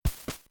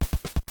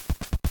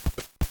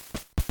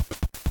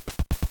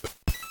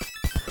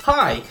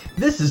Hi,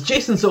 this is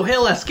Jason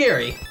Sohail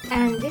Ascari.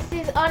 And this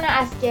is Anna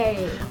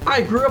Ascari.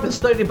 I grew up and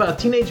studied about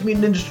Teenage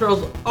Mutant Ninja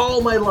Turtles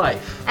all my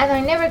life. And I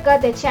never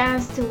got the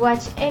chance to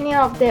watch any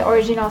of the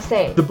original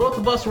series. The both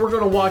of us were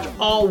going to watch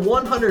all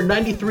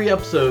 193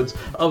 episodes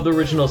of the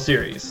original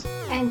series.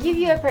 And give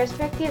you a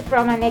perspective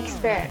from an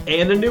expert.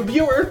 And a new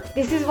viewer.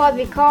 This is what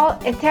we call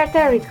a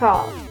Turtle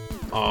Recall.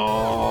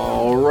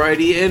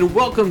 Alrighty, and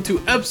welcome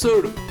to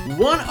episode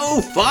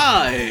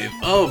 105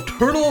 of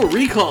Turtle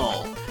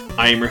Recall.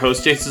 I am your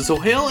host, Jason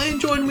Sohail,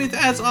 and joining me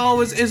as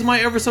always is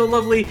my ever so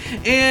lovely,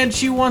 and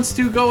she wants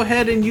to go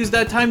ahead and use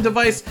that time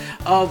device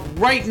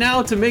right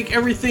now to make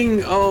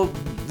everything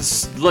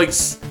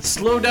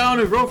slow down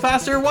and grow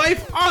faster,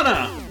 wife,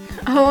 Anna!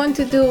 I want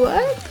to do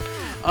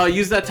what?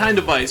 Use that time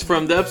device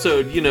from the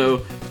episode,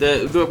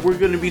 that we're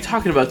going to be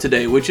talking about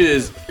today, which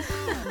is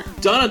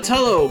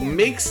Donatello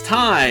Makes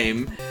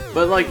Time.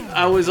 But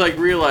I was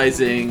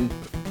realizing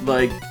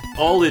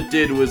all it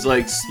did was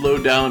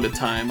slow down the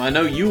time. I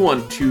know you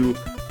want to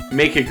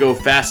make it go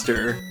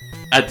faster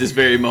at this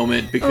very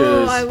moment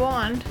because I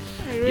want.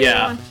 I really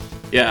want.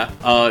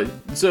 Yeah.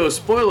 So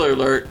spoiler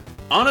alert,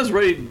 Anna's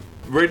ready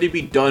to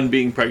be done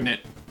being pregnant.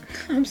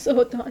 I'm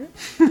so done.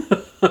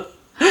 I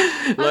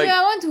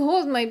want to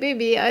hold my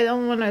baby. I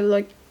don't want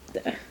to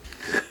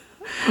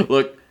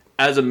Look,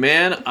 as a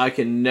man, I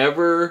can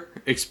never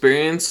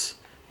experience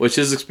what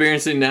she's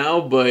experiencing now,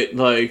 but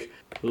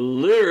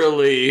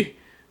literally,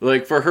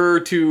 for her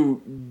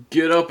to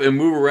get up and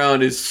move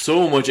around is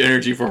so much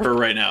energy for her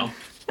right now.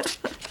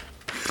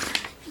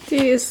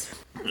 Jeez.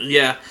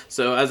 Yeah,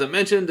 so as I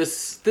mentioned,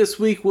 this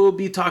week we'll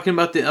be talking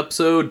about the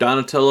episode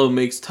Donatello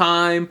Makes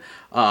Time.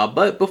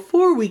 But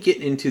before we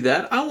get into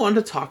that, I want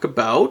to talk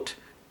about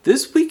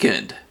this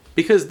weekend.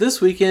 Because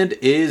this weekend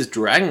is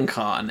Dragon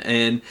Con.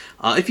 And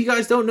if you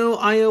guys don't know,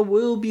 I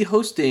will be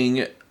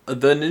hosting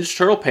the Ninja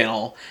Turtle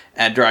panel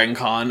at Dragon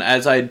Con,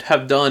 as I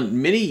have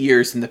done many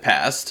years in the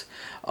past.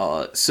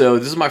 So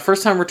this is my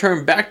first time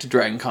returning back to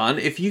Dragon Con.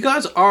 If you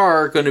guys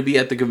are going to be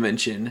at the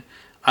convention,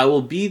 I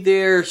will be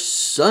there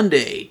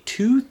Sunday,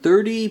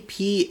 2:30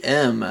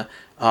 p.m.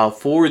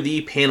 For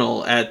the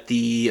panel at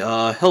the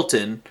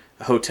Hilton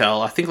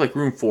Hotel. I think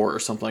room 4 or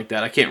something like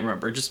that. I can't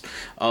remember. Just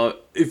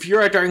if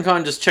you're at Dragon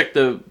Con, just check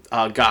the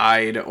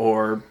guide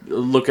or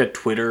look at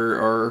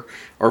Twitter or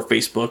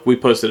Facebook. We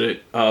posted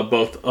it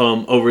both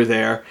over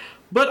there.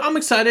 But I'm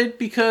excited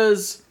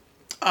because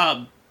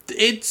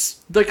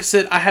it's, like I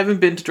said, I haven't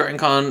been to Dragon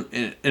Con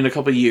in a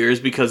couple of years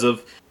because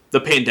of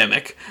the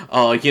pandemic.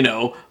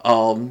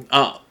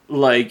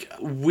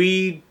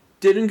 We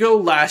didn't go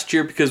last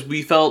year because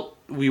we felt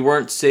we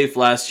weren't safe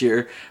last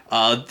year.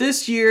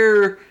 This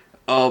year,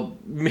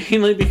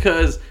 mainly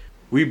because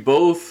we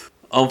both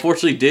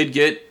unfortunately did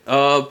get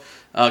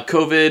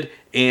COVID,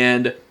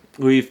 and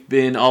we've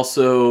been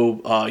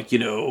also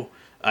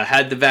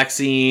had the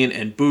vaccine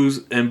and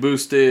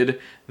boosted,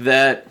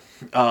 that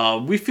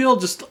we feel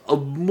just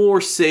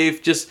more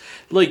safe. Just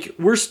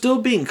we're still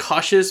being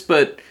cautious,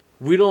 but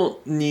we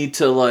don't need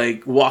to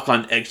walk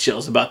on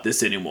eggshells about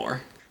this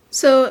anymore.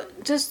 So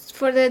just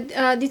for the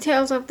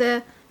details of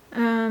the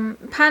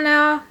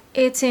panel,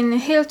 it's in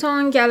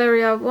Hilton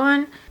Galleria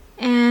 1.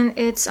 And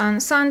it's on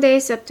Sunday,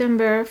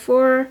 September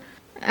 4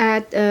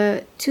 at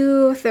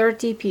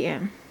 2:30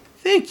 p.m.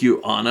 Thank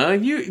you, Anna.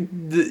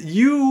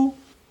 You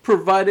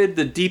provided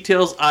the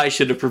details I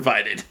should have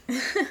provided.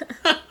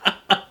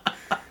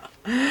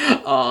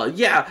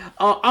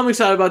 I'm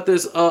excited about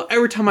this.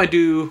 Every time I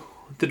do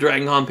the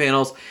Dragon Con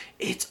panels,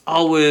 it's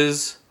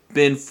always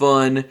been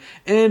fun.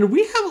 And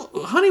we have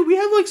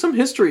some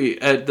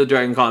history at the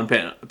Dragon Con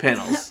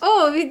panels.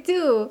 Oh, we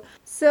do.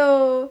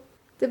 So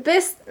the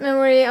best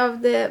memory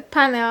of the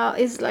panel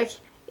is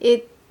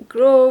it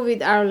grew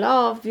with our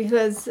love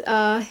because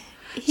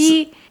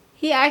he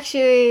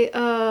actually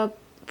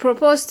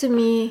proposed to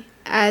me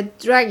at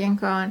Dragon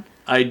Con.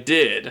 I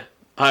did.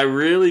 I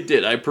really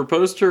did. I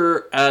proposed to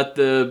her at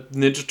the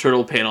Ninja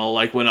Turtle panel,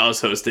 when I was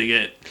hosting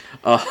it.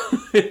 I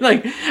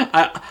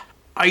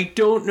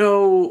don't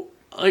know.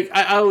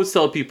 I always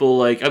tell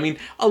people,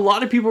 a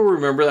lot of people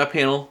remember that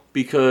panel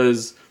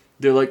because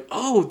they're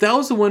oh, that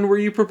was the one where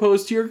you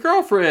proposed to your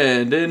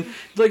girlfriend, and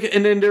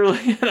then they're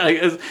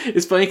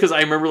it's funny because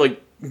I remember do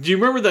you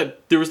remember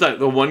that there was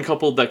the one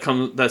couple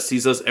that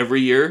sees us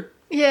every year?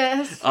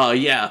 Yes.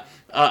 Yeah.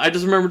 I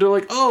just remember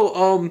they're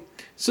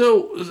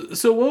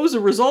so what was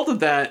the result of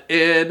that?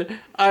 And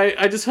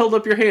I just held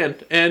up your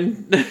hand,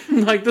 and this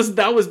is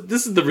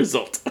the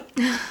result.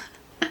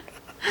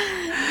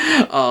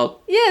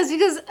 Yes,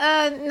 because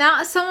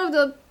now some of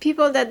the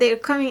people that they're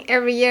coming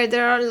every year, they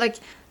are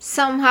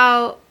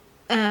somehow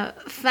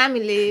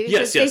family.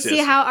 Yes. They see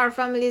how our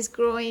family is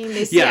growing.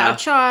 They see our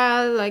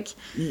child.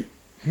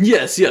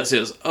 Yes.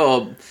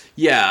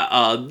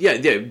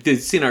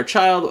 They've seen our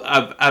child.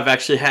 I've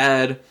actually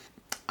had.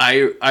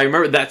 I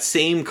remember that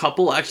same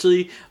couple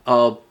actually.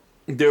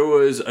 There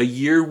was a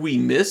year we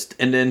missed,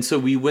 and then so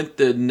we went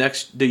the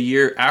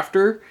year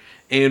after.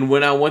 And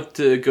when I went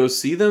to go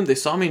see them, they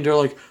saw me and they're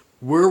like,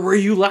 "Where were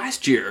you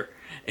last year?"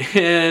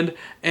 and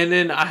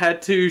then I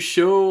had to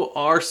show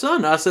our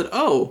son. I said,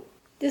 "Oh,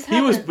 This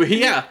he was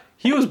happened.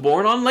 he was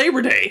born on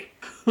Labor Day."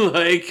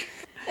 Like,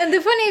 And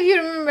the funny, if you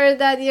remember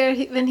that year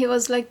when he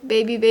was like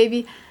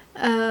baby,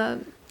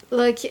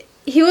 like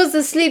he was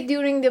asleep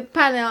during the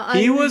panel.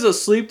 he was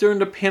asleep during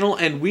the panel,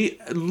 and we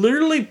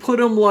literally put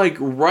him like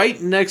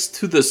right next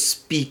to the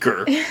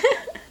speaker.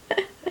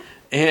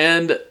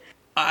 And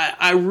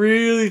I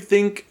really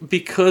think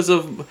because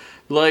of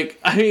like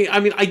I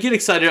mean I get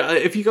excited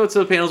if you go to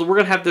the panels. We're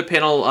gonna have the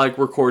panel like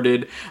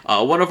recorded.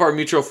 One of our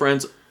mutual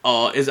friends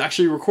is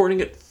actually recording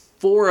it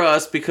for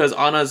us because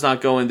Anna's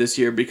not going this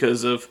year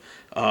because of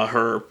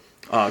her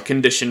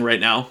condition right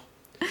now.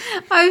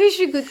 I wish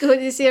we could go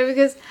this year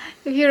because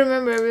if you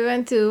remember, we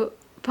went to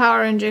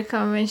Power Ranger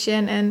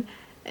convention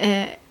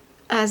and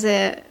as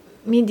a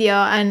media,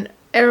 and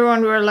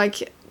everyone were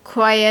like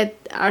quiet.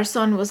 Our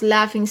son was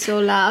laughing so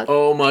loud.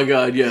 Oh my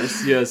god,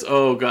 yes.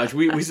 Oh gosh,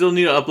 we still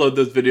need to upload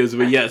those videos,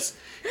 but yes,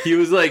 he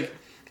was like,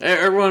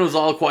 everyone was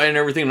all quiet and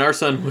everything, and our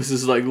son was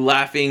just like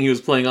laughing. He was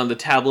playing on the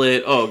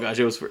tablet. Oh gosh,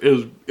 it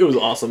was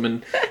awesome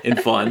and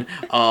fun.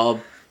 I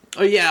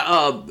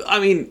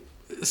mean,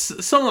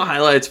 some of the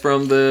highlights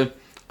from the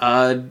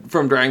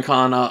from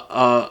DragonCon,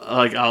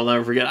 like I'll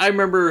never forget.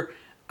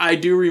 I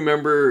do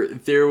remember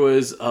there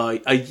was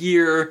a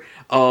year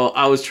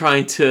I was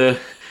trying to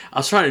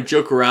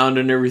joke around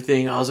and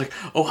everything. I was like,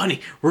 "Oh, honey,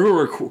 we're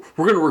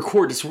gonna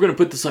record this. We're gonna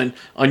put this on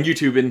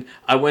YouTube." And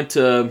I went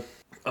to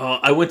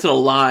the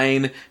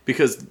line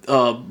because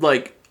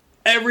like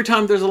every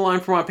time there's a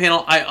line for my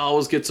panel, I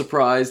always get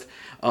surprised.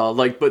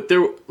 But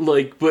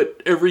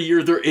every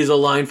year there is a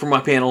line for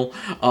my panel.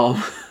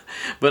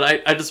 But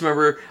I just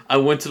remember I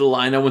went to the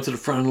line. I went to the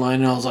front of the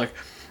line, and I was like,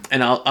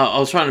 and I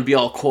was trying to be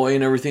all coy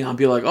and everything. I'll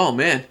be like, "Oh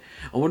man,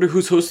 I wonder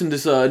who's hosting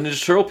this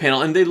Ninja Turtle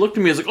panel." And they looked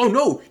at me as like, "Oh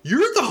no,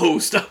 you're the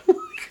host."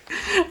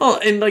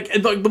 and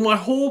my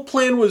whole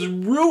plan was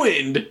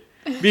ruined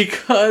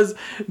because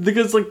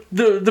like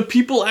the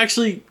people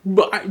actually,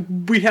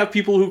 we have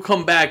people who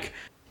come back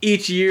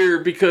each year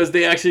because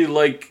they actually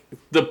like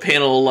the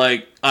panel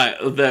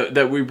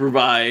that we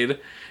provide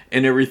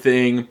and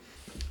everything.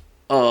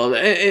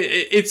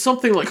 It's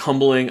something like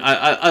humbling.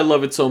 I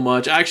love it so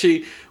much.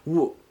 Actually,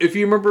 if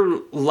you remember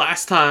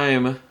last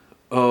time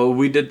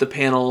we did the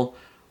panel,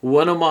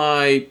 one of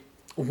my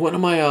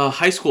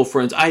high school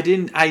friends, I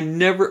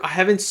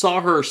haven't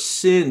saw her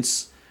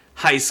since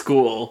high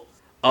school.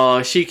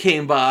 She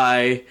came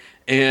by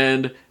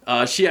and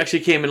she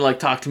actually came and like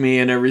talked to me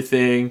and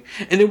everything.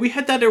 And then we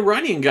had that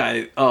Iranian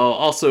guy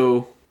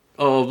also,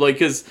 like,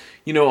 cause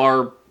you know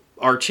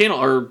our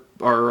channel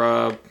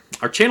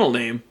our channel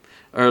name,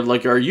 or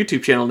like our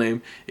YouTube channel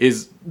name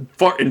is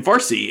in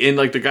Farsi, and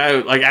like the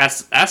guy like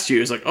asked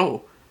you, is like,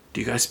 "Oh,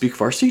 do you guys speak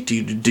Farsi?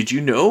 Did you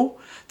know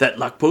that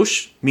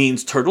Lakposh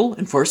means turtle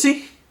in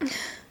Farsi?"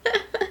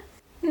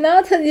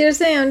 Now that you're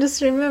saying, I'm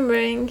just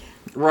remembering.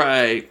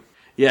 Right.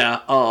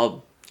 Yeah.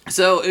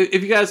 So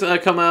if you guys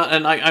come out,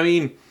 and I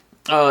mean,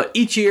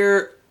 each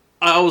year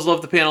I always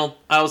love the panel.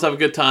 I always have a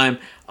good time.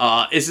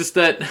 It's just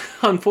that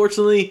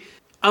unfortunately,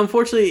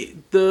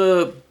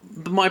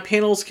 my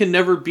panels can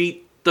never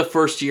beat the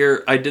first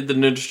year I did the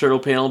Ninja Turtle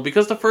panel,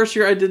 because the first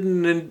year I did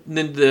the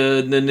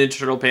Ninja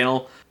Turtle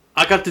panel,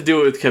 I got to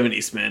do it with Kevin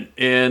Eastman,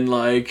 and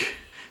like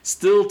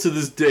still to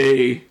this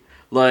day,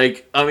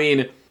 like I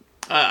mean,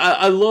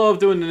 I love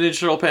doing the Ninja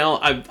Turtle panel.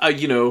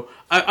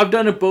 I've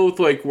done it both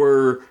like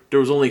where there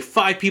was only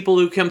 5 people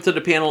who came to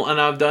the panel,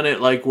 and I've done it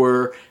like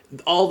where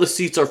all the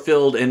seats are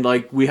filled and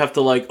like we have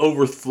to like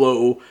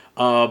overflow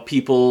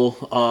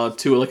people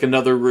to like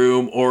another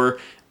room or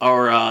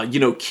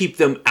keep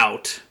them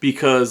out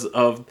because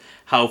of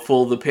how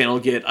full the panel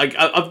get.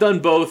 I've done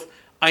both.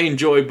 I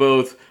enjoy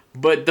both.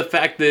 But the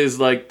fact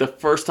is, like, the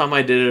first time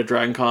I did it at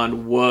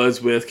DragonCon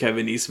was with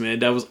Kevin Eastman.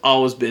 That was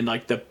always been,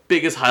 like, the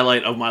biggest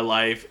highlight of my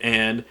life.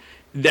 And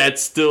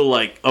that's still,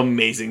 like,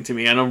 amazing to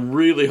me. And I'm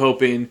really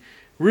hoping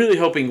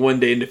one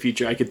day in the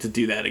future I get to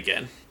do that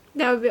again.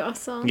 That would be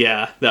awesome.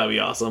 Yeah, that would be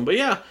awesome. But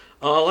yeah,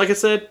 like I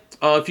said,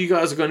 if you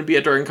guys are going to be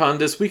at DragonCon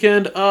this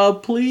weekend,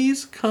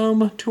 please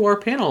come to our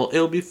panel.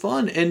 It'll be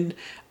fun. And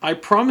I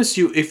promise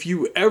you, if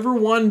you ever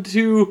want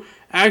to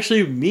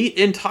actually meet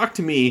and talk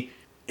to me,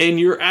 and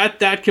you're at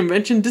that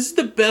convention, this is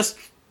the best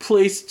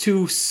place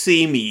to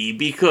see me,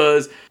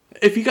 because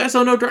if you guys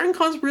don't know,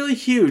 DragonCon's really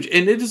huge,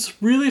 and it is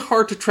really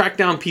hard to track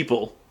down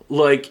people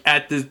like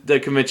at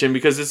the convention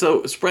because it's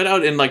so spread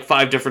out in like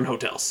 5 different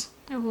hotels.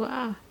 Oh,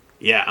 wow.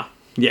 Yeah.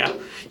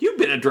 You've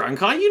been at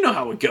DragonCon, you know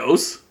how it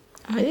goes.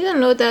 I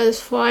didn't know that it's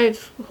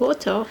 5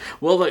 hotel.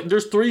 Well, like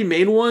there's 3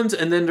 main ones,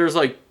 and then there's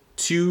like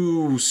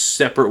 2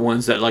 separate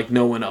ones that like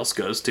no one else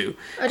goes to.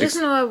 I just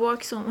know I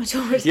walk so much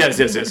over there.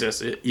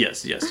 Yes.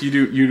 You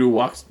do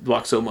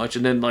walk so much,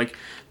 and then like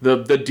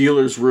the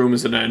dealer's room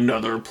is in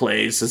another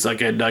place. It's like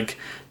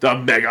the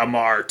Mega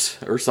Mart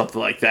or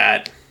something like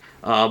that.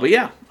 But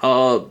yeah,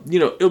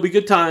 it'll be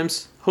good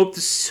times. Hope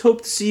to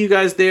see you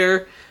guys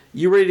there.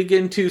 You ready to get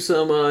into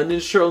some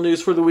Ninja Turtle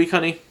news for the week,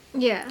 honey?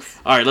 Yes.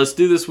 All right, let's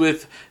do this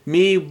with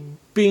me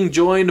being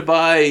joined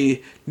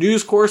by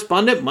news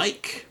correspondent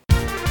Mike.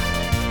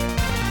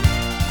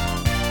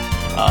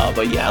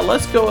 But yeah,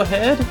 let's go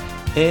ahead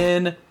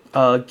and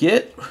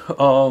get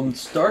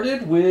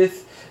started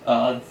with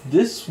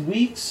this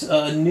week's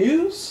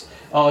news.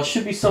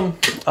 Should be some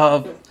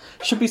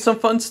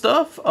fun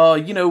stuff.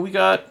 We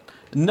got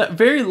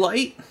very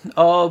light,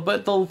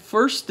 but the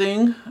first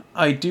thing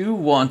I do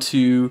want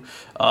to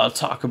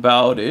talk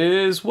about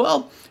is,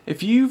 well,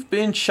 if you've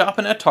been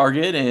shopping at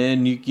Target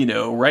and you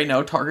know right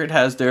now Target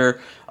has their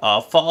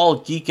fall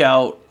Geek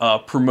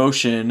Out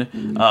promotion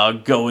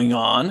going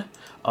on.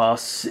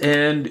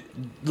 And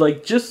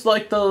just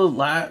like the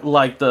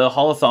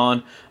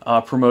Holothon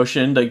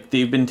promotion, like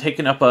they've been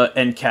taking up a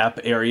end cap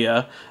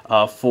area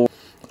for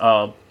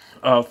the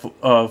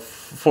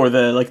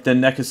the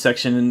NECA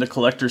section and the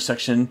collector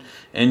section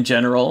in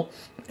general.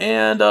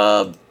 And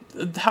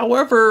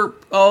however,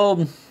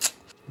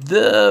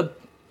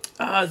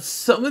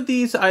 some of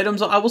these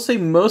items, I will say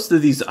most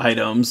of these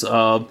items,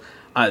 the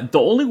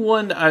only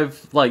one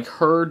I've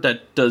heard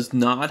that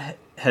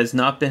has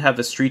not been have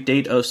a street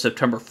date of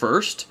September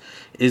 1st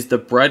is the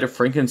Bride of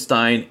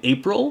Frankenstein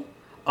April.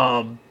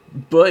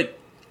 But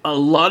a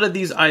lot of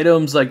these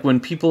items, like when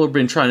people have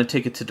been trying to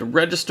take it to the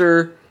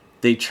register,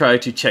 they try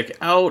to check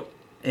out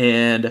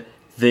and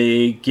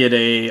they get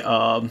an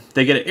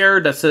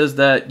error that says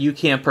that you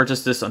can't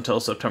purchase this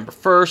until September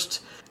 1st.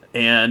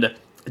 And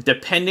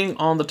depending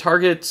on the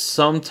target,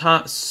 some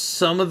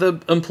of the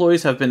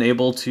employees have been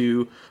able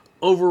to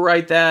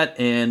overwrite that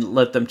and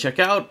let them check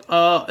out,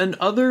 and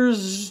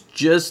others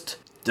just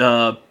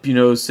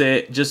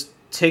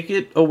take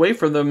it away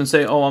from them and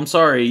say, "Oh, I'm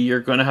sorry, you're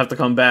going to have to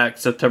come back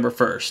September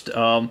 1st."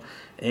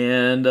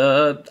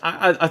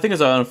 I think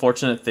it's an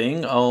unfortunate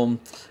thing.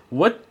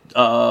 What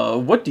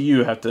do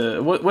you have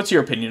to? What's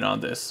your opinion on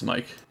this,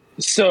 Mike?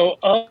 So,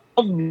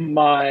 of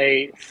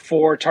my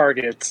 4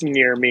 targets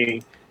near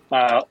me,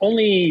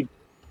 only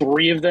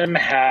 3 of them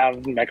have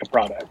NECA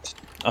product.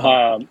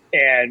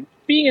 And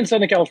being in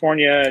Southern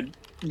California,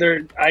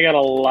 I got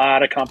a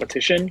lot of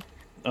competition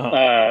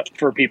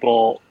for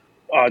people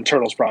on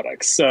Turtles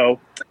products. So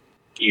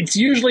it's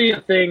usually a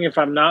thing if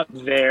I'm not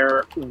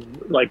there,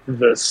 like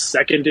the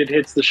second it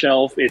hits the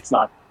shelf, it's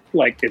not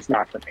for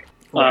me.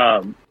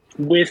 Right.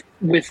 With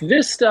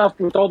this stuff,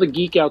 with all the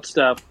Geek Out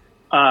stuff,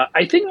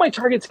 I think my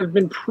targets have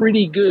been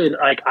pretty good.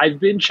 Like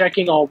I've been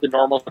checking all the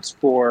normals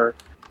for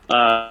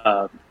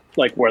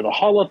where the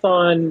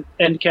Holothon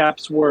end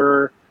caps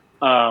were.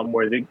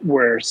 Where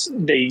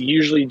they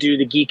usually do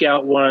the Geek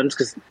Out ones,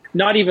 because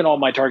not even all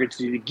my targets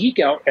do the Geek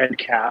Out end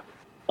cap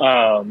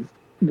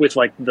with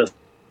the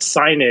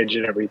signage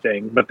and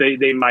everything, but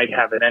they might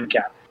have an end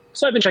cap.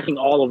 So I've been checking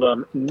all of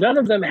them. None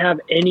of them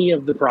have any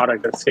of the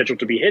product that's scheduled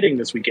to be hitting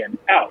this weekend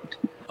out.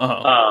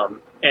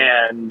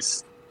 And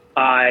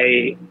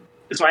I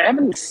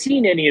haven't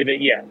seen any of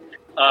it yet.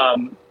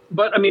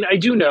 But I mean, I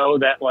do know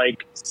that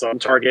some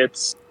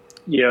targets,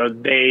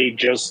 they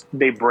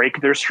break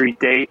their street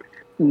date.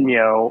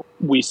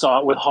 We saw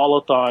it with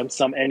Holothon.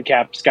 Some end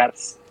caps got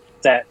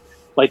set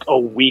a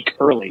week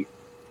early.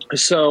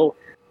 So,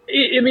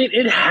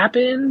 it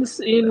happens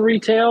in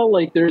retail.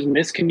 There's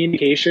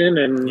miscommunication,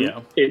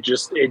 and it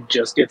just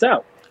gets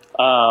out.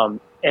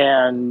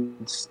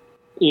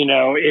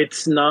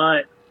 It's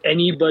not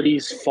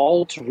anybody's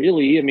fault,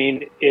 really. I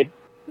mean,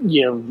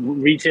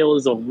 retail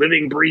is a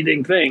living,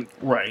 breathing thing.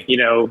 Right.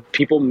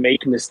 People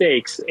make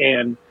mistakes,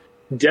 and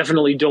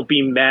definitely don't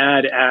be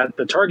mad at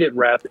the Target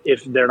rep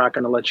if they're not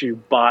going to let you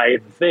buy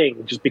the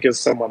thing just because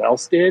someone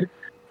else did.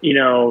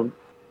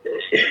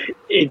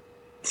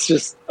 It's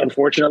just,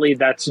 unfortunately,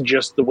 that's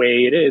just the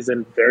way it is,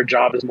 and their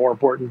job is more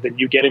important than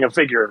you getting a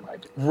figure in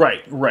mind.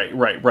 Right,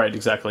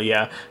 exactly,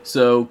 yeah.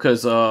 So,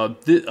 because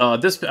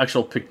this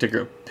actual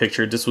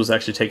picture, this was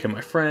actually taken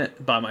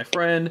by my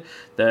friend,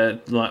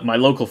 my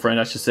local friend,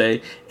 I should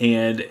say,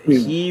 and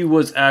he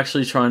was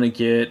actually trying to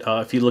get,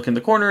 if you look in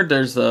the corner,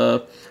 there's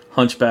a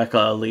Hunchback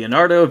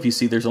Leonardo. If you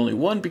see, there's only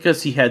one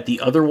because he had the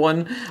other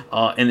one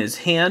in his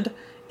hand.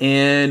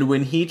 And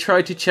when he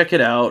tried to check it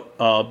out,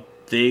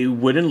 they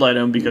wouldn't let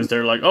him because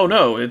they're like, "Oh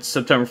no, it's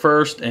September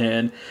 1st,"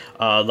 and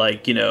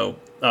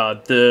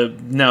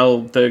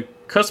the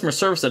customer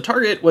service at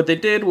Target, what they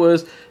did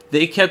was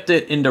they kept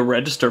it in the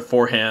register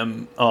for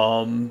him,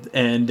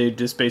 and they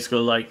just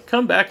basically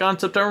come back on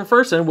September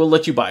 1st and we'll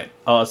let you buy it.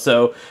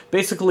 So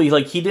basically,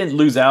 he didn't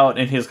lose out,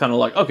 and he was kind of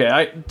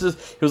okay, he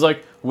was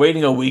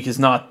waiting a week is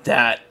not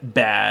that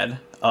bad.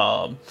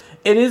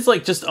 It is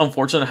just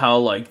unfortunate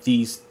how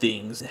these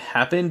things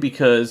happen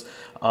because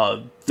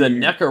the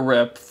NECA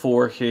rep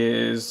for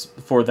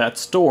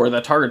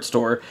that Target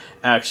store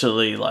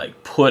actually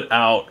put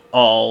out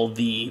all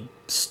the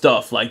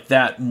stuff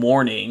that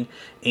morning,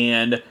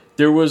 and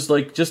there was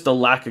just a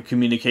lack of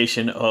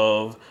communication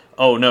of,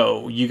 oh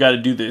no, you got to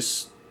do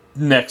this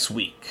next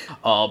week.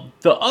 The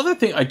other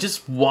thing I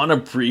just want to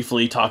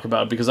briefly talk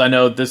about, because I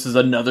know this is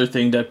another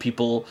thing that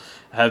people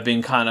have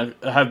been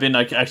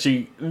like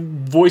actually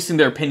voicing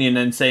their opinion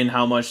and saying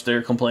how much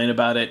they're complaining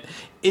about it,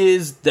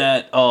 is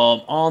that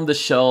on the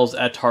shelves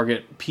at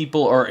Target,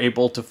 people are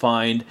able to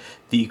find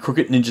the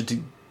Crooked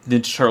Ninja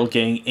Turtle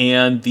Gang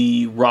and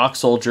the Rock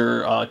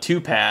Soldier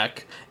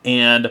 2-pack,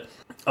 and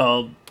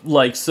but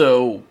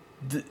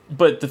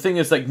the thing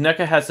is, like,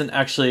 NECA hasn't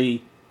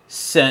actually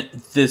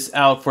sent this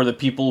out for the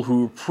people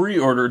who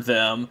pre-ordered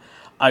them.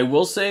 I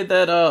will say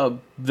that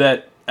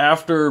that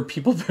after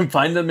people have been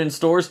finding them in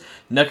stores,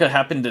 NECA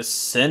happened to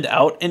send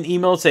out an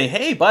email saying,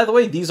 hey, by the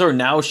way, these are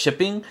now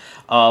shipping.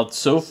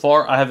 So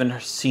far, I haven't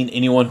seen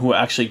anyone who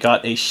actually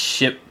got a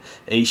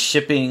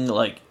shipping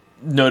like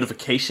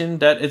notification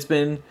that it's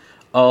been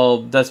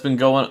that's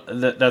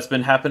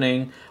been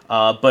happening.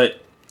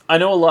 But I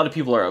know a lot of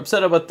people are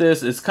upset about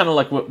this. It's kind of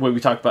like what we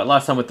talked about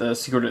last time with the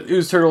Secret of the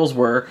Ooze Turtles,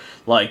 where,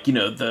 like, you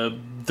know,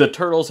 the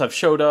turtles have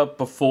showed up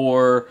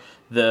before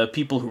the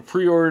people who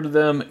pre-ordered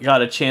them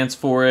got a chance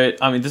for it.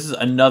 I mean, this is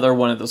another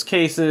one of those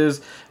cases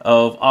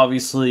of,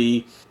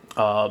 obviously,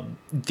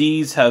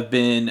 these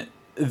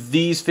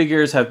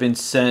figures have been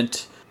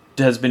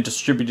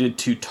distributed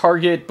to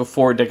Target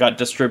before they got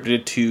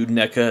distributed to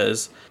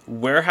NECA's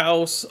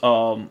warehouse.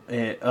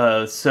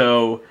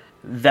 So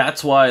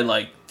that's why,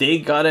 like, they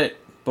got it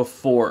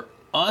before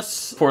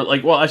us,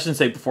 I shouldn't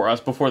say before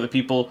us, before the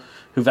people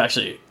who've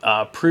actually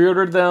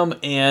pre-ordered them.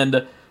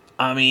 And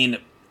I mean,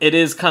 it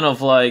is kind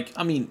of like,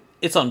 I mean,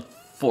 it's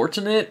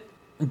unfortunate,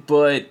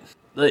 but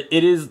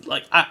it is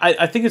like,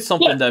 I think it's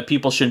something that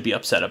people shouldn't be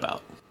upset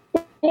about.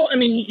 Well, I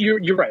mean,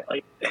 you're right.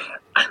 Like,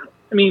 I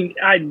mean,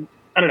 I don't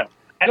know.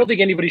 I don't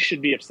think anybody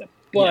should be upset,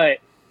 but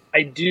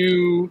I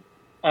do.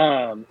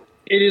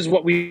 It is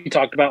what we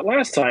talked about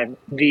last time.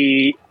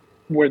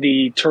 Where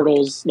the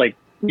turtles, like,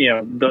 you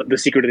know, the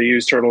Secret of the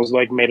Ooze Turtles,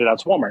 like, made it out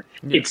to Walmart.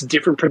 Yeah. It's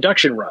different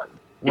production run.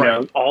 You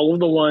know, all of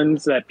the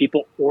ones that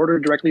people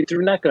ordered directly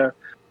through NECA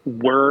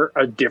were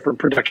a different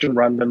production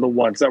run than the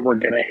ones that were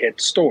going to hit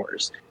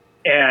stores.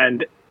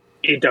 And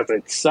it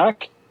doesn't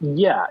suck.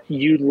 Yeah,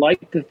 you'd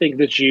like to think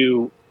that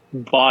you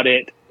bought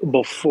it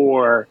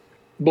before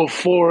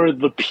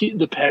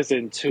the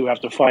peasants who have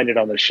to find it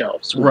on the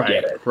shelves would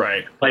get it.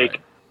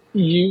 Like,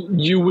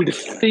 you would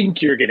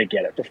think you're going to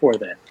get it before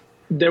then.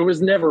 There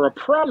was never a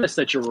promise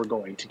that you were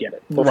going to get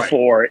it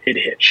before it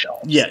hit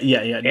shelves. Yeah.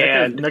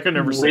 And NECA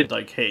never said,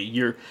 like, hey,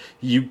 you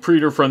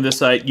pre-order from this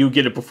site, you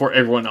get it before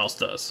everyone else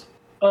does.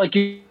 Like,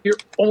 you're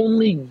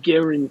only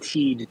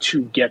guaranteed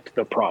to get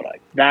the product.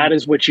 That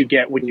is what you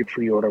get when you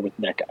pre-order with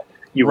NECA.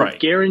 You are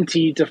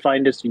guaranteed to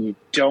find us, and you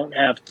don't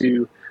have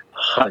to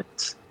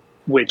hunt,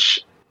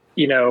 which,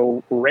 you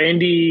know,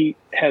 Randy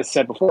has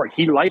said before.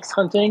 He likes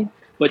hunting,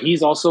 but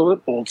he's also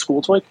an old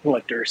school toy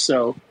collector.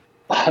 So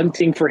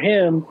hunting for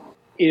him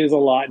is a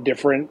lot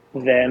different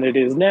than it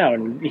is now.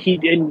 And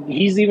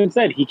he's even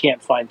said he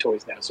can't find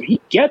toys now. So he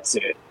gets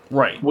it.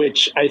 Right.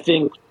 Which I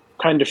think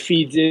kind of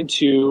feeds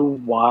into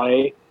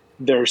why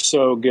they're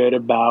so good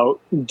about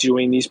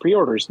doing these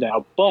pre-orders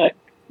now. But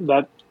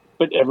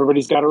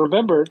everybody's got to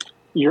remember,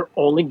 you're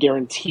only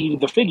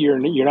guaranteed the figure,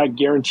 and you're not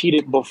guaranteed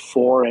it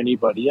before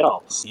anybody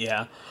else.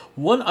 Yeah.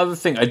 One other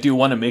thing I do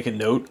want to make a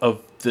note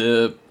of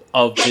this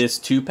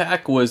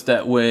 2-pack was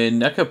that when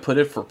NECA put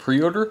it for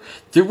pre-order,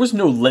 there was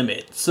no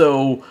limit.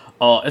 So,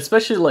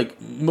 especially,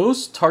 like,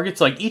 most Targets,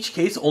 like, each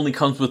case only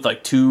comes with,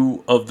 like,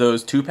 2 of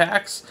those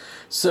 2-packs.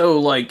 So,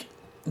 like,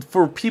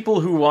 for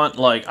people who want,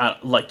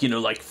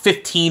 like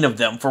 15 of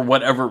them for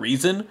whatever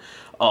reason,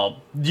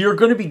 you're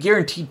going to be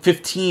guaranteed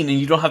 15, and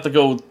you don't have to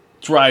go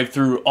drive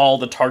through all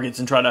the Targets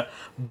and try to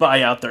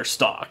buy out their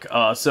stock.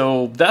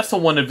 So that's the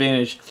one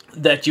advantage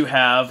that you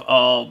have.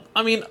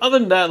 I mean, other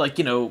than that, like,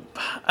 you know,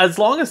 as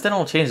long as they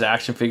don't change the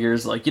action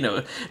figures, like, you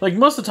know, like,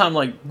 most of the time,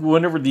 like,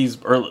 whenever these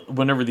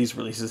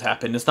releases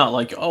happen, it's not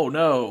like, oh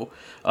no,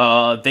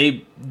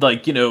 they,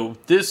 like, you know,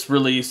 this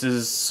release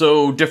is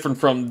so different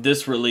from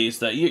this release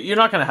that you're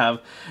not gonna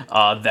have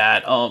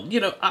that.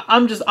 You know,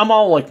 I'm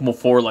all, like,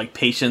 for, like,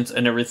 patience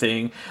and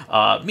everything.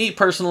 Me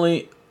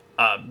personally,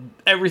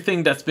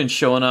 everything that's been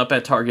showing up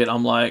at Target,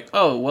 I'm like,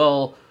 oh,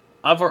 well,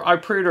 I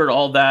pre-ordered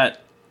all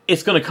that.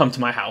 It's going to come to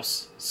my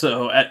house.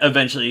 So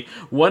eventually,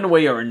 one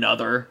way or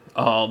another,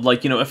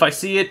 like, you know, if I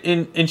see it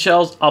in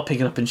shelves, I'll pick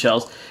it up in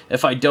shelves.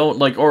 If I don't,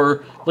 like,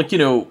 or, like, you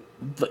know,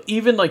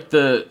 even, like,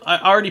 I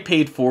already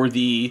paid for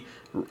the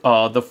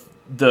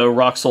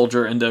Rock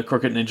Soldier and the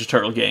Crooked Ninja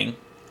Turtle Gang.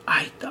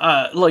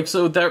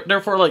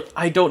 Therefore, like,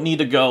 I don't need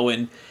to go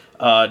and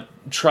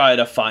try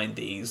to find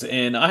these.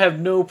 And I have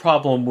no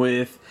problem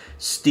with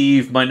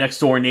Steve, my next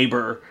door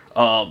neighbor,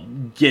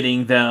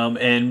 getting them,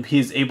 and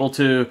he's able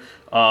to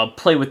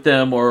play with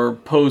them or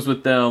pose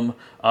with them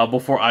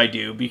before I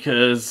do,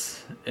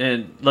 because,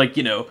 and, like,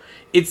 you know,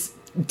 it's,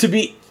 to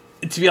be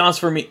honest,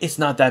 for me, it's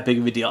not that big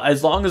of a deal.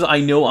 As long as I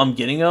know I'm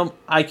getting them,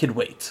 I could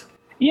wait.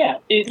 Yeah,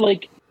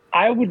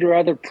 I would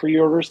rather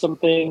pre-order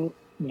something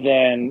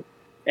than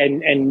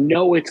and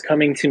know it's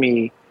coming to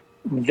me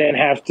than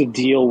have to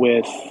deal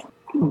with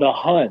the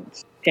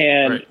hunt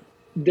And Right.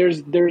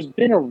 there's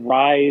been a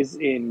rise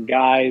in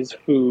guys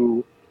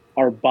who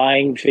are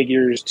buying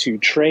figures to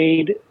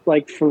trade,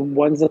 like for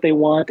ones that they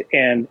want.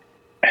 And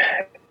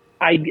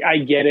I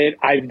get it.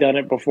 I've done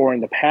it before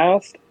in the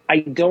past. I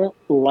don't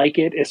like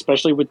it,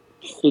 especially with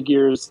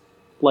figures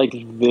like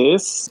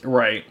this,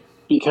 Right.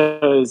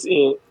 because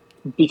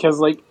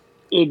like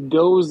it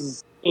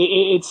goes,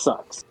 it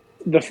sucks.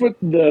 The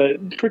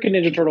freaking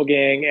Ninja Turtle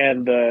gang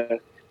and the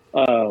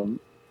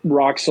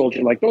Rock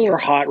Soldier, like those are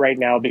hot right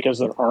now because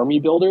they're army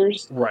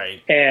builders. Right.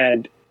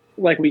 And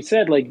like we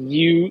said, like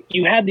you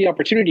had the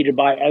opportunity to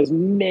buy as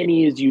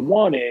many as you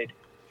wanted,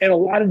 and a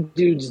lot of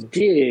dudes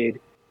did.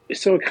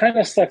 So it kind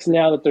of sucks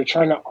now that they're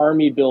trying to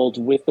army build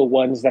with the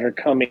ones that are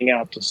coming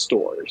out to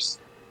stores,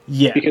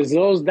 Yeah. because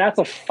that's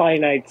a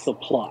finite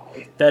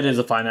supply. That is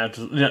a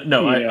financial.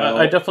 No,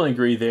 I definitely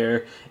agree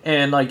there.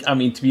 And like, I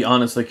mean, to be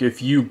honest, like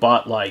if you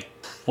bought like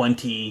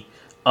 20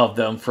 of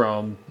them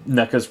from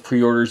NECA's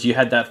pre-orders, you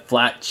had that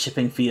flat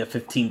shipping fee of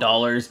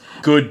 $15.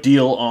 Good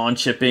deal on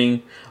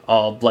shipping.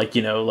 Like,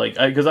 you know, like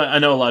because I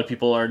know a lot of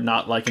people are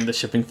not liking the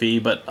shipping fee,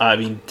 but I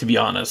mean, to be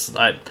honest,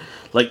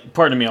 like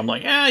part of me, I'm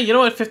like, you know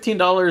what,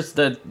 $15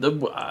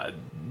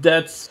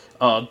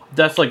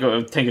 that's like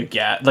a tank of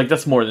gas. Like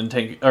that's more than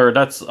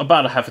that's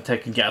about a half a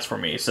tank of gas for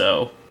me.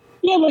 So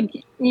Yeah, like,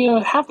 you know,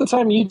 half the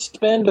time you'd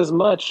spend as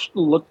much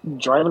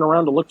driving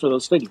around to look for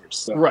those figures.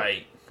 So.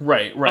 Right,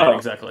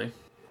 exactly.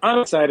 I'm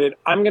excited.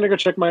 I'm going to go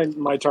check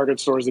my Target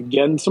stores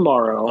again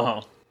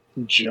tomorrow,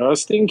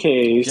 just in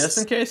case. Just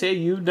in case, hey,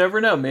 you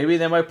never know. Maybe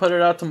they might put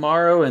it out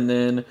tomorrow, and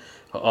then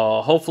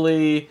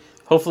hopefully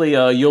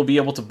you'll be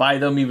able to buy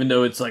them, even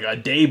though it's like a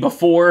day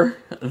before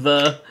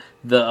the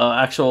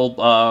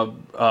actual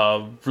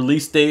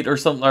release date or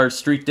something, or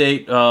street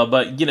date.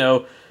 But you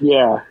know,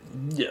 yeah,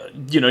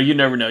 you know, you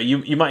never know.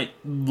 You might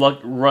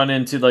run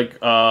into like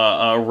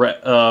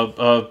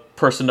a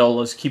person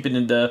that'll just keep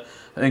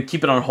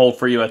it on hold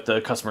for you at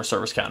the customer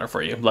service counter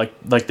for you,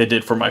 like they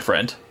did for my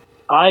friend.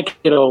 I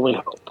can only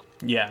hope.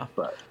 Yeah.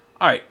 But.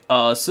 All right.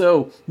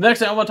 So next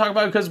thing I want to talk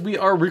about, because we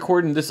are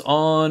recording this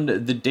on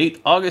the date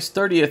August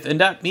 30th, and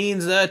that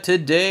means that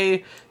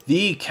today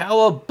the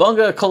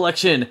Cowabunga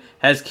collection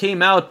has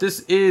came out.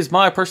 This is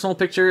my personal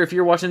picture, if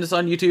you're watching this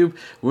on YouTube,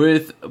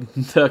 with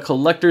the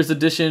collector's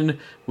edition,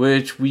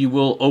 which we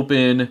will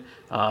open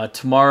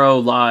tomorrow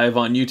live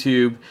on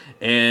YouTube.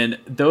 And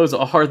those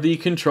are the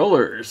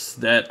controllers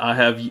that I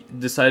have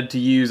decided to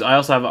use. I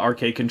also have an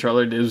arcade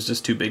controller. It was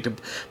just too big to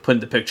put in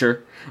the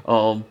picture.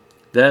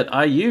 That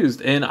I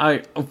used, and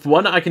I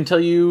can tell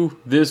you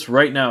this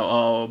right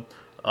now.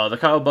 The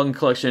Cowabunga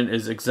collection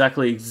is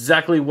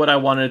exactly what I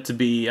wanted it to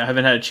be. I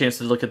haven't had a chance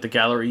to look at the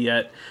gallery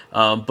yet,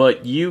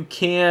 but you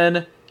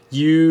can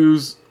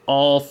use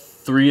all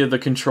three of the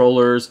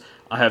controllers.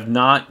 I have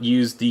not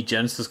used the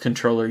Genesis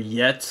controller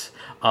yet.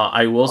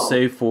 I will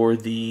say for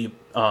the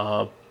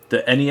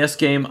NES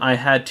game, I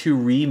had to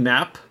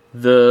remap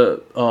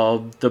the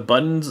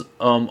buttons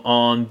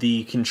on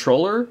the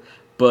controller,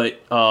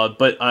 but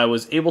I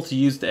was able to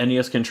use the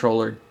NES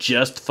controller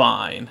just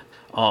fine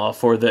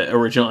for the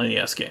original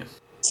NES game.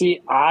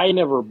 See, I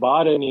never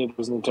bought any of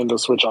those Nintendo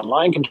Switch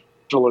Online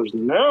controllers.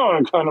 Now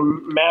I'm kind of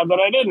mad that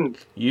I didn't.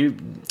 You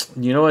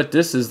know what?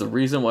 This is the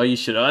reason why you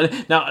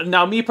should.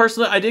 Now, me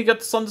personally, I did get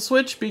this on the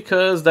Switch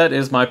because that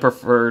is my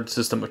preferred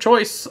system of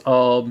choice.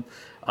 So,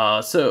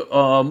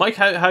 Mike,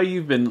 how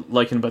you been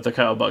liking about the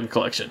Cowabunga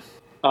collection?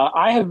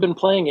 I have been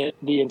playing it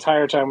the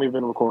entire time we've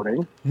been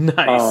recording.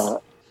 Nice.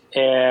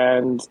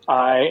 And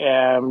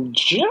I'm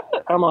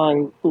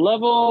on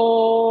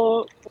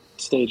level.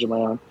 Stage am I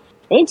on?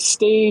 I think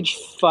stage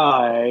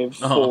 5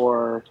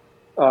 for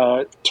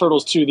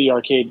Turtles 2, the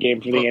arcade game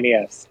for the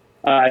NES.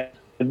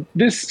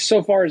 This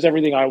so far is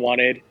everything I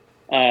wanted.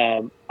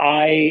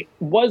 I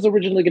was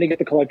originally going to get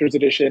the collector's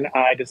edition.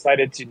 I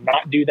decided to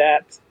not do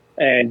that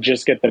and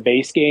just get the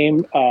base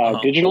game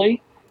digitally.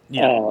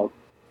 Yeah.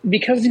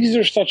 Because these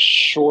are such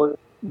short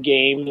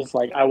games,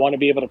 like I want to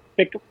be able to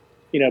pick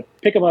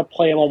them up,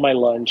 play them on my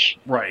lunch.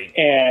 Right.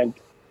 And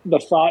the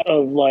thought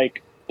of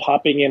like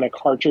popping in a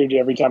cartridge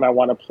every time I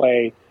want to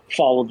play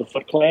Follow the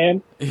Foot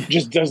Clan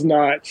just does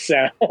not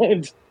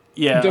sound.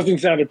 Yeah, it doesn't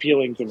sound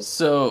appealing to me.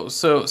 So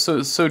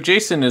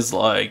Jason is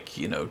like,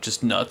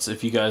 just nuts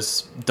if you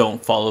guys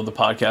don't follow the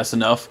podcast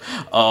enough.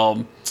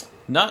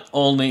 Not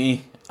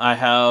only I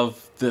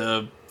have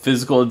the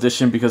physical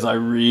edition because I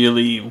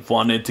really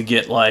wanted to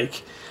get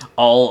like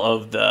all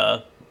of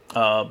the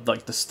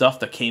like the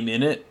stuff that came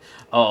in it.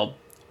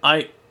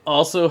 I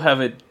also have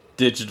it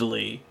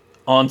digitally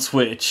on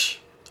Switch,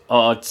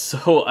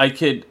 so I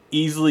could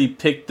easily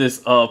pick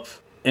this up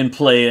and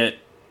play it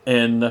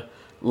and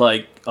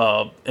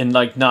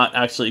not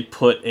actually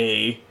put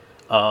an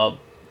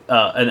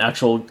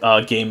actual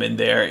game in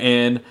there.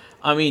 And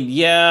I mean,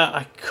 yeah,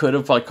 I could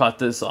have caught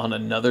this on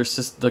another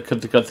system,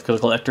 got the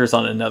collectors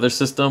on another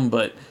system,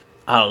 but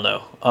I don't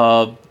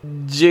know.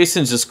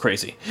 Jason's just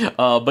crazy.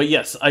 But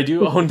yes, I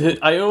do own it.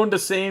 I own the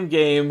same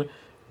game,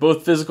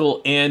 both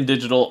physical and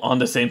digital, on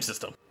the same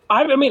system.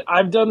 I mean,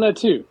 I've done that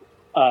too.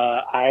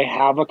 I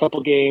have a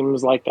couple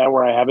games like that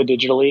where I have it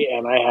digitally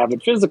and I have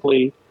it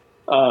physically,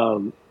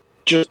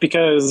 just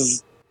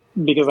because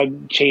I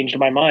changed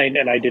my mind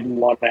and I didn't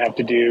want to have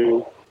to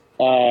do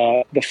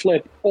the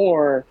flip,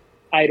 or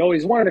I'd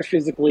always wanted it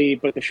physically,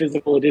 but the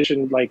physical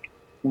edition like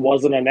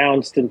wasn't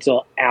announced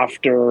until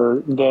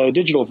after the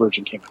digital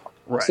version came out.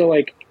 Right. So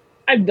like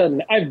I've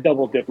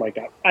double dipped like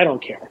that. I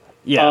don't care.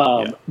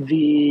 Yeah.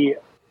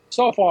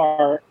 So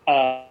far,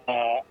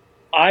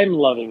 I'm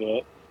loving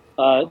it.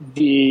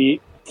 The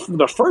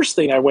first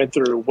thing I went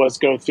through was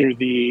go through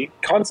the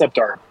concept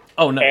art.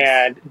 Oh, nice.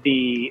 And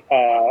the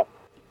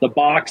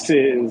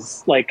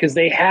boxes, like, because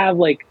they have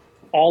like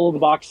all of the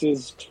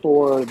boxes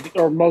or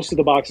most of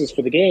the boxes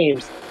for the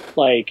games,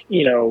 like,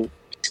 you know,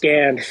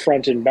 scanned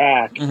front and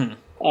back. Mm-hmm.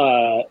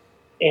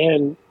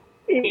 And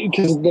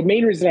because the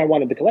main reason I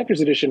wanted the collector's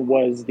edition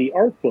was the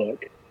art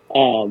book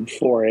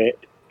for it.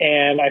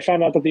 And I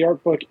found out that the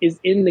art book is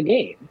in the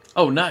game.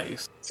 Oh,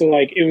 nice. So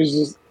like it was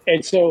just,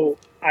 and so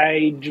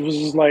I was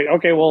just like,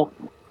 okay, well,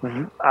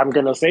 I'm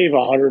gonna save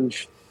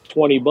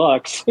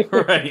 $120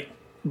 Right.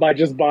 by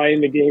just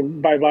buying the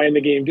game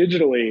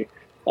digitally,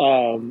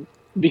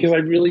 because I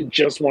really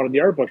just wanted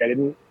the art book.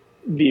 It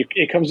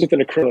comes with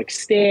an acrylic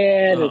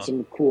stand and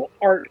some cool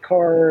art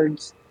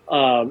cards,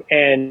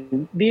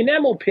 and the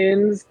enamel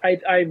pins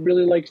I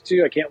really liked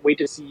too. I can't wait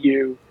to see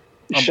you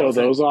show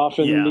those off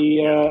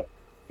in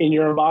in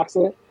your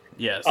unboxing.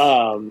 Yes.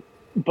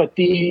 But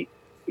the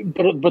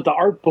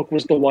art book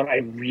was the one I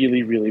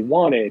really, really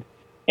wanted,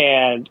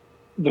 and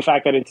the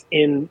fact that it's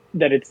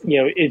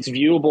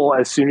viewable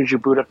as soon as you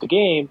boot up the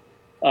game.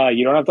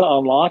 You don't have to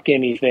unlock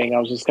anything. I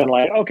was just kind of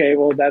like, okay,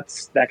 well,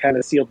 that kind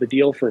of sealed the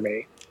deal for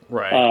me.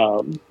 Right.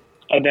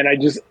 And then I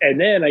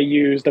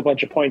used a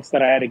bunch of points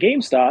that I had at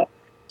GameStop,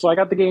 so I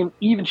got the game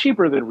even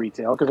cheaper than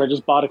retail because I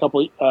just bought a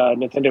couple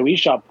Nintendo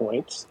eShop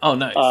points. Oh,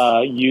 nice.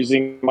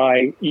 Using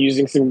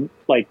some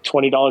like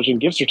 $20 in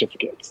gift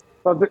certificates.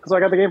 So I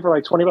got the game for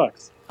like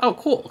 $20. Oh,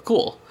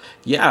 cool.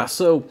 Yeah.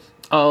 So,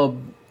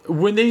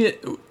 when they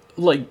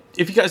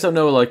if you guys don't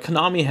know, like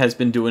Konami has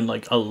been doing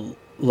like a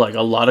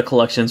lot of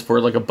collections for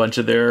like a bunch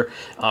of their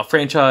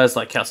franchise,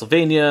 like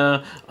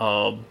Castlevania,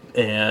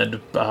 and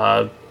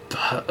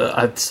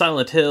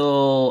Silent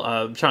Hill.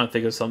 I'm trying to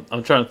think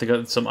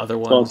of some other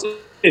ones. Well,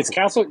 it's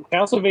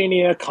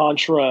Castlevania,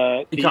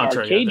 Contra, the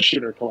arcade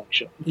shooter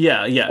collection.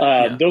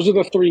 Yeah. Those are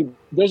the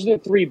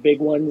three big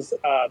ones.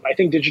 I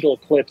think Digital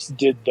Eclipse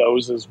did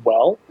those as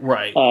well.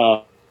 Right.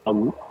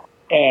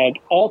 And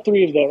all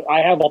three of those,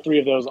 I have all three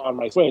of those on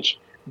my Switch.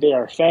 They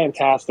are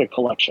fantastic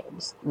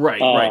collections. Right.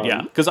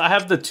 Yeah. Because I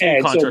have the two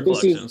Contra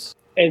collections.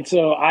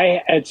 So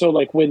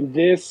when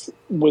this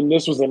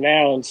was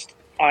announced,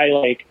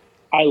 I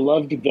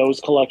loved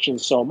those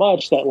collections so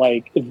much that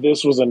like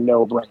this was a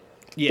no-brainer.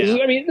 Yeah.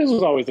 This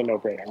was always a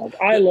no-brainer.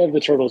 Like, I love the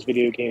Turtles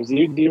video games.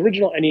 The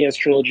original NES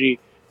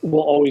trilogy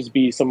will always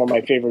be some of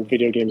my favorite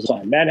video games of all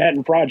time.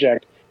 Manhattan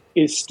Project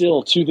is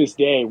still, to this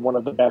day, one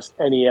of the best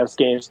NES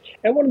games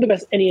and one of the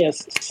best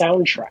NES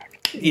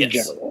soundtracks in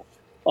general.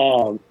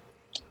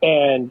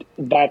 And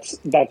that's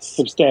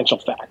substantial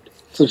fact.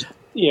 So,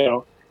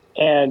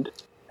 and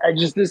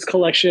this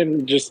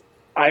collection,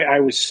 I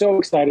was so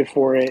excited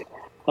for it,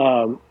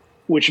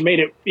 which made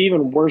it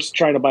even worse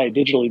trying to buy it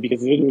digitally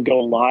because it didn't go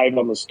live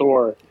on the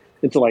store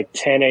until like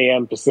 10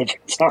 a.m.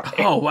 Pacific time.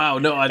 Oh, wow.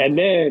 No, and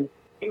then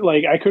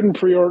I couldn't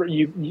pre-order.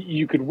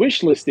 You could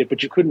wish list it,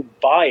 but you couldn't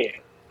buy it.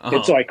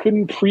 And so I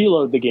couldn't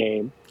preload the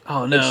game.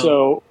 Oh, no. And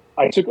so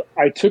I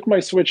took my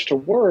Switch to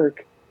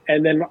work,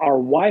 and then our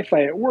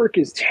Wi-Fi at work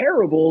is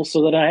terrible,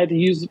 so that I had to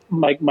use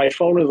my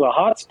phone as a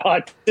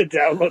hotspot to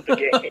download the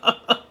game.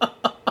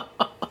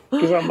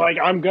 Because I'm like,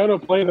 I'm gonna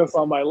play this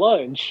on my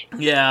lunch.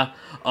 Yeah,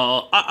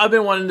 I've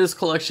been wanting this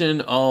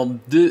collection.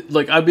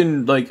 I've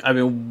been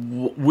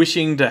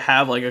wishing to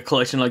have like a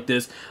collection like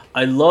this.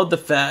 I love the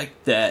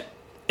fact that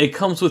it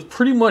comes with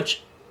pretty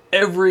much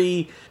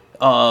every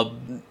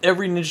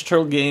Ninja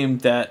Turtle game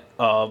that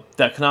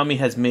Konami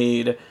has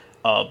made.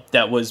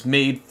 That was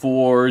made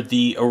for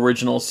the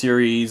original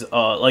series,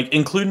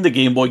 including the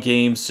Game Boy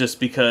games, just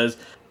because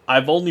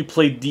I've only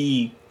played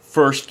the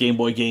first Game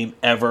Boy game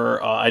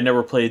ever. I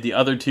never played the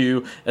other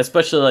two,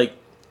 especially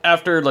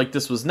after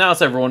this was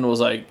announced, everyone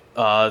was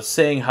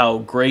saying how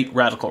great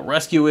Radical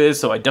Rescue is,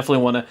 so I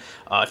definitely want to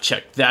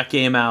check that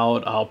game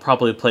out. I'll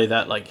probably play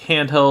that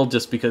handheld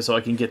just because so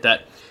I can get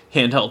that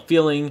handheld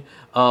feeling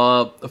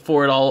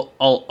for it all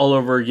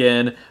over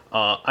again.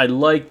 I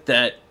like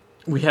that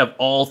we have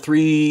all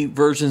three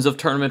versions of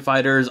Tournament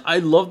Fighters. I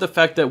love the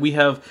fact that we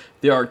have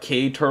the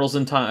arcade Turtles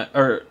in Time,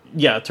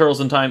 Turtles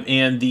in Time,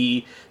 and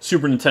the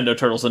Super Nintendo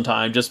Turtles in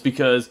Time, just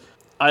because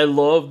I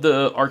love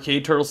the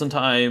arcade Turtles in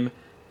Time,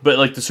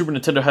 but the Super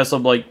Nintendo has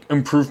some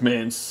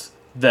improvements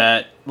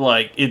that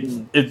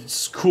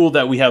it's cool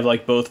that we have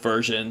both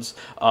versions.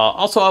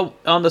 Also,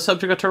 on the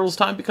subject of Turtles in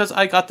Time, because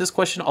I got this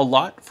question a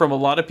lot from a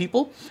lot of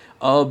people,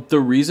 the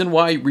reason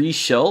why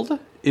Reshelled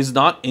is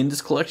not in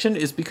this collection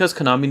is because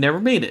Konami never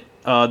made it.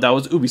 That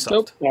was Ubisoft.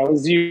 Nope, that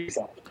was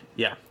Ubisoft.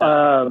 Yeah.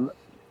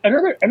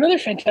 another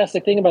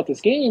fantastic thing about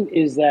this game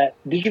is that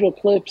Digital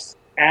Eclipse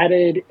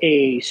added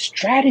a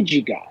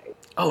strategy guide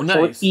Oh,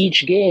 for nice.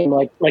 each game,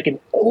 like an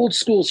old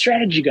school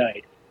strategy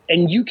guide,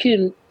 and you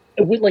can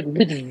with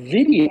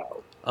video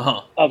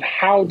Uh-huh. of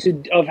how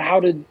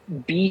to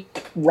beat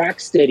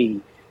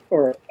Rocksteady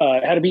or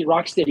how to beat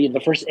Rocksteady in the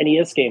first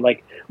NES game,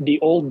 like the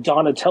old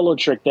Donatello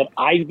trick that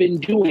I've been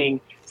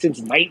doing since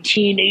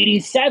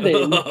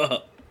 1987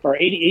 or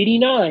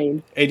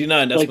 89.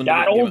 89, that's Like when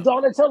that the game old out.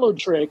 Donatello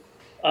trick,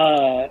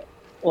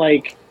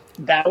 like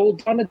that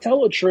old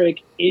Donatello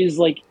trick is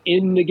like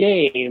in the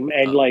game,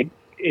 and like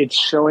it's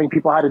showing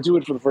people how to do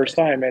it for the first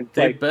time. And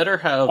They like, better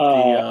have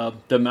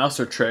the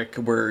Mouser trick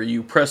where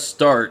you press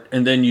start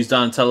and then use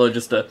Donatello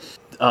just to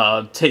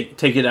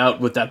take it out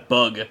with that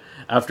bug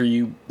after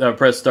you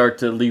press start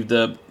to leave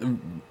the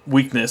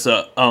weakness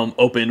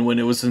open when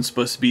it wasn't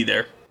supposed to be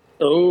there.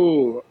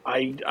 oh,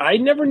 I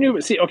never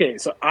knew. See, okay,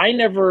 so I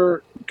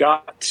never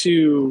got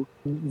to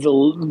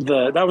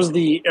the that was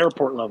the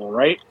airport level,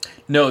 right?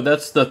 No,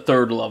 that's the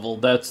third level.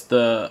 That's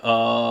the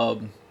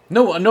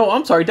no,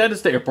 I'm sorry. That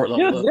is the airport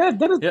level. Yeah,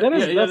 that's the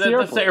airport.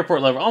 That's the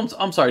airport level.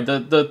 I'm sorry.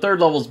 The third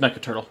level is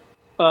Mecha Turtle.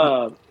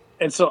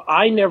 And so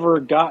I never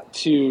got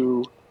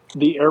to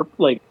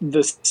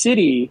the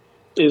city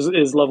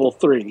is level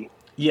 3.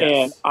 Yes.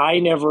 And I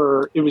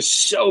never. It was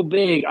so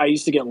big. I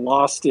used to get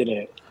lost in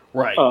it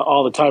Right.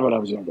 all the time when I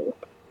was younger,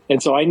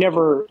 and so I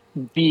never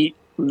beat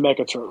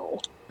Mecha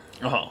Turtle.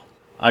 Oh,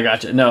 I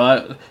got you.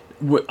 No,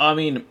 I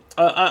mean,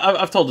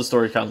 I've told the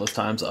story countless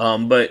times.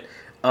 But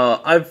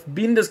I've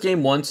beaten this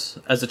game once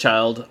as a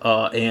child,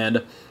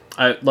 and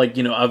I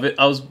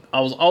was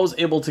always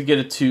able to get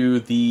it to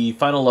the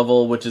final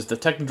level, which is the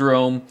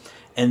Technodrome,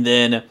 and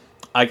then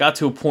I got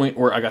to a point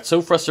where I got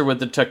so frustrated with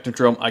the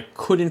Technodrome I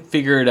couldn't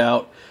figure it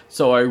out.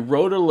 So I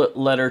wrote a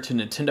letter to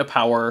Nintendo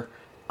Power.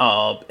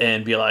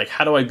 And be like,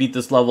 how do I beat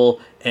this level?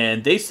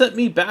 And they sent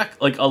me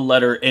back like a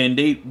letter, and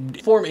they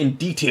form in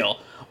detail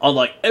on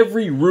like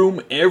every room,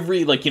 they're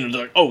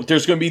like, oh,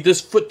 there's gonna be this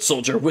foot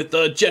soldier with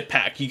a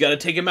jetpack. You gotta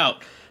take him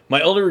out.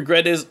 My only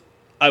regret is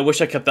I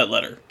wish I kept that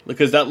letter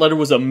because that letter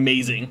was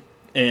amazing,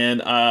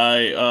 and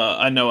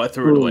I know I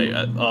threw it away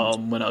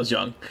when I was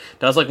young.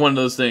 That was like one of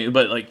those things,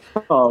 but like,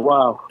 Oh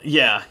wow!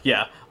 yeah.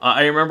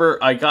 I remember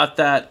I got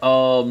that.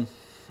 I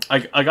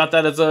got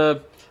that as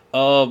a.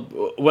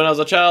 When I was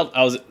a child,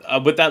 I was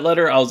with that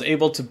letter. I was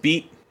able to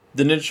beat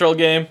the Ninja Turtle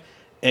game,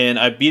 and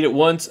I beat it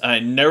once. I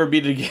never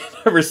beat it again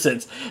ever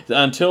since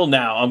until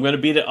now. I'm gonna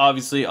beat it.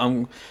 Obviously,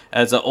 I'm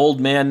as an old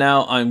man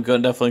now. I'm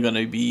definitely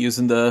gonna be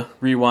using the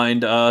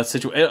rewind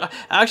situation.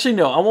 Actually,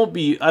 no, I won't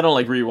be. I don't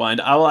like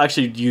rewind. I will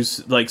actually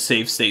use like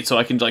save state so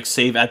I can like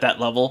save at that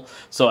level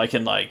so I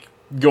can like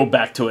go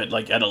back to it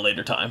like at a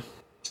later time.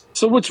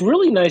 So what's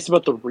really nice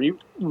about the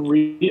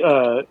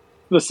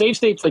save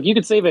states, like you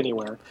could save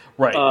anywhere.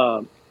 Right.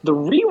 The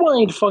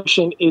rewind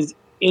function is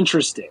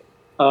interesting.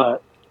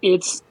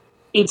 It's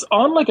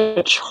on like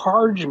a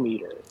charge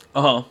meter.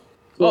 Oh,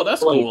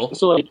 that's like, cool.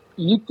 So like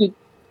you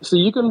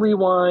can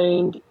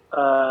rewind.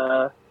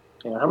 How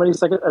many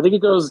seconds? I think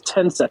it goes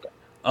 10 seconds.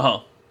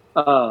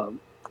 That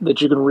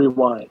you can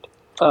rewind.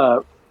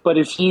 But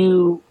if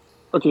you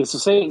so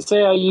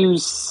say I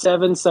use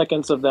 7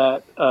 seconds of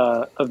that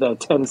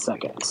 10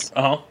 seconds.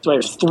 So I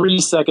have 3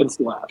 seconds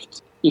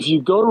left. If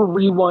you go to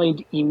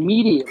rewind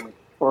immediately,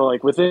 or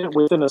like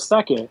within a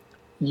second,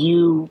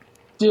 you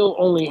still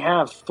only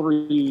have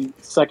 3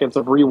 seconds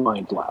of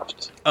rewind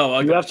left. Oh,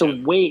 you have to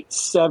wait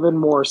 7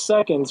 more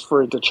seconds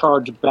for it to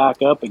charge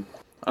back up again.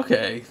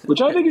 Okay.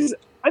 Which I think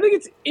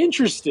it's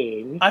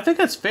interesting. I think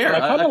that's fair. I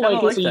kind of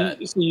like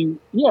that. You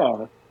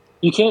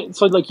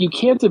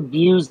can't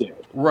abuse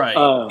it. Right.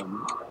 I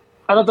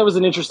thought that was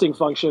an interesting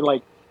function.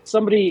 Like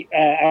somebody,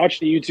 I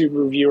watched a YouTube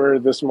reviewer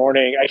this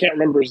morning. I can't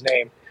remember his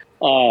name.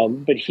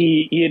 But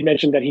he had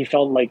mentioned that he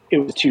felt like it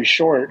was too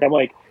short. And I'm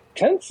like,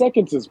 10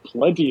 seconds is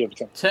plenty of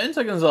time. 10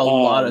 seconds is a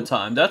lot of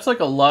time. That's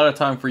like a lot of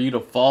time for you to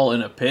fall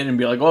in a pit and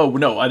be like, oh,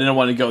 no, I didn't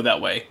want to go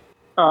that way.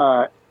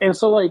 And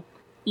so, like,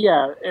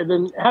 yeah, and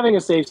then having a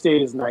save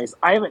state is nice.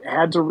 I haven't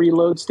had to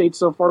reload states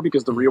so far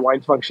because the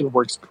rewind function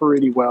works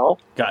pretty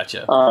well.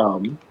 Gotcha.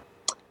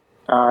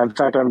 In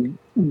fact, I'm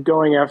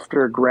going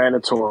after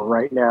Granitor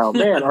right now.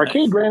 Man, nice.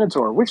 Arcade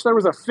Granitor. Wish there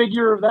was a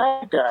figure of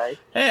that guy.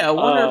 Hey, I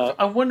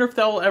wonder if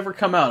that will ever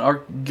come out.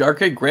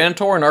 Arcade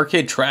Granitor and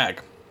Arcade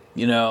Track.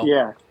 You know.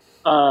 Yeah.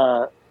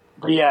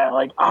 But yeah,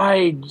 like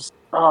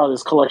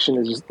this collection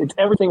is it's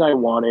everything I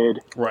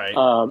wanted. Right.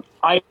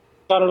 I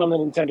got it on the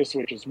Nintendo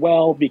Switch as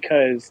well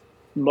because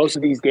most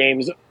of these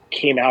games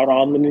came out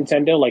on the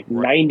Nintendo. Like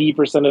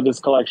 90% of this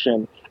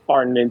collection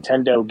are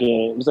Nintendo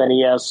games: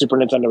 NES, Super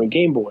Nintendo, and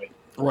Game Boy.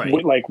 Right.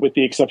 With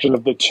the exception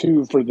of the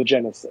 2 for the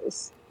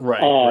Genesis. Right.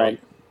 Right.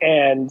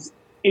 And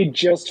it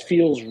just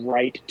feels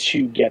right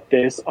to get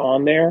this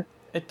on there.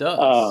 It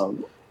does.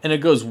 And it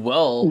goes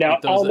well now,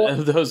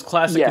 with those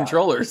classic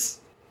controllers.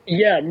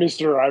 Yeah,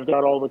 Mister, I've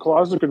got all the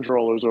classic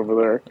controllers over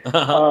there.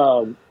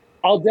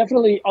 I'll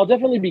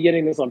definitely be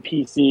getting this on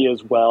PC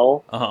as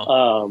well.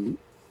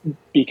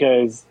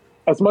 Because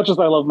as much as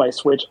I love my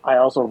Switch, I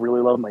also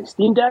really love my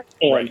Steam Deck,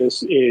 and Right.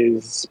 this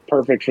is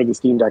perfect for the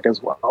Steam Deck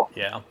as well.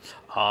 Yeah.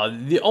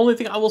 The only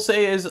thing I will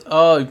say is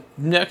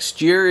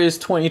next year is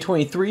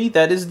 2023.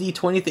 That is the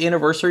 20th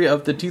anniversary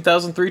of the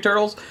 2003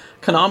 Turtles.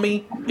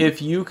 Konami,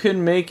 if you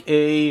can make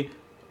a,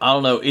 I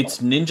don't know, it's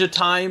Ninja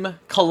Time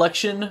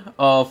collection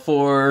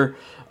for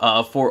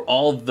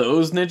all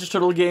those Ninja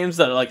Turtle games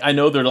that are, like, I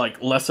know they're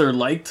like lesser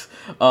liked,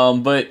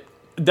 but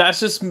that's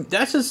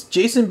just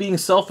Jason being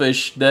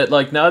selfish that,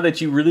 like, now that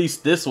you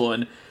released this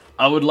one,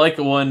 I would like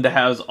one that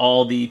has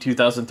all the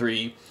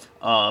 2003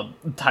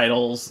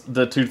 titles,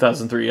 the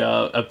 2003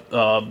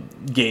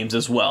 games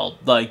as well.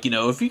 Like, you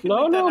know, if you can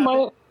make that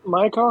happen.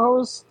 My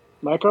co-host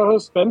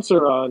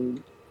Spencer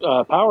on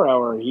Power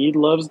Hour, he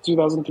loves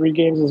 2003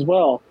 games as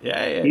well.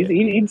 Yeah.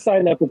 He'd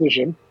sign that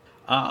petition.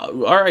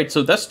 All right,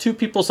 so that's 2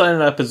 people signing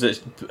that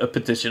a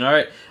petition. All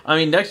right, I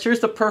mean, next year's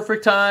the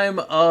perfect time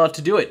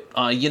to do it.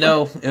 You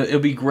know, it'll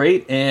be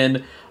great,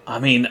 and I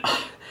mean,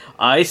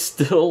 I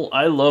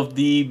love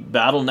the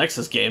Battle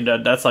Nexus game.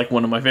 That's like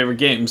one of my favorite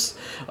games,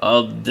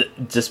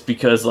 just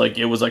because, like,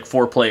 it was like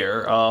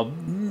 4-player.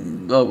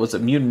 Was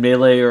it Mutant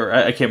Melee, or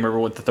I can't remember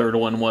what the third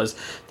one was.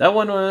 That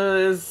one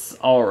was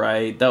all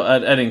right. I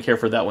didn't care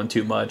for that one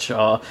too much.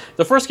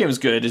 The first game was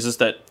good. It's just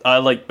that I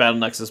like Battle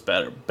Nexus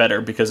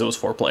better because it was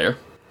 4-player.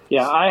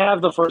 Yeah, I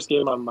have the first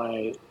game on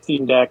my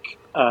Steam Deck.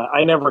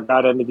 I never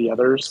got into the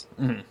others.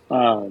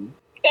 Mm-hmm.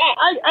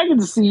 I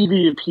can see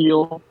the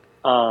appeal.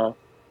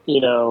 You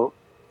know,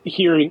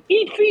 hearing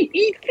 "eat feet,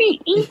 eat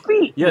feet, eat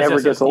feet"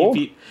 never gets old.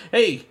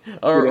 Hey,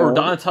 or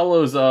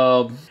Donatello's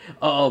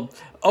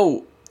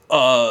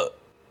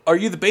are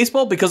you the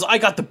baseball? Because I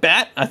got the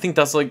bat. I think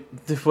that's like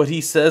what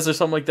he says or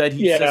something like that.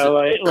 He says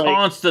it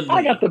constantly.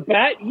 I got the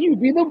bat, you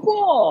be the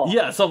ball.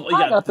 Yeah,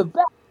 I got the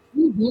bat,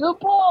 you be the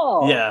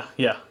ball. Yeah,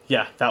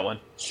 that one.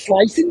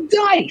 Slice and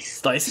dice.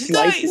 Slice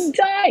and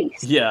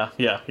dice. Yeah.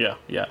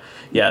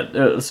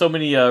 So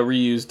many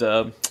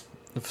reused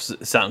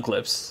sound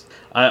clips.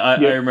 I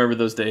remember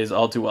those days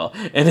all too well,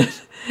 and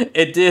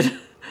it did.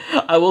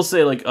 I will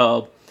say, like,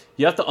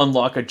 you have to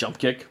unlock a jump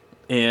kick,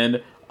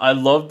 and I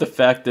love the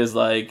fact is,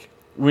 like,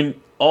 when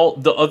all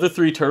the other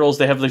 3 turtles,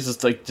 they have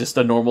just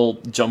a normal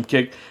jump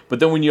kick,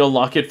 but then when you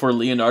unlock it for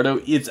Leonardo,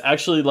 it's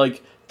actually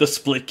like the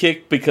split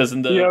kick, because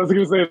in the I was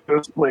gonna say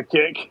the split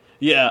kick.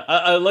 Yeah,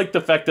 I like the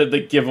fact that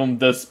they give him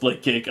the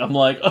split kick. I'm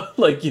like,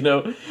 you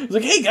know, it's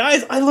like, hey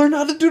guys, I learned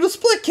how to do the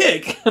split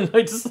kick, and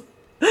I just.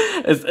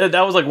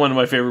 That was like one of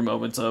my favorite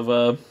moments of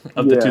the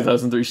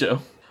 2003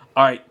 show.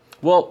 All right,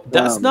 well,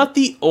 that's not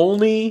the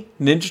only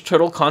Ninja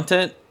Turtle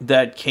content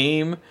that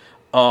came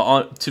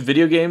on to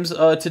video games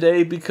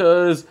today,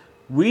 because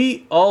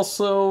we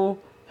also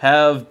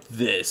have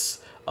this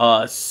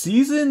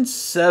season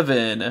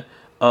 7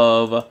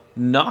 of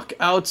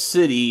Knockout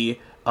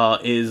City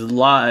is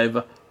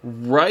live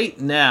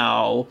right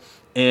now,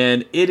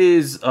 and it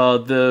is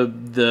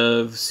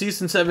the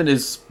season 7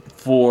 is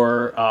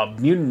for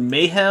Mutant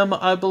Mayhem,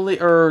 I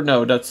believe, or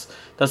no, that's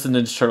the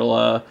Ninja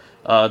Turtle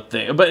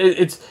thing. But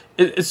it's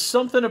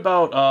something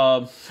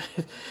about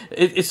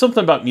it's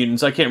something about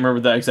mutants. I can't remember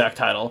the exact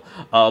title.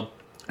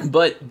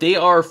 But they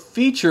are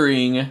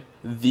featuring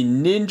the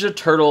Ninja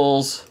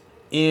Turtles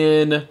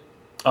in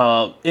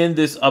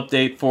this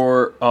update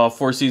for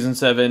season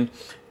 7,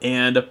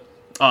 and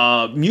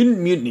Mutant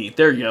Mutiny.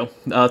 There you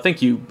go.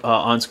 Thank you,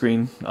 on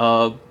screen.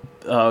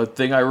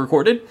 Thing I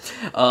recorded.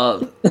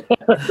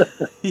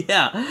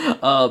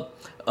 Yeah.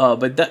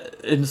 But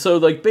that, and so,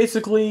 like,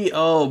 basically,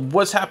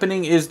 what's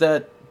happening is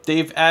that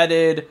they've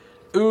added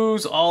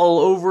ooze all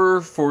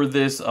over for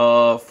this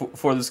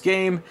for this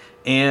game,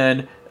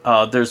 and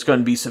there's going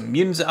to be some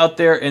mutants out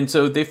there, and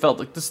so they felt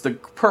like this is the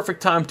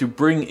perfect time to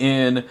bring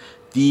in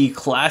the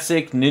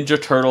classic Ninja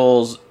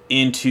Turtles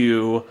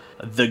into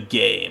the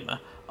game.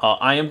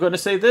 I am going to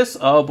say this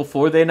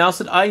before they announce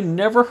it. I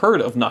never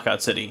heard of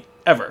Knockout City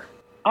ever.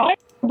 I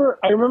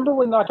remember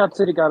when Knockout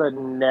City got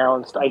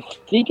announced. I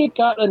think it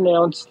got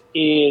announced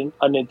in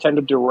a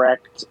Nintendo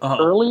Direct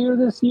earlier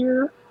this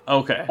year.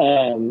 Okay.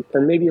 Or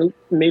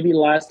maybe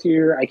last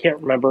year. I can't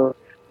remember.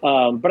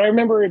 But I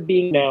remember it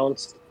being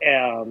announced.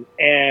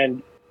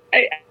 And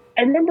I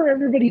remember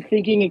everybody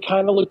thinking it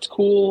kind of looked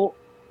cool,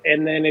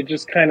 and then it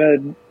just kind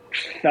of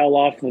fell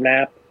off the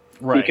map.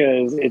 Right.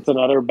 Because it's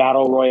another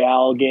Battle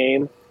Royale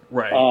game.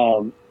 Right.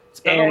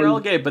 It's Battle Royale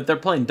game, but they're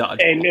playing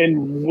dodgeball.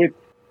 And with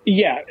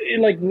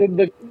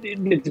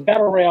it's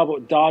Battle Royale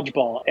but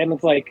dodgeball, and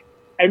it's like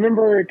I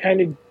remember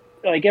kind of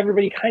like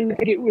everybody kind of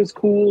think it was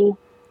cool,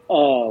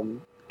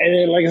 and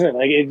then, like I said,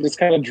 like it just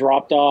kind of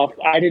dropped off.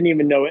 I didn't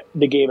even know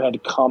the game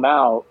had come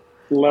out,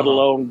 let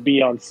alone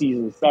be on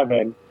season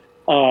 7.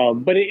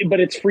 But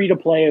it's free to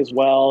play as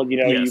well.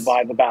 You know, you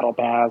buy the battle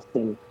pass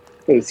and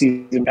the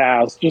season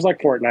pass, just like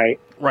Fortnite.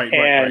 Right.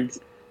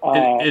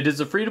 It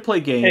is a free to play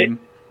game.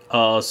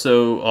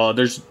 So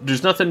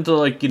there's nothing to,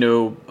 like, you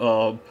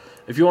know.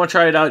 If you want to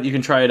try it out, you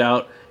can try it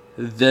out.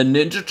 The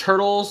Ninja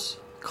Turtles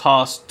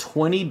cost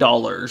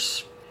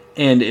 $20.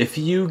 And if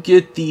you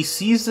get the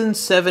Season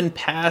 7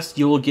 pass,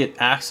 you will get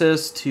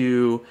access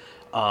to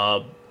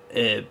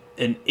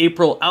an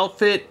April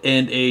outfit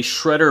and a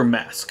Shredder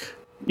mask.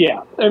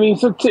 Yeah, I mean,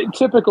 so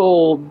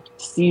typical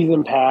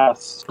season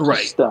pass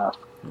Right. stuff.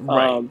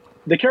 Right.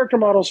 The character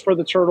models for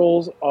the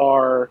turtles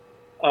are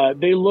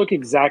they look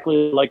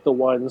exactly like the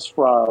ones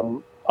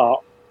from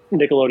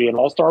Nickelodeon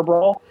All-Star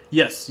Brawl.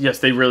 Yes,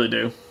 they really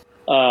do.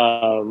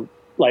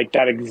 Like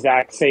that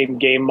exact same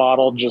game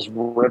model, just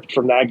ripped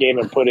from that game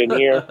and put in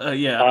here.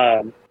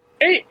 Yeah.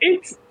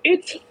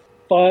 It's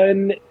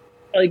fun,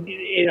 like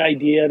an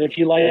idea, and if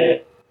you like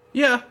it,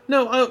 Yeah.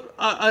 No,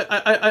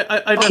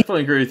 I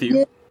definitely agree with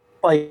you.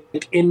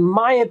 Like, in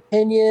my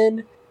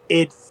opinion,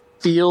 it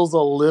feels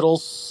a little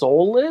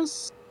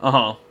soulless.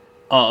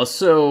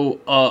 So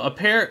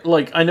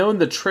like I know in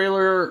the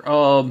trailer,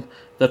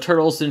 the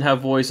turtles didn't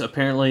have voice.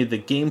 Apparently, the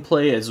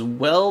gameplay as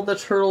well, the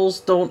turtles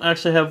don't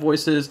actually have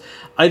voices.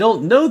 I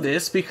don't know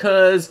this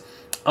because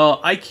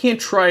I can't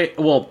try.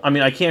 Well, I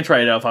mean, I can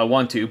try it out if I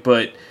want to,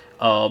 but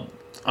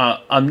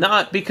I'm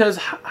not because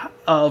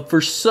for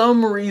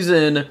some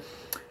reason.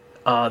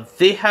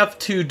 They have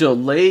to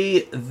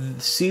delay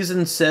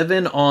Season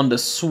 7 on the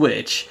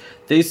Switch.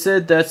 They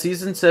said that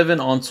Season 7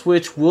 on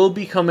Switch will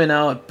be coming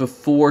out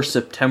before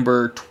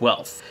September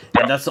 12th.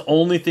 And that's the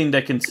only thing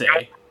they can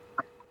say.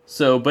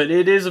 So, but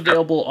it is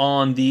available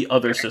on the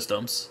other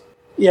systems.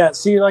 Yeah,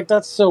 see, like,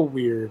 that's so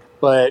weird,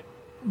 but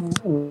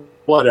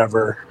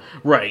whatever.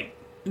 Right.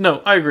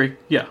 No, I agree.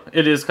 Yeah,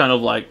 it is kind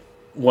of like,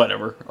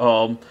 whatever.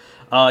 But...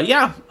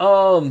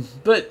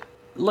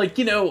 like,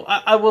 you know,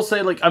 I will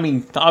say, like, I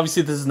mean,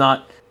 obviously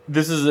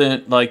this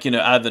isn't, like, you know,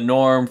 out of the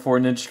norm for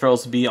Ninja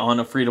Turtles to be on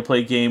a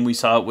free-to-play game. We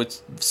saw it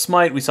with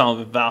Smite, we saw it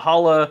with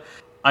Valhalla.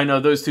 I know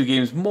those two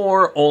games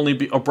more,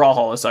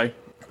 Brawlhalla, sorry.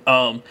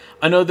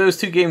 I know those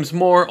two games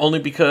more only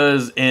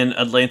because in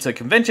Atlanta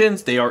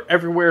conventions, they are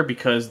everywhere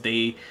because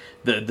the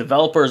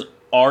developers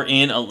are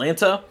in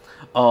Atlanta.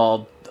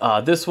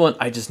 This one,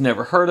 I just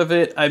never heard of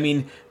it. I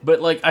mean,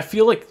 but, like, I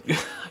feel like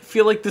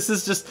this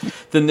is just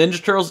the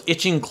Ninja Turtles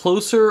itching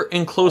closer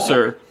and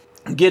closer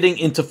getting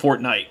into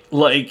Fortnite.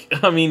 Like,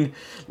 I mean,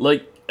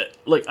 I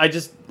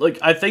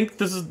think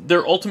this is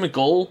their ultimate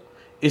goal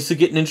is to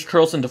get Ninja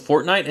Turtles into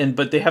Fortnite,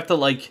 but they have to,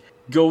 like,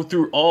 go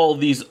through all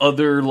these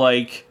other,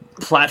 like,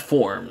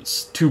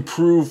 platforms to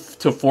prove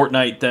to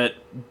Fortnite that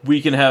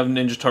we can have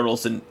Ninja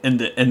Turtles in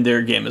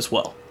their game as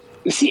well.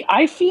 See,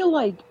 I feel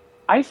like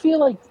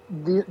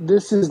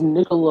this is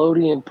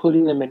Nickelodeon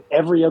putting them in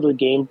every other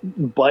game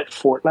but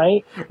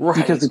Fortnite, Right.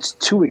 because it's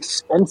too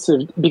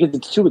expensive. Because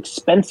it's too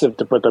expensive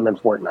to put them in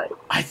Fortnite.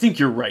 I think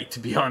you're right, to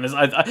be honest.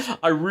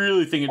 I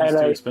really think it is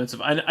too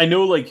expensive. I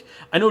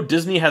know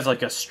Disney has,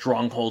 like, a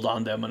stronghold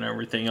on them and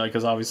everything, like,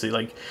 because obviously,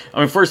 like, I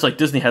mean, first, like,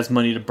 Disney has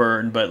money to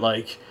burn, but,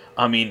 like,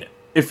 I mean,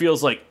 it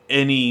feels like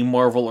any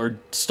Marvel or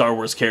Star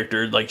Wars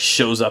character, like,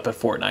 shows up at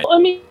Fortnite. Well, I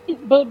mean,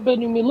 but I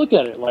mean, look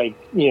at it. Like,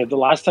 you know, the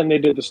last time they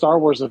did the Star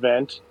Wars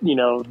event, you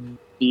know,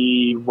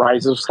 the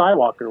Rise of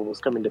Skywalker was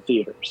coming to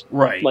theaters.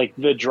 Right. Like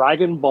the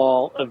Dragon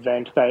Ball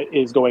event that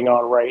is going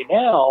on right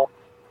now,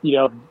 you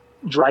know,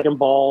 Dragon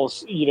Ball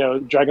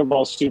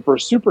Super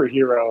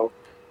Superhero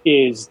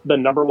is the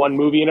 #1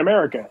 movie in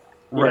America.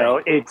 You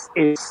know, it's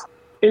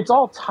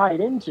all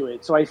tied into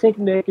it. So I think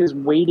Nick is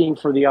waiting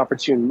for the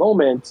opportune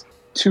moment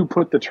to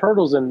put the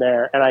Turtles in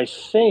there, and I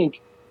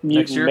think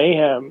Mutant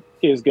Mayhem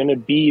is going to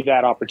be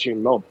that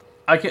opportune moment.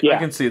 I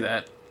can see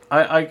that.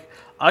 I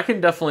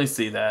can definitely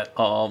see that.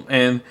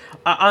 And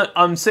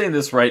I'm saying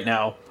this right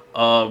now.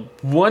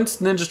 Once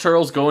Ninja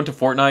Turtles go into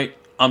Fortnite,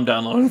 I'm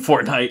downloading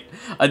Fortnite.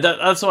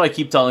 That's what I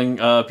keep telling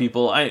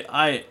people.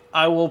 I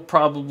will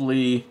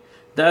probably.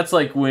 That's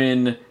like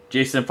when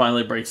Jason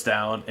finally breaks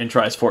down and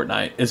tries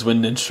Fortnite. Is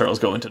when Ninja Turtles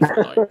go into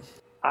Fortnite.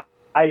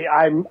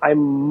 I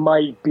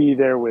might be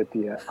there with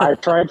you. I've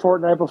tried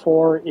Fortnite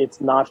before.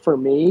 It's not for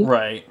me.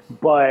 Right.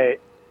 But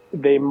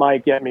they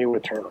might get me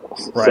with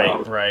Turtles.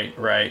 Right, so.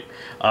 right.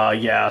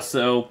 Yeah,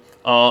 so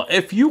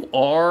if you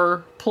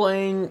are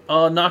playing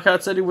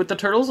Knockout City with the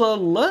Turtles,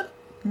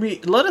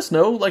 let us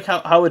know, like,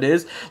 how it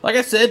is. Like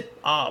I said,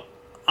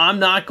 I'm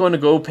not going to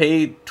go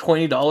pay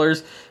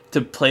 $20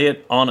 to play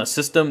it on a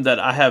system that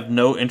I have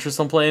no interest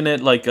in playing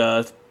it, like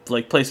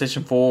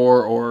PlayStation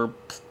 4 or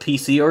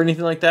PC or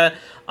anything like that.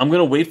 I'm going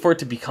to wait for it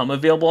to become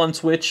available on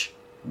Switch,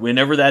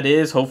 whenever that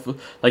is. Hopefully,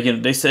 like, you know,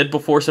 they said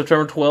before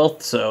September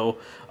 12th, so,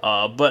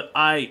 but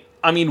I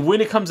mean, when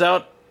it comes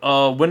out,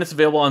 when it's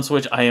available on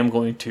Switch, I am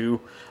going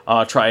to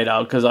try it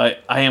out, because I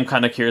am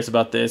kind of curious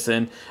about this,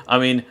 and, I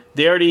mean,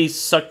 they already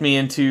sucked me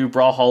into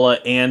Brawlhalla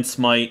and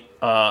Smite.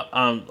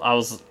 I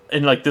was,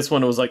 and, like, this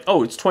one, it was like,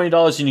 oh, it's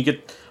 $20 and you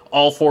get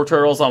all 4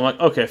 turtles. I'm like,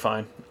 okay,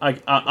 fine,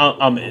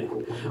 I'm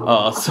in.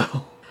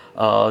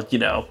 You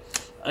know,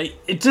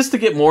 just to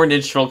get more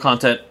Ninja Turtle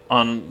content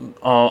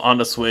on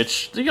the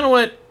Switch, you know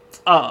what?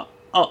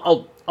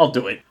 I'll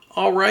do it.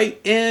 All right,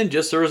 and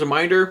just as a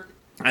reminder,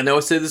 I know I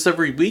say this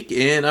every week,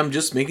 and I'm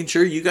just making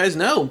sure you guys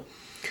know.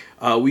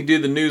 We do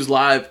the news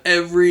live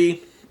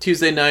every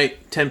Tuesday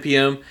night, 10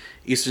 p.m.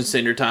 Eastern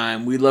Standard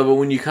Time. We love it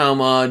when you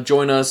come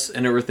join us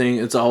and everything.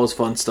 It's always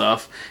fun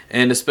stuff,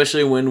 and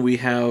especially when we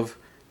have,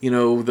 you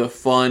know, the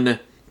fun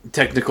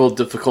technical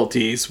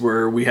difficulties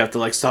where we have to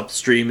like stop the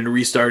stream and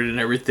restart it and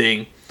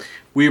everything.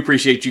 We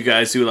appreciate you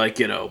guys who like,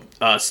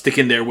 stick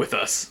in there with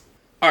us.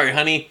 All right,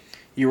 honey,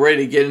 you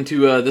ready to get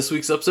into this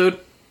week's episode?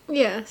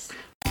 Yes.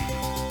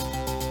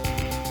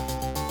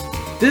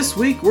 This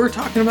week we're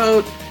talking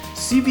about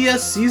CBS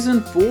Season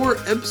 4,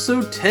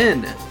 Episode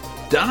 10,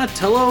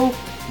 Donatello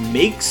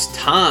Makes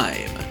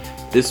Time.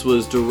 This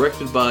was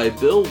directed by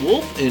Bill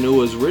Wolf and it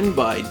was written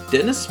by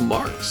Dennis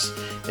Marks.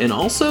 And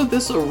also,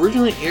 this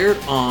originally aired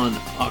on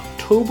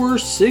October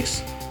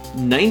 6,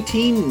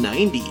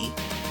 1990.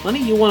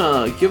 Honey, you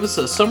want to give us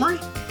a summary?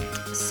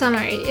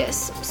 Summary,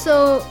 yes.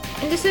 So,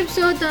 in this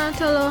episode,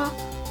 Donatello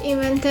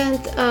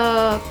invented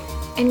a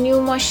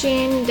new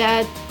machine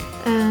that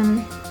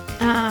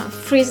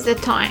freeze the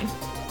time.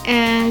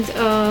 And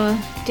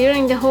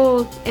during the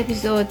whole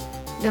episode,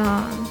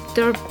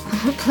 they're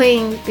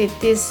playing with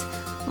this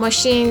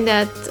machine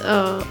that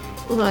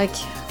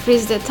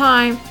freeze the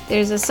time.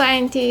 There's a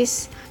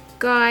scientist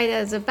guy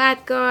that's a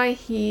bad guy.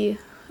 He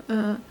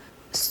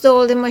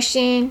stole the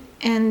machine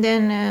and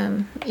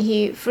then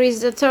he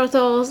freeze the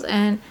turtles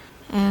and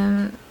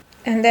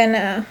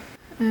then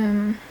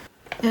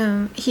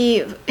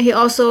he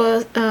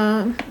also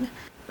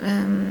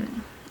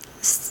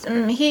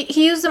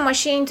he used the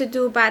machine to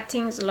do bad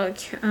things like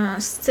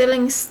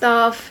stealing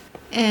stuff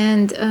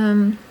and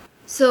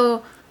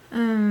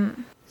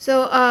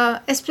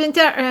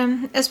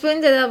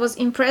Splinter was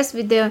impressed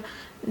with the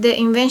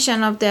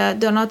invention of the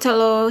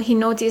Donatello. He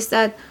noticed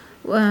that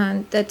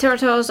the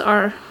turtles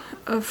are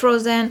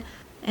frozen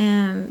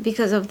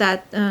because of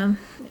that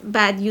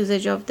bad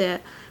usage of the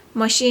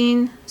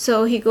machine.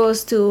 So he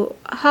goes to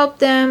help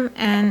them,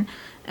 and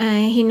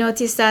he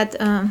noticed that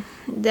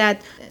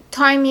that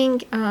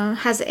timing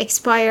has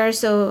expired.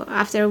 So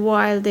after a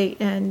while, they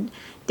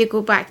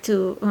go back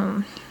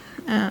to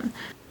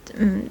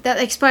that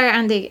expire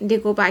and they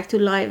go back to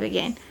life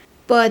again.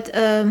 But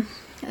at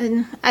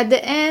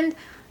the end,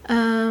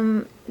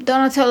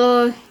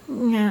 Donatello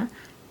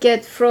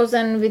get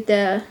frozen with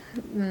the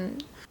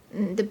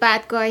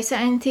bad guy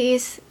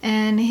scientist,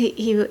 and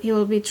he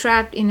will be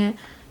trapped in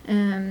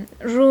a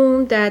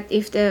room that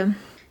if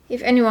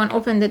anyone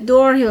open the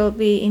door, he will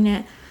be in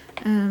a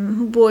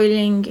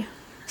boiling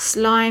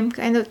slime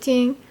kind of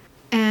thing.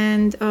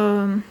 And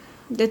the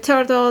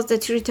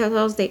three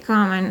turtles, they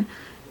come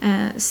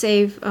and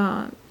save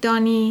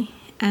Donnie,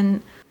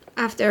 and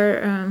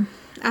after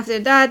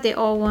that they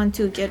all want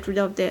to get rid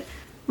of the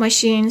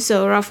machine,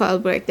 so Raphael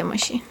break the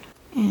machine.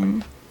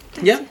 And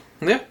yeah.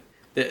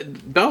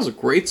 That was a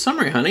great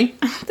summary, honey.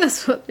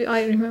 That's what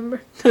I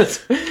remember. That's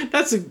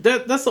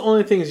the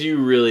only things you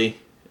really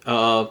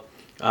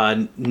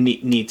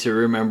need to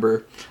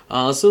remember.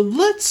 So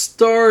let's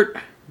start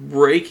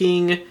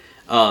breaking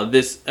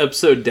this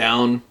episode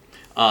down.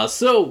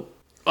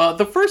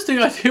 The first thing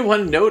I do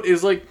want to note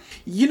is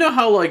you know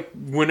how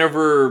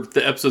whenever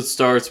the episode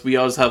starts, we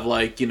always have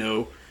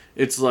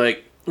it's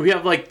we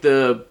have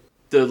the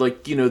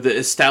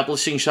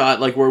establishing shot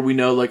where we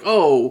know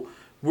oh,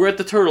 we're at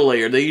the turtle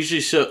lair. They usually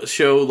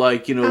show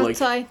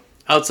outside.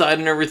 Outside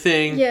and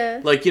everything. Yeah.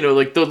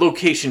 The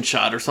location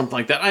shot or something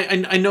like that.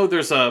 I know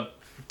there's a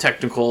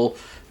technical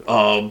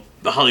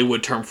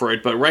Hollywood term for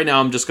it, but right now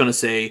I'm just gonna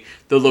say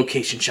the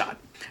location shot.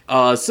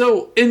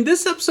 So in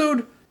this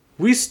episode,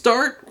 we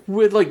start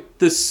with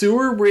the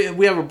sewer.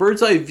 We have a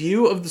bird's eye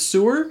view of the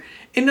sewer,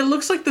 and it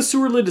looks like the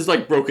sewer lid is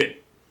broken,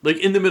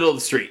 in the middle of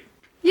the street.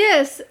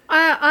 Yes,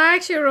 I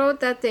actually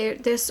wrote that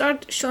they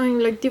start showing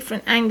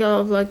different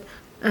angle of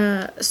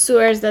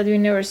sewers that we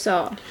never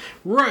saw.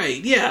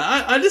 Right,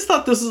 yeah. I just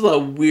thought this is a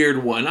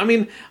weird one. I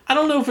mean, I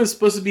don't know if it's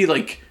supposed to be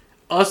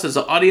us as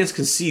an audience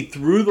can see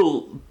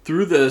through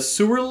the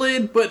sewer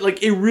lid, but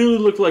it really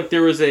looked like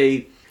there was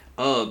a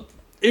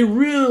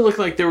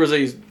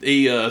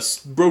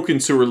broken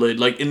sewer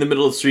lid in the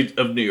middle of the street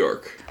of New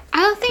York.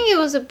 I don't think it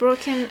was a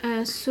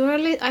broken sewer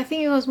lid. I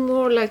think it was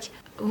more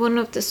one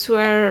of the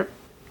sewer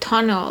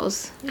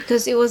tunnels,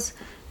 because it was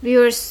we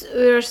were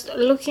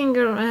looking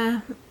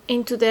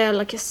into the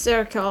a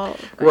circle.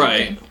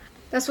 Right.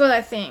 That's what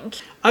I think.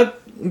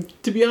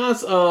 To be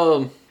honest,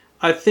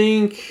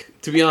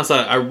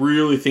 I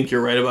really think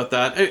you're right about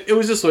that. It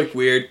was just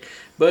weird,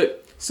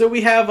 but so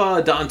we have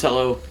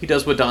Donatello. He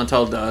does what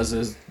Donatello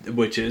does,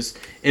 which is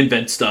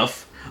invent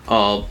stuff.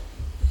 And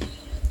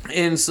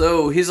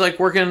so he's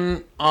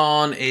working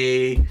on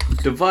a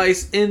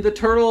device, and the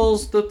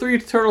three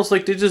turtles they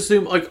just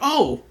assume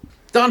oh,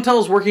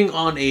 Donatello's working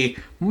on a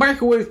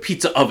microwave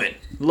pizza oven.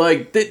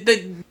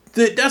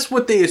 That's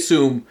what they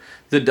assume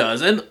that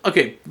does. And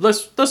okay,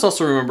 let's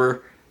also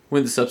remember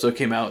when this episode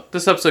came out.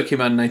 This episode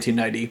came out in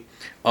 1990.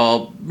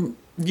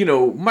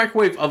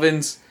 Microwave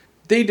ovens,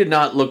 they did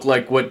not look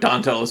like what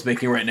Donatello is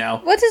making right now.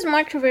 What is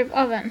microwave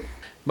oven?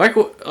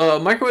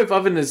 Microwave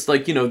oven is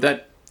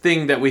that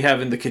thing that we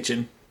have in the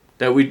kitchen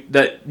we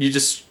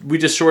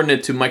just shorten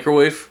it to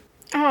microwave.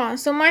 Oh,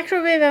 so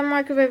microwave and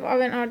microwave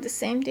oven are the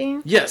same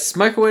thing? Yes,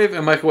 microwave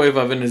and microwave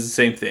oven is the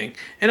same thing.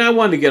 And I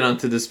wanted to get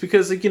onto this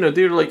because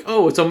they're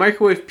oh, it's a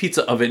microwave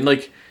pizza oven.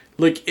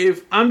 like,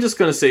 if I'm just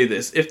gonna say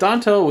this, if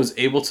Donatello was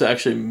able to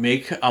actually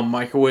make a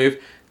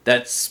microwave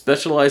that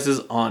specializes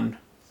on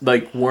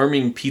like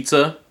warming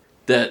pizza,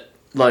 that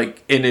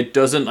like, and it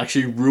doesn't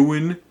actually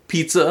ruin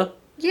pizza.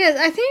 Yes,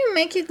 I think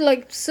make it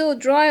like so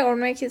dry or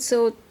make it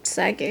so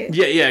saggy.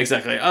 Yeah,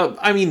 exactly.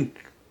 I mean,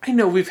 I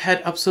know we've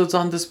had episodes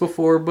on this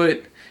before,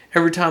 but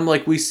every time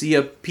like we see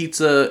a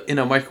pizza in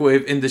a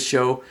microwave in the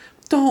show,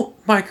 don't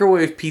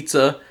microwave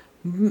pizza.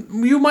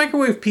 You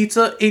microwave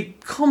pizza,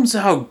 it comes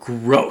out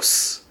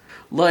gross.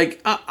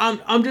 Like,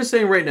 I'm just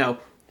saying right now,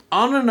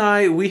 Anna and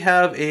I, we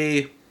have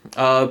a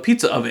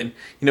pizza oven.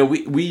 You know,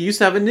 we used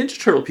to have a Ninja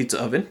Turtle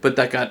pizza oven, but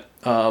that got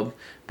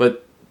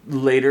but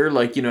later,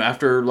 like, you know,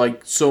 after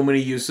like so many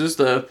uses,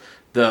 the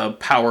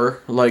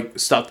power like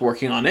stopped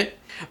working on it.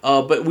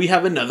 But we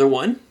have another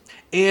one,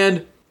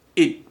 and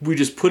we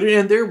just put it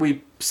in there.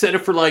 We set it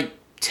for like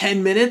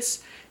 10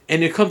 minutes,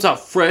 and it comes out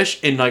fresh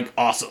and like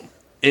awesome.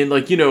 And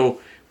like, you know,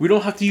 we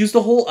don't have to use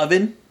the whole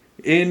oven.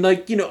 And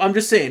like, you know, I'm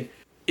just saying,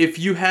 if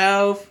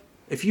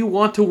you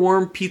want to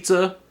warm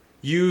pizza,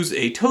 use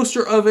a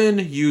toaster oven,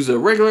 use a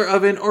regular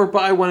oven, or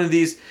buy one of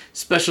these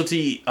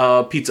specialty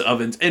pizza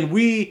ovens. And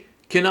we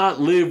cannot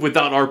live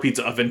without our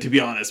pizza oven, to be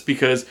honest,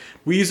 because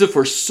we use it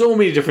for so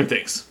many different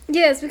things.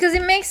 Yes, because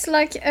it makes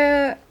like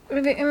it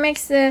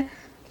makes the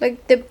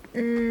like the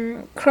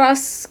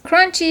crust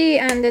crunchy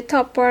and the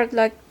top part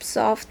like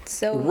soft.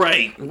 So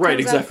right,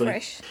 exactly.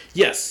 Fresh.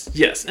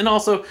 Yes, and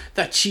also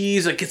that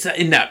cheese, like, gets that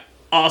in that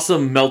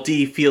awesome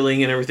melty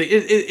feeling and everything.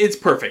 It's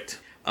perfect.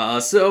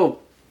 So,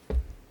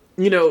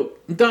 you know,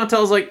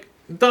 Donatello's like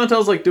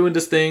doing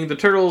this thing. The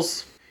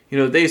turtles, you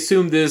know, they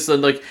assume this,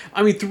 and like,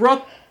 I mean,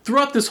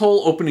 throughout this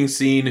whole opening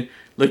scene,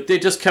 like, they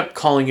just kept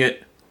calling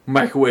it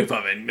microwave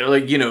oven.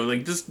 Like, you know,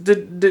 like,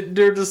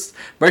 they're just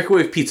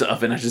microwave pizza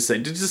oven, I should say.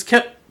 They just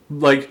kept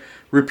like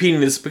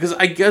repeating this because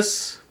I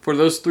guess for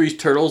those three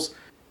turtles,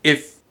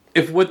 if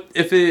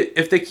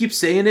they keep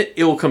saying it,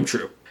 it will come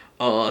true.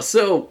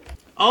 So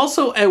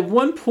also at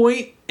one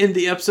point in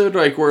the episode,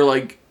 like, where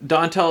like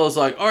Donatello is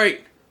like, all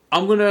right,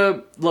 I'm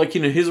gonna, like,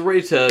 you know, he's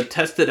ready to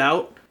test it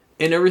out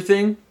and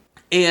everything.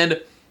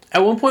 And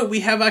at one point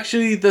we have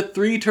actually the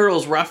three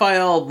turtles,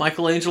 Raphael,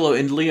 Michelangelo,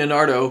 and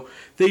Leonardo.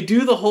 They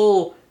do the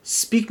whole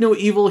speak no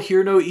evil,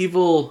 hear no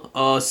evil,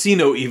 see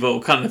no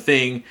evil kind of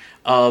thing.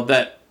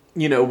 That,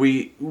 you know,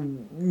 we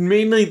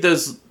mainly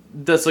that's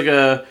like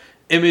a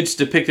image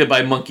depicted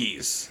by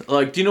monkeys.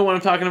 Like, do you know what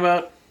I'm talking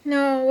about?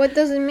 No, what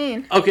does it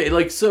mean? Okay,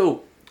 like,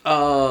 so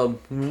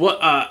what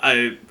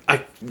I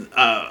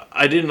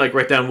didn't like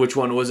write down which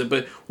one was it,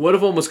 but one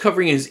of them was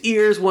covering his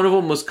ears, one of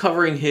them was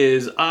covering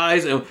his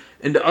eyes, and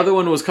the other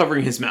one was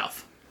covering his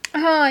mouth.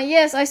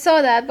 Yes, I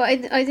saw that, but I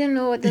didn't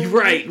know what that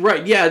meant.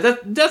 Right. Yeah,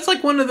 that's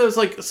like one of those,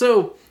 like,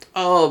 so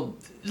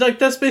like,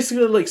 that's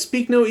basically like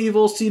speak no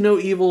evil, see no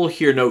evil,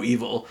 hear no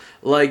evil.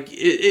 Like,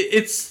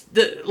 it's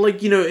the,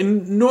 like, you know,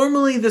 and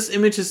normally this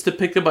image is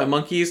depicted by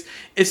monkeys.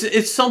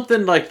 It's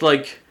something like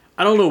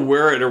I don't know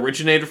where it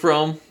originated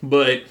from,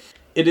 but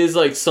it is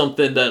like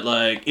something that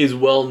like is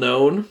well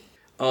known.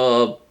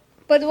 But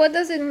what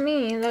does it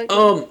mean? Like,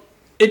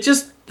 it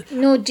just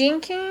no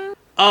jinking?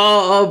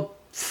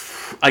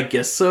 I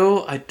guess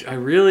so. I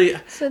really.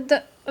 So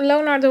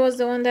Leonardo was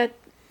the one that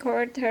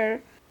covered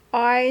her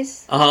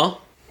eyes.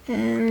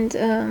 And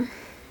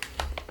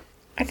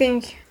I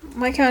think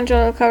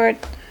Michelangelo covered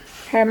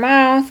her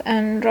mouth,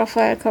 and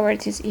Raphael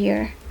covered his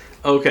ear.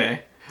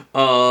 Okay.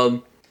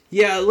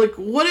 Yeah, like,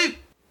 what it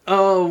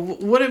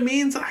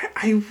means,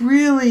 I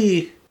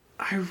really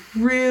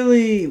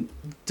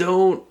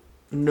don't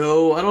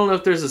know. I don't know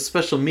if there's a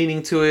special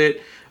meaning to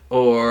it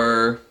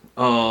or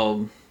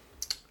not.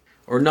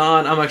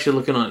 I'm actually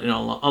looking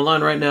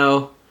online right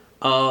now.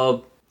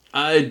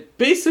 I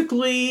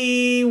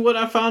basically, what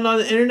I found on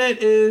the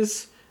internet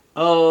is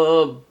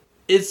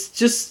it's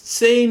just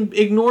saying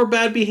ignore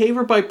bad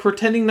behavior by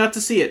pretending not to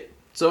see it.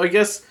 So I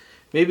guess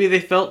maybe they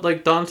felt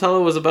like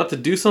Donatello was about to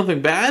do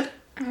something bad.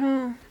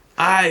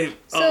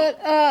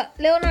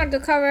 Leonardo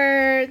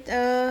covered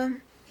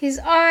his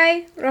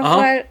eye,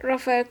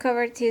 Raphael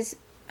covered his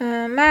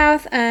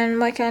mouth, and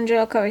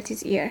Michelangelo covered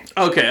his ear.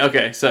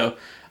 Okay. So,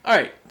 all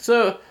right.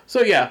 So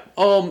yeah.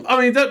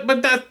 I mean,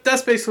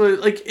 that's basically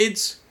like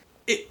it's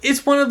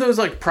one of those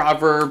like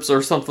proverbs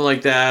or something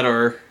like that,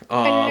 or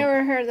I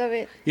never heard of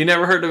it. You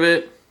never heard of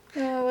it?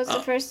 No, it was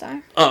the first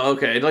time. Oh,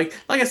 okay. Like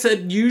I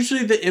said,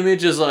 usually the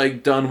image is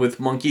like done with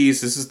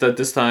monkeys.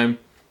 This time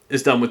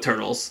is done with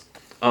turtles.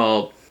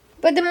 But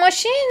the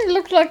machine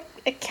looked like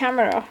a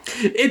camera.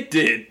 It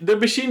did. The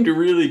machine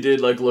really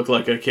did like look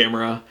like a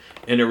camera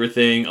and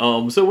everything.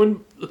 So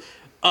when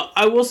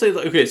I will say,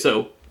 okay,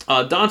 so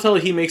Donatello,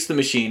 he makes the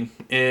machine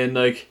and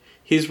like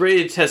he's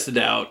ready to test it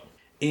out,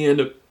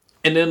 and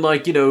then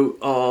like, you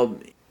know,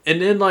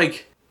 and then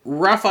like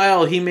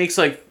Raphael, he makes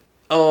like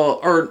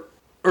or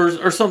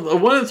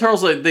something. One of the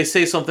turtles, like, they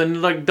say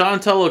something like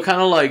Donatello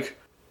kind of like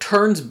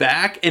turns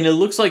back, and it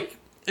looks like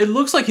it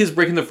looks like he's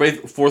breaking the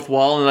fourth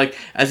wall, and like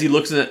as he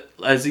looks in at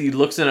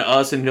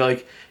us, and you're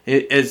like,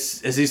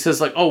 as he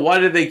says like, oh, why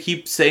did they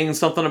keep saying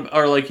something,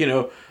 or like, you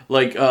know,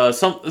 like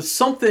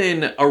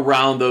something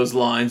around those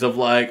lines of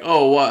like,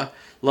 oh, what,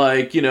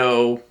 like, you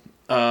know,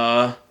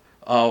 why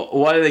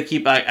do they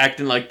keep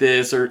acting like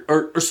this,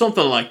 or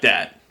something like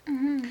that.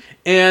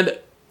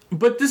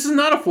 But this is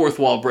not a fourth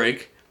wall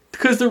break,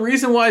 because the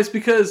reason why is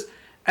because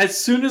as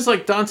soon as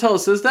like Donatello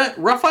says that,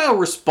 Raphael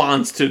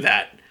responds to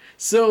that.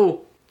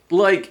 So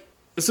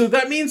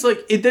that means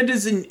like that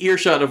is an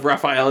earshot of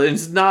Raphael, and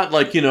it's not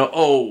like, you know,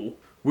 oh,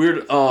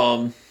 weird.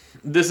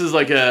 This is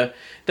like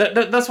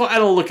that's why I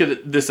don't look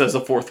at this as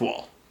a fourth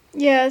wall.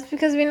 Yes,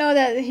 because we know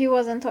that he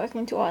wasn't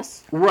talking to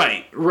us.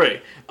 Right,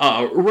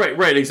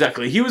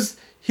 exactly.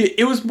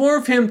 It was more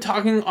of him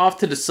talking off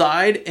to the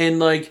side, and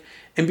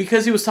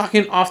because he was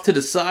talking off to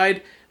the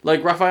side,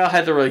 like Raphael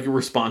had to like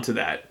respond to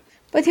that.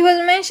 But he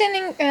was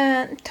mentioning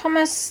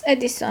Thomas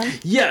Edison.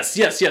 Yes.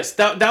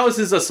 That was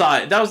his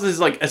aside. That was his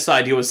like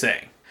aside he was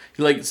saying.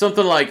 Like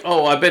something like,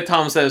 "Oh, I bet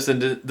Thomas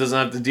Edison doesn't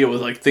have to deal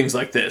with like things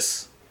like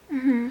this."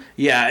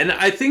 Yeah, and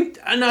I think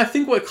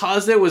what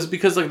caused it was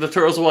because like the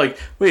turtles were like,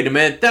 "Wait a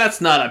minute,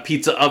 that's not a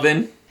pizza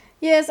oven."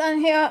 Yes,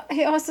 and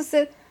he also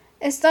said,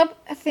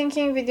 "Stop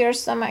thinking with your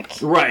stomach."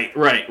 Right,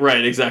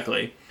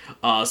 exactly.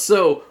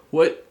 So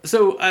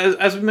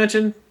as we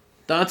mentioned,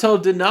 Donatello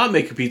did not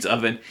make a pizza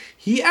oven.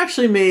 He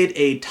actually made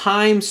a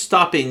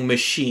time-stopping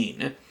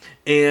machine,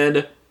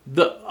 and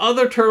the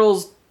other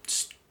turtles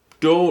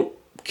don't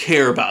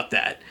care about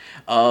that.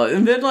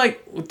 And then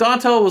like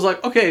Donatello was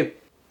like, "Okay,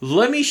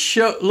 let me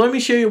show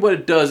you what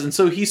it does." And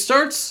so he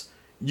starts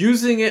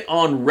using it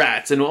on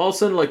rats, and all of a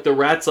sudden like the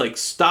rats like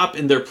stop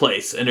in their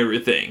place and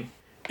everything.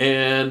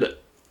 And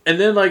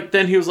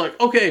then he was like,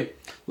 "Okay,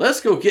 let's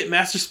go get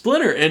Master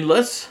Splinter and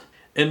let's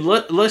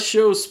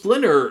show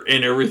Splinter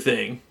and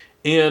everything."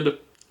 And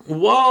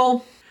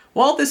while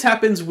this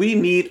happens, we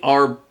meet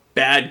our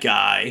bad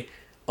guy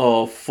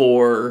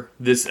for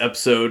this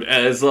episode,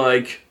 as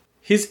like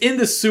he's in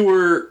the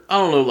sewer. I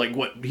don't know, like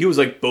what he was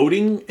like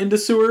boating in the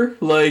sewer.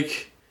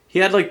 Like he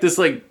had this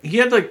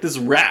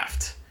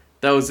raft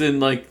that was in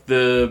like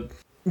the,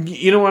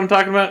 you know what I'm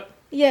talking about?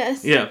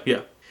 Yes.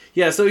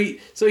 Yeah. So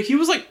he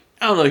was like,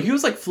 I don't know, he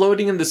was like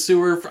floating in the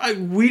sewer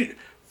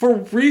for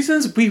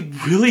reasons we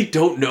really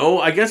don't know.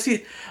 I guess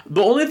the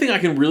only thing I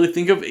can really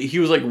think of, he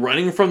was like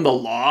running from the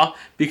law,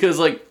 because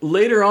like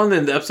later on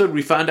in the episode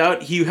we found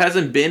out he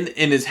hasn't been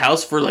in his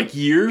house for like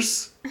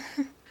years.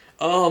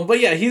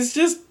 But yeah, he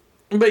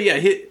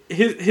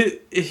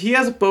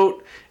has a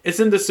boat. It's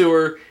in the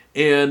sewer,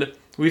 and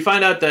we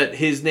find out that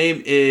his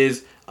name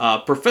is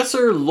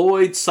Professor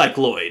Lloyd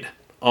Cycloid.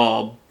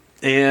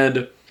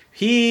 And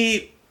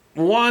he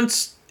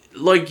wants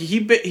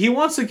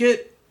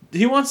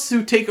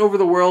to take over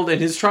the world,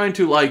 and he's trying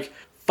to like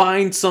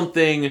find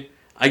something,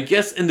 I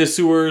guess, in the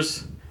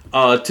sewers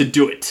to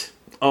do it.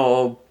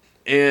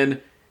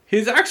 And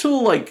his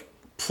actual like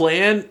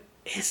plan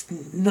is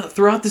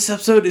throughout this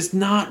episode is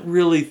not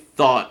really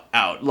thought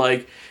out.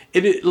 Like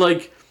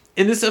like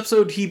in this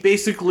episode,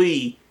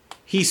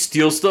 he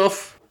steals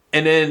stuff,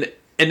 and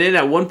then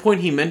at one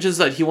point he mentions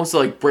that he wants to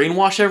like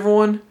brainwash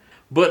everyone,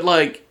 but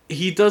like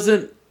he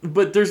doesn't.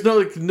 But there's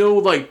no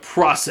like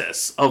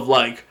process of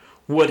like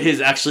what he's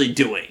actually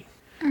doing.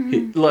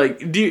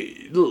 Like, do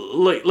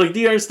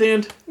you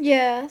understand?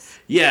 Yes.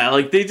 Yeah,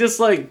 like they just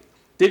kind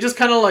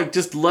of like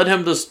just let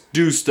him just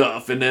do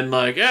stuff, and then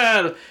like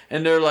and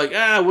they're like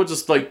we'll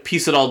just like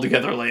piece it all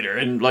together later,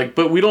 and like,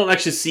 but we don't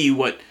actually see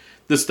what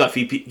the stuff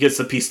he gets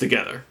to piece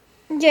together.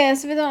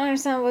 Yes, we don't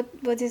understand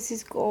what is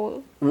his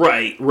goal.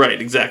 Right,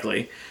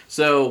 exactly.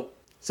 So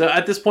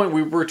at this point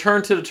we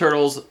return to the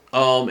turtles,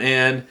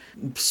 and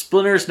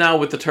Splinter's now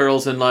with the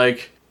turtles, and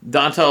like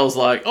Donatello's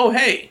like, "Oh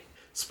hey,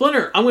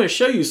 Splinter, I'm going to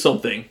show you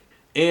something,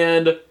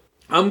 and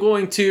I'm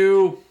going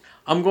to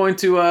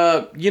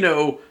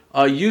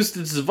use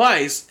this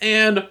device."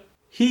 And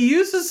he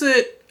uses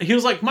it. He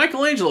was like,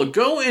 "Michelangelo,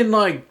 go and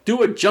like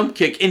do a jump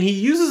kick," and he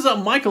uses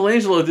up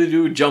Michelangelo to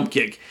do a jump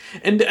kick.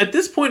 And at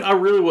this point, I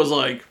really was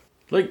like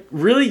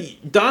really,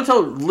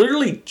 Donatello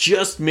literally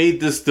just made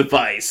this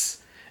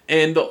device,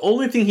 and the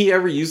only thing he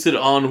ever used it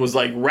on was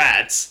like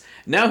rats.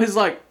 Now he's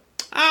like,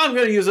 "I'm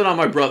going to use it on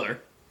my brother,"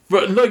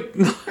 but like.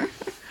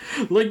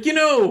 Like, you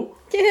know...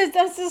 Yes,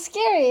 that's so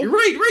scary.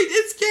 Right,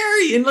 it's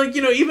scary. And, like,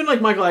 you know, even, like,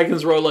 Michael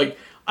Atkins wrote, like,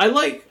 I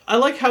like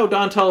how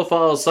Donatello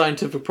follows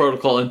scientific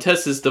protocol and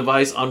tests his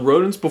device on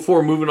rodents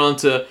before moving on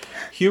to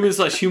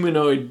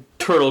human/humanoid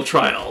turtle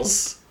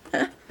trials.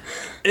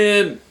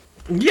 And,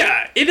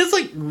 yeah, it is,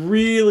 like,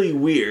 really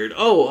weird.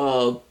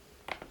 Also,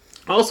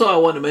 I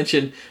want to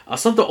mention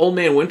something Old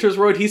Man Winters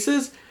wrote. He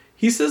says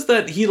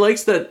that he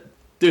likes that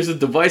there's a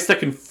device that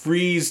can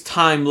freeze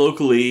time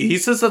locally. He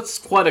says that's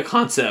quite a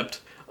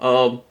concept.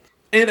 And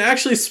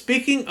actually,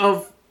 speaking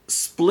of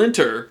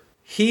Splinter,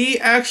 he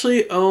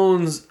actually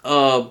owns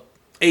a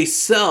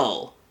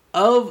cell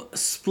of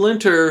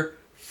Splinter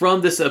from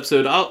this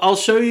episode. I'll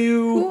show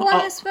you. Who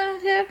was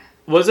Splinter?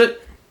 Was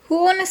it?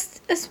 Who owns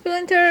a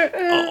Splinter?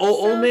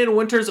 Old cell? Man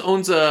Winters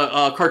owns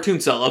a cartoon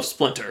cell of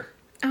Splinter.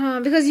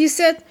 Because you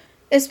said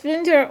a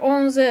Splinter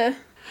owns a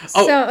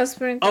cell of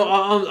Splinter.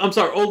 I'm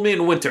sorry, Old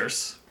Man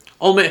Winters.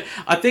 Old Man.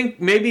 I think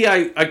maybe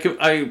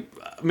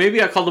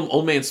maybe I called them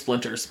Old Man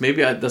Splinters.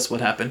 Maybe that's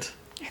what happened.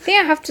 I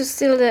think I have to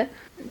steal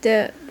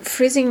the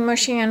freezing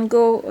machine and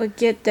go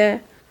get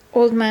the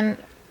Old Man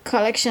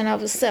collection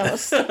of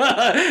cells.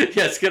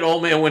 Yes, get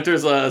Old Man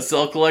Winter's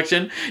cell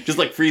collection. Just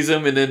like freeze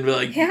him and then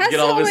like He has get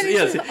all so of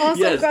his. many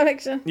awesome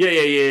collection. Yeah.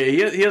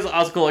 He has an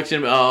awesome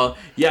collection.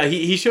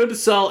 He showed the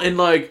cell and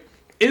like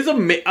it's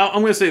I'm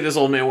gonna say this,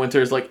 Old Man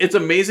Winters, like it's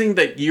amazing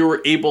that you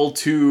were able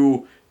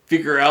to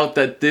figure out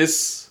that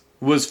this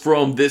was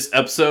from this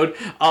episode.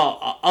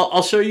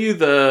 I'll show you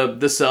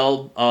the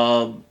cell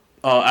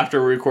after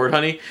we record,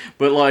 honey.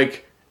 But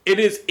like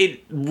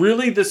it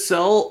really the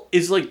cell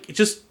is like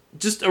just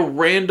a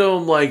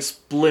random like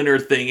Splinter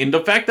thing, and the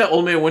fact that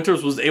Old Man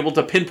Winters was able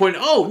to pinpoint,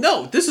 oh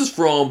no, this is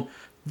from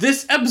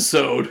this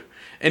episode,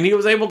 and he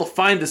was able to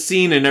find the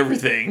scene and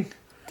everything.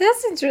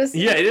 That's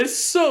interesting. Yeah, it is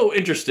so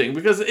interesting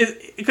because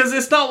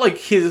it's not like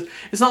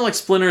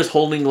Splinter is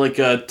holding like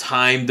a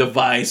time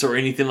device or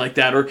anything like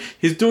that, or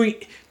he's doing.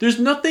 There's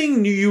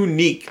nothing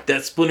unique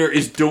that Splinter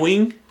is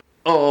doing.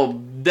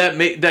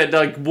 That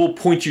like will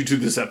point you to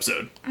this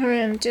episode. I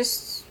mean,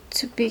 just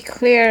to be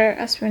clear,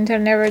 Splinter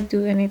never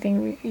do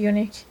anything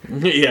unique.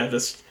 Yeah,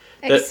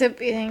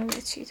 except eating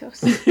the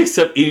Cheetos.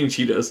 Except eating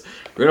Cheetos.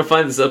 We're gonna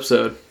find this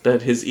episode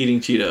that he's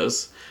eating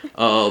Cheetos.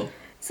 So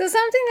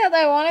something that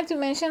I wanted to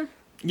mention.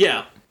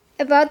 Yeah.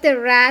 About the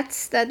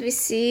rats that we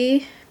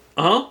see.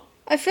 Uh-huh.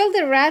 I feel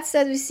the rats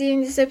that we see in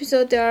this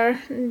episode,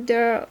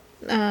 their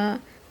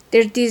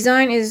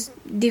design is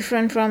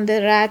different from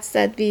the rats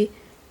that we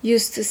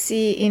used to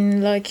see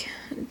in like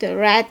the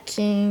Rat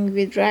King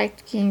with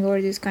Rat King or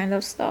this kind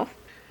of stuff.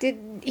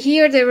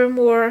 Here they were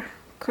more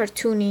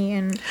cartoony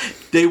and.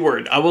 They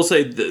were. I will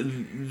say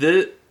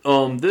this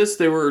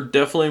they were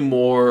definitely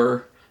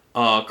more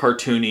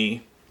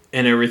cartoony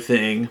and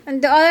everything.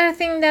 And the other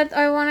thing that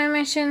I want to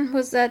mention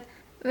was that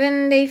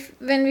when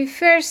we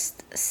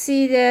first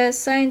see the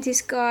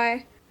scientist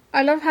guy,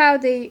 I love how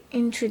they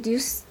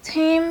introduced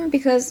him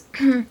because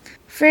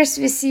first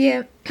we see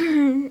a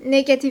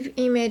negative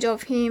image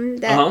of him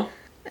that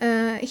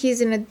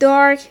he's in the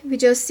dark. We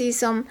just see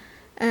some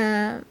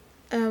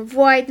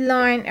white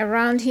line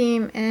around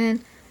him,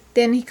 and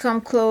then he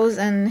come close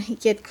and he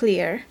get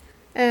clear.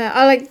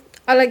 I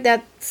like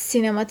that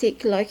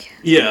cinematic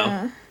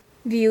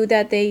view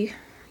that they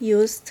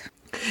used.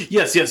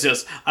 Yes.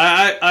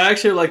 I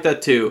actually like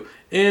that too.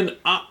 And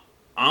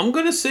I'm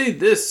gonna say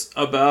this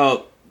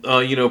about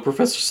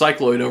Professor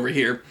Cycloid over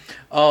here.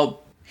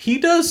 He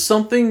does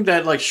something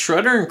that like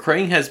Shredder and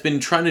Krang has been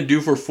trying to do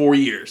for 4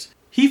 years.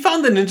 He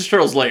found the Ninja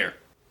Turtles lair.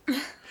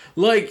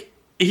 Like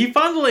he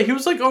found he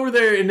was like over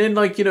there, and then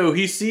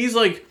he sees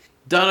like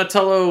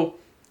Donatello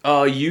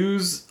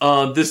use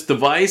this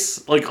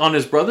device like on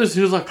his brothers.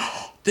 He was like,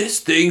 oh,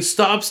 this thing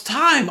stops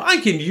time. I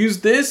can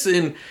use this,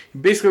 and he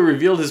basically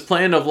revealed his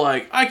plan of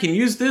like, I can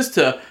use this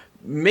to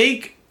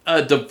make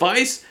a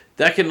device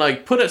that can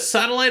like put a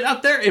satellite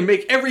out there and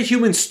make every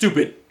human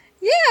stupid.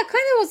 Yeah, I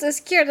kind of was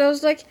scared. I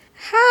was like,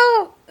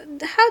 how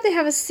they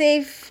have a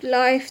safe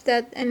life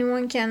that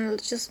anyone can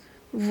just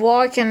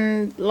walk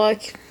and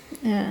like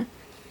to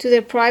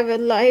their private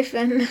life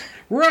and.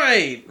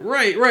 Right,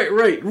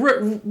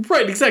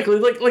 exactly.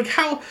 Like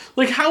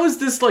how is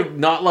this like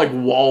not like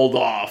walled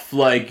off?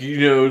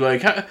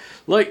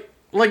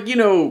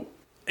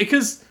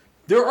 Because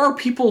there are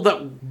people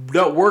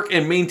that work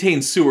and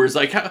maintain sewers.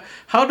 Like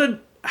how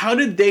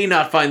did they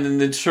not find the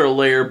Ninja Turtle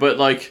lair, but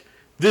like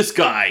this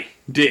guy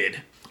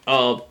did?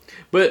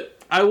 But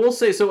I will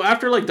say, so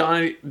after like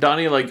Donnie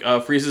like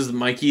freezes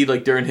Mikey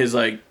like during his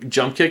like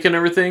jump kick and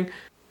everything.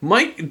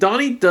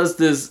 Donnie does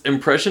this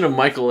impression of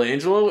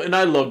Michelangelo, and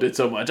I loved it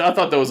so much. I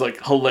thought that was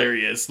like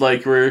hilarious.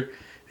 Like where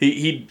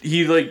he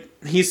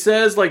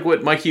says like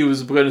what Mikey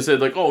was going to say,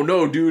 like, "Oh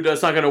no, dude,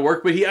 that's not going to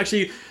work." But he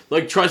actually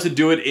like tries to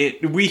do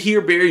it. We hear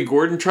Barry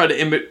Gordon try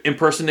to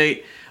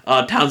impersonate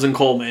Townsend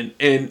Coleman,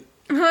 and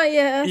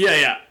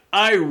yeah,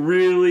 I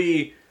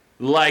really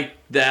liked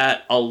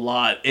that a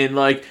lot. And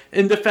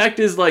the fact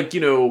is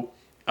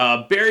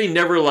Barry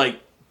never like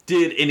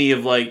did any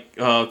of like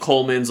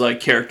Coleman's like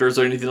characters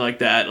or anything like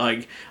that,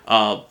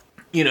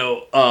 we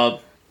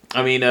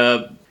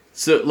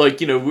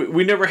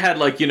never had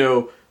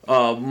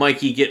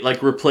Mikey get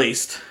like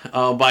replaced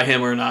by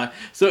him or not,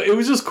 so it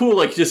was just cool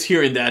like just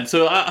hearing that.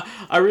 So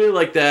I really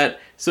like that.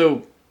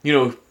 So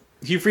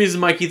he freezes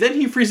Mikey, then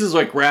he freezes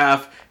like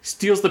Raph,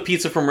 steals the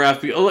pizza from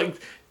Raph. Like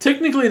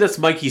technically that's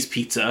Mikey's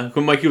pizza.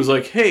 When Mikey was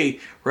like, "Hey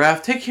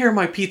Raph, take care of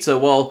my pizza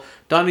while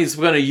Donnie's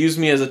gonna use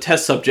me as a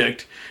test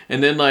subject."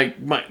 And then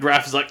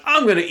Raph is like,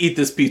 "I'm gonna eat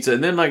this pizza."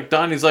 And then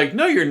Donnie's like,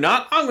 "No, you're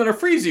not. I'm gonna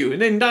freeze you."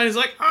 And then Donnie's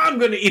like, "I'm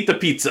gonna eat the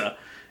pizza."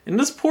 And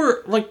this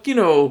poor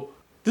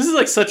this is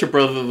like such a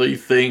brotherly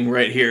thing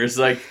right here. It's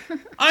like,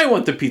 I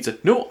want the pizza.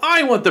 No,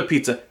 I want the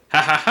pizza. Ha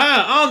ha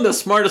ha! I'm the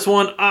smartest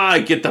one. I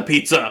get the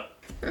pizza.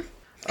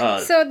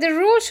 So the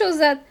rule shows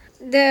that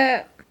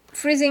the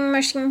freezing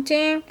machine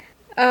thing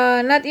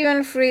not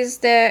even freeze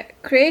the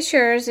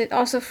creatures, it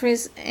also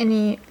freeze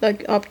any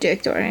like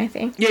object or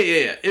anything.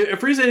 Yeah. It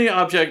freezes any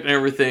object and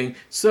everything.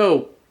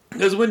 So,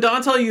 because when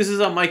Donatello uses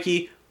on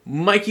Mikey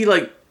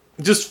like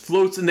just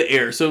floats in the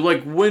air. So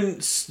like when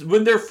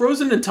they're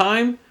frozen in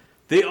time,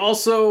 they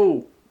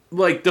also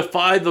like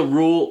defy the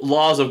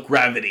laws of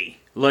gravity.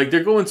 Like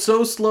they're going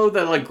so slow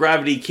that like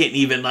gravity can't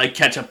even like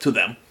catch up to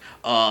them.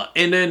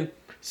 And then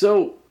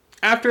so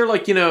after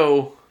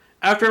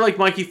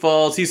Mikey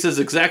falls, he says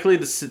exactly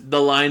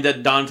the line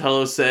that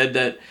Donatello said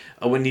that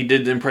when he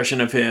did the impression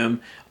of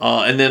him.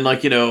 And then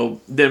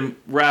then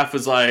Raph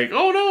was like,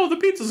 "Oh no, the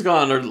pizza's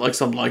gone," or like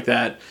something like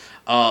that.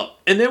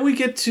 And then we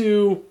get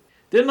to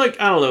then I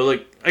don't know,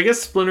 I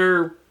guess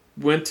Splinter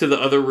went to the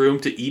other room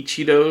to eat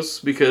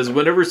Cheetos, because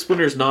whenever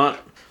Splinter's not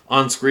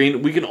on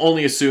screen, we can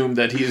only assume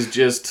that he's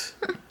just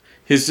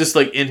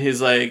like in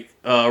his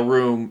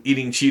room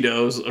eating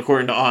Cheetos,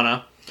 according to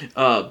Anna.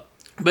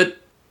 But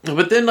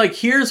then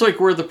here's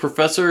where the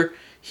professor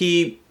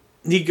he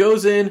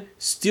goes in,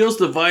 steals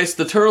the device.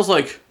 The turtles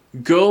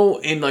go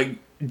and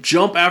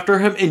jump after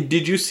him. And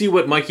did you see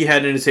what Mikey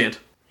had in his hand?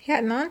 He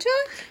had nunchucks?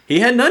 He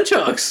had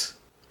nunchucks.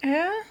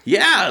 Yeah.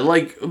 Yeah,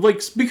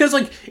 because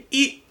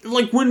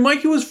when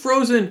Mikey was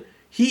frozen,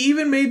 he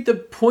even made the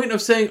point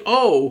of saying,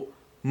 "Oh,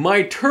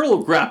 my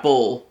turtle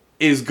grapple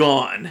is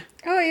gone."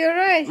 Oh, you're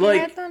right.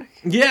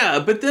 Yeah,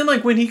 but then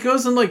when he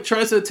goes and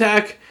tries to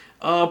attack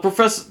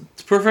Professor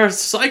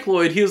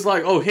Cycloid, he was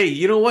like, "Oh, hey,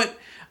 you know what?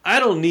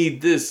 I don't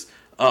need this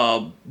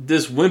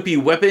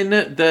wimpy weapon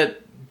that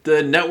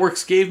the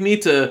networks gave me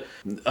to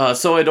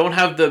so I don't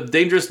have the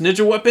dangerous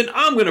ninja weapon.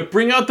 I'm gonna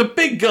bring out the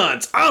big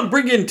guns. I'm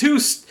bringing two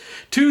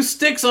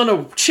sticks on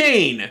a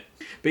chain."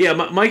 But yeah,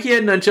 Mikey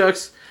had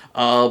nunchucks,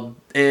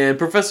 and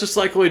Professor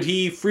Cycloid,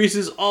 he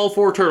freezes all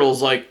 4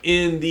 turtles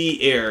in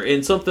the air.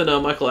 And something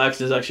Michael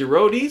Axton actually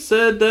wrote, he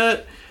said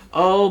that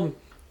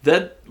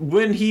that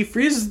when he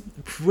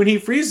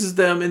freezes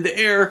them in the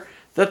air,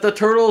 that the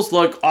turtles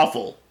look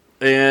awful,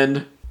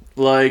 and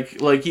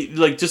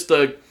just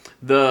the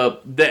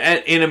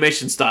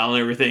animation style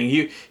and everything.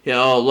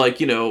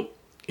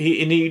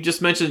 He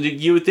just mentioned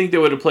you would think they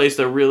would have placed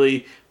a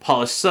really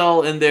polished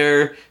cell in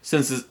there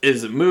since it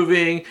isn't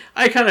moving.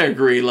 I kind of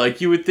agree.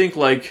 You would think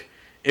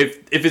if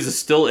it's a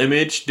still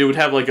image, they would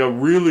have a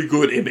really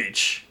good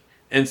image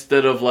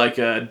instead of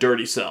a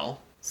dirty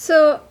cell.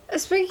 So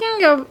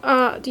speaking of,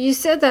 you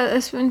said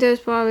that Splinter is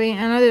probably in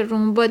another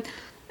room, but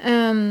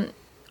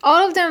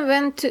all of them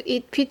went to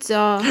eat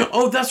pizza.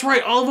 Oh, that's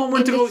right. All of them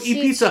went to go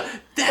eat pizza.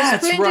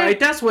 That's right.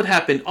 That's what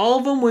happened. All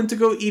of them went to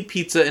go eat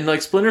pizza, and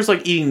Splinter's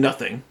eating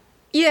nothing.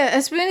 Yeah,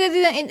 Splinter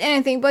didn't eat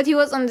anything, but he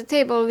was on the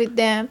table with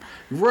them.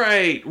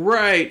 Right.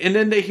 And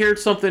then they heard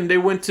something. They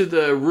went to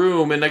the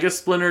room, and I guess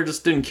Splinter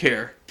just didn't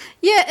care.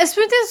 Yeah,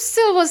 Splinter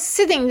still was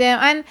sitting there,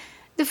 and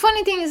the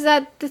funny thing is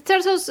that the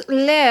turtles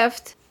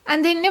left,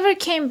 and they never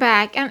came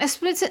back, and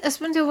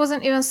Splinter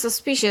wasn't even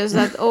suspicious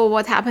that, oh,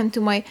 what happened to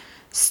my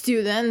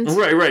student?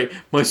 Right.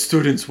 My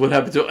students, what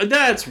happened to...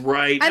 That's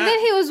right. And then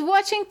he was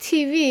watching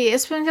TV.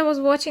 Splinter was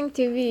watching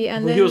TV,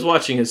 and then... He was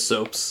watching his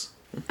soaps.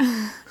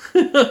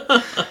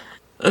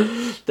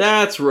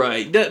 That's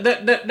right.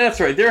 That's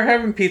right. They're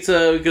having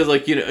pizza because,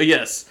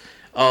 yes.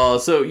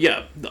 So,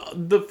 yeah.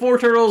 The 4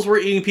 turtles were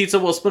eating pizza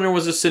while Splinter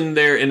was just sitting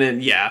there, and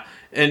then, yeah.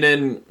 And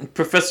then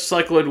Professor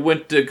Cycloid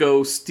went to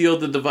go steal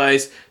the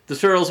device. The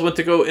turtles went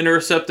to go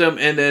intercept them,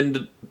 and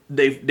then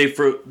he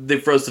froze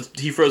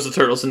the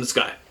turtles in the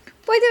sky.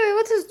 By the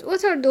way,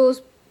 what are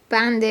those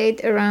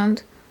Band-Aid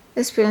around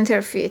the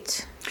Splinter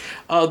feet?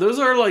 Those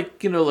are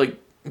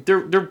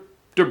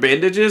they're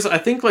bandages. I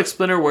think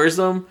Splinter wears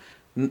them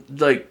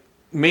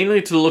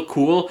mainly to look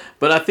cool,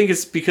 but I think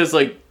it's because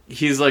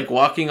he's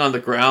walking on the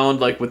ground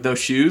with no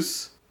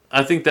shoes.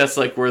 I think that's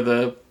where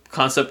the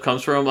concept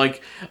comes from.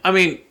 I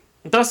mean,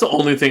 that's the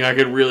only thing I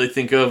could really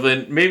think of,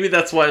 and maybe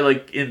that's why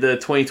in the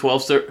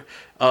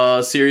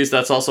 2012 series,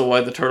 that's also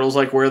why the turtles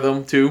wear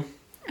them too.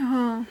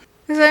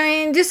 Because I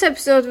mean, in this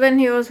episode, when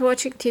he was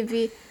watching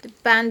TV, the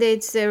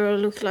Band-Aids, they will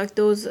look like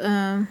those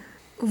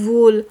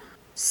wool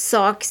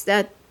socks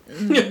that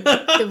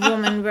the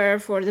women wear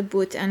for the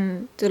boot,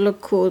 and they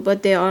look cool,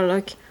 but they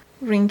are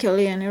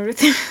wrinkly and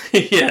everything.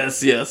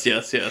 Yes.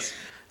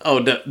 Oh,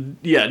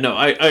 yeah, no,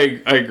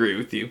 I agree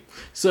with you.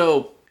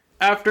 So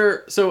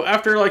after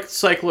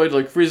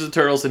Cycloid freezes the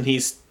turtles and he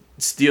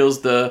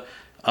steals the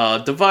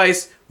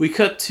device, we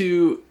cut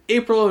to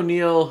April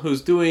O'Neil,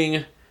 who's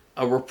doing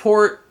a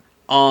report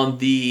on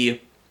the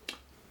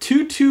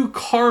Tutu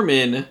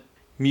Carmen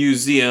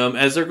Museum,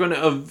 as they're going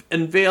to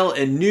unveil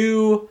a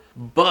new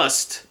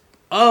bust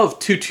of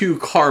Tutu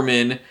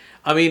Carmen.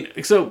 I mean,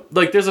 so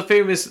there's a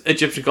famous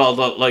Egyptian called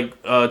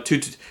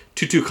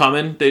Tutu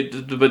Carmen,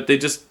 but they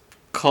just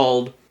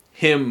called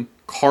him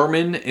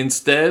Carmen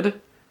instead.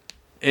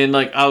 And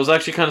I was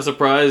actually kind of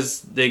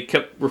surprised they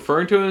kept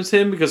referring to him as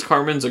him, because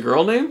Carmen's a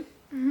girl name.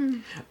 Mm-hmm.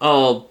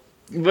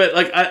 But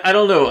I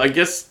don't know. I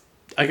guess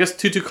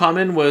Tutu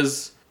Carmen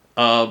was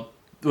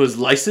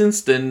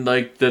licensed, and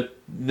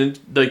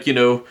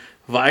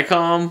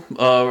Viacom,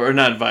 or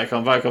not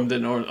Viacom. Viacom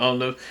didn't own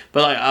those,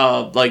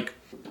 but like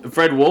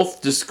Fred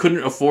Wolf just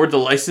couldn't afford the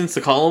license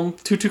to call him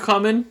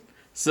Tutankhamun,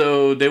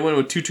 so they went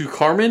with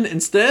Tutankhamun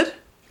instead.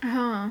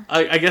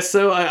 I guess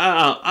so.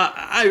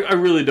 I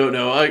really don't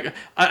know.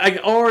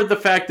 Or the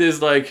fact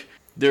is like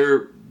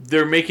they're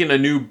making a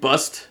new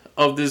bust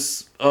of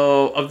this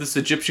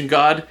Egyptian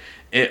god,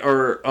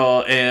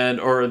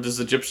 or this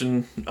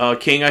Egyptian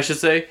king, I should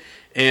say,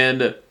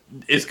 and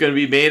it's going to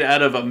be made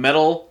out of a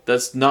metal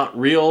that's not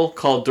real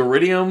called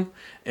doridium.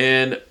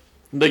 And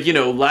like, you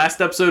know, last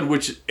episode,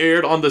 which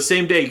aired on the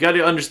same day, you got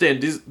to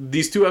understand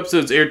these two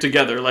episodes aired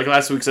together, like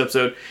last week's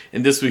episode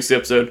and this week's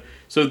episode.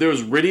 So there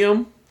was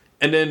Ridium,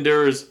 and then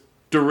there's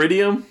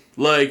Doridium,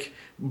 like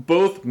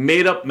both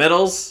made up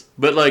metals,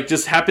 but like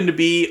just happened to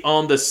be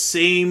on the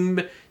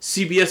same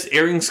CBS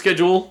airing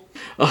schedule.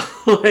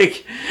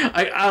 Like,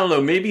 I don't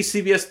know, maybe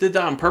CBS did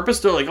that on purpose.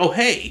 They're like, oh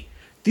hey,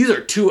 these are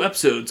two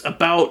episodes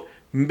about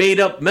made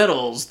up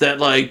metals that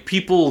like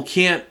people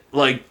can't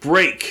like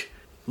break.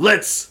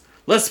 Let's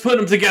put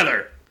them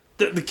together.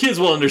 The kids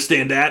will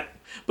understand that.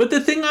 But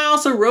the thing I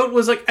also wrote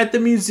was like at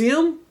the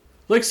museum,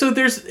 like so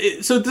this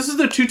is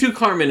the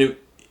Tutankhamun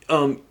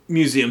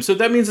museum. So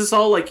that means it's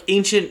all like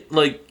ancient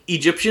like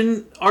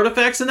Egyptian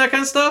artifacts and that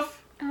kind of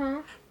stuff.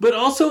 But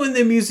also in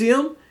the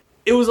museum,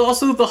 it was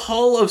also the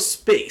Hall of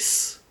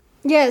Space.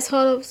 Yes,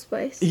 Hall of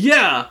Space.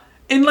 Yeah,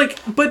 and like,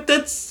 but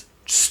that's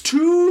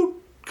two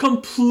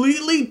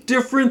completely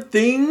different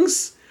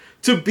things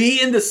to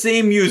be in the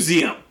same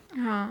museum.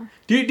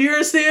 Do you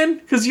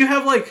understand? Because you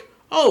have like,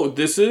 oh,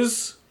 this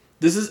is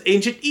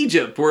ancient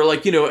Egypt, where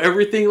like, you know,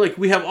 everything, like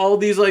we have all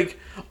these like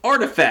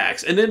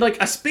artifacts, and then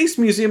like a space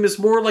museum is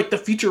more like the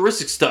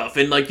futuristic stuff,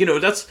 and like, you know,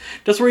 that's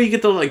where you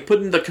get to like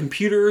put in the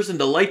computers and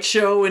the light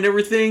show and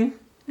everything.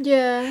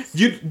 Yes.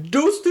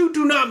 Those two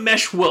do not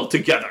mesh well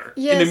together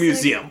in a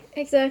museum.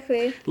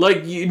 Exactly.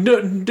 Like, you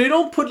know, they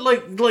don't put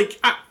like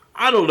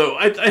I don't know.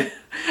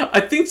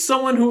 I think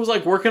someone who was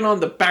like working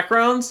on the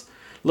backgrounds,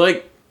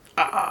 like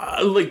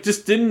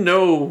just didn't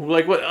know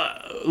like what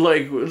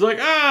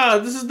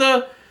this is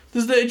the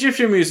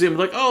Egyptian museum.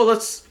 Like, oh,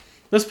 let's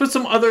put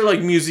some other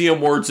like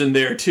museum words in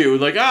there too.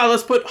 Like,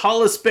 let's put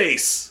Hall of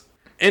Space,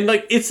 and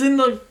like it's in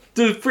the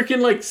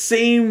freaking like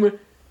same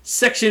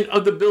section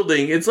of the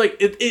building. It's like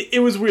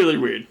it was really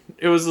weird.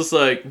 It was just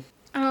like,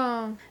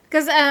 oh,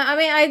 because I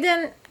mean, I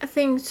didn't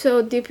think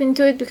so deep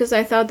into it because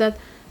I thought that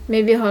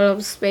maybe Hall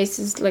of Space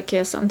is like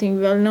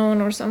something well known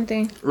or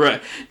something.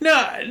 Right.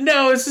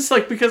 No, it's just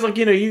like because like,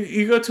 you know,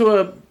 you go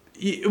to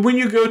when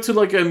you go to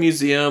like a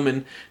museum,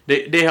 and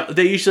they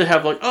usually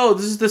have like, oh,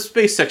 this is the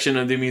space section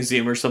of the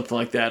museum or something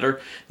like that,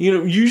 or, you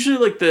know, usually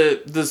like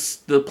the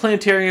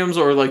planetariums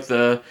or like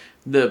the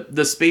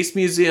space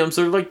museums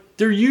are like,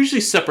 they're usually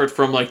separate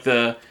from like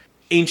the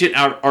ancient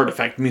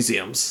artifact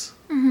museums.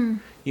 Mm-hmm.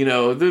 You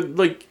know, they're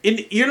like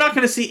you're not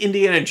going to see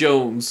Indiana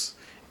Jones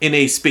in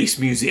a space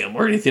museum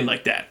or anything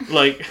like that.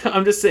 Like,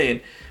 I'm just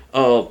saying.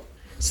 So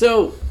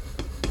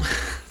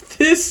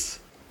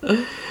this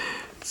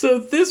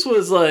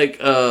was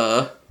like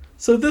so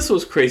this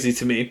was crazy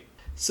to me.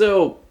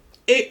 So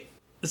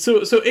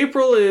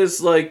April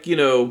is like, you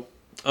know,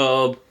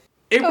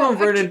 April and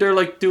Vernon, they're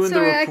like doing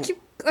I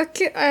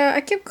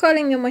keep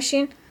calling the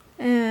machine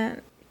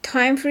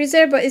Time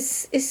Freezer, but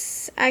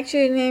it's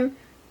actually named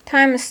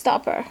Time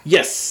Stopper.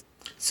 Yes.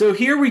 So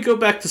here we go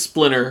back to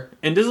Splinter,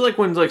 and this is like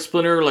when like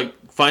Splinter like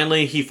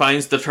finally he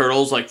finds the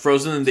turtles like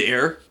frozen in the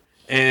air,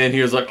 and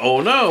he was like, oh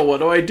no, what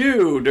do I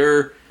do?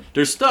 They're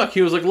stuck.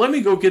 He was like, let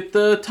me go get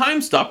the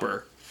Time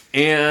Stopper,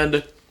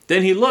 and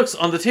then he looks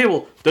on the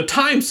table. The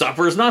Time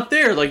Stopper is not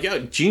there. Like, yeah,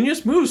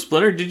 genius move,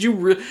 Splinter. Did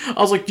you?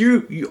 I was like,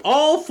 you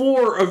all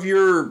four of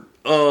your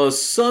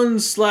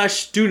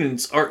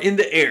sons/students are in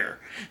the air.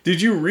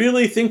 Did you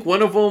really think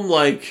one of them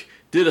like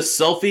did a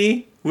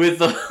selfie with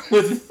the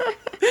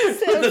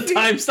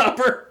Time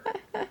Stopper?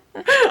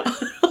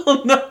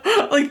 Oh no!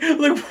 Like,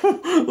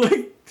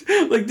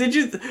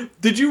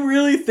 did you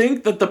really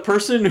think that the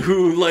person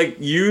who like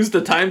used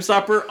the Time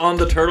Stopper on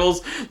the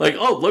turtles, like,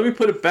 oh, let me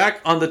put it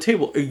back on the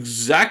table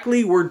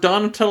exactly where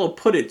Donatello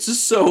put it,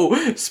 just so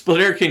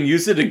Splinter can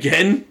use it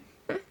again?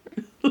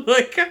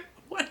 Like,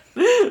 what?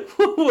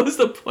 What was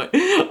the point?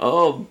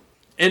 And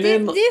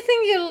then do you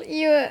think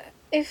you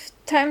if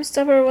Time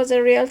Stopper was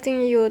a real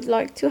thing, you would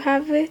like to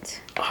have it?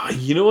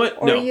 You know what?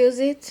 Or no. use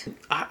it?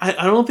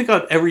 I don't think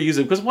I'd ever use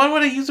it, because why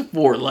would I use it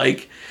for?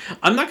 Like,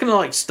 I'm not gonna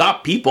like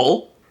stop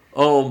people.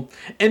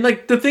 And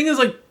like the thing is,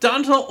 like,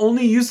 Donatello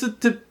only used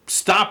it to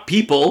stop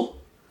people.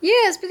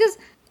 Yes, because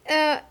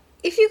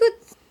if you could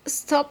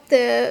stop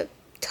the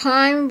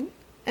time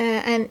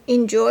and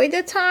enjoy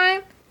the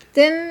time,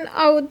 then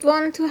I would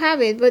want to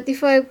have it. But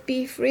if I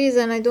be freeze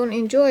and I don't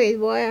enjoy it,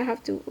 why I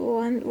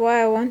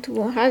want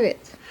to have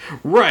it?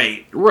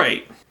 Right.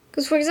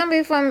 Because, for example,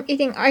 if I'm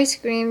eating ice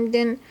cream,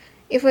 then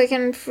if I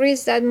can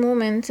freeze that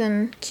moment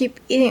and keep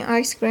eating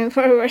ice cream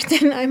forever,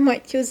 then I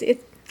might use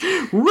it.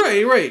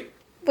 Right.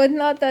 But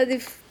not that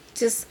if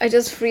I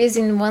just freeze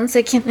in 1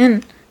 second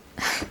and...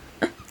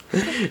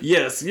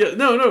 Yes. Yeah.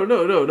 No.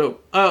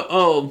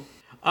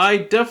 I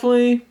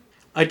definitely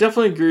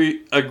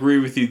agree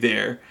with you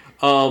there.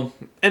 And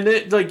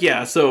then like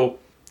yeah, so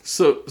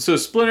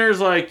Splinter's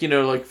like, you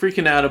know, like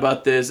freaking out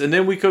about this, and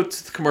then we go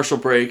to the commercial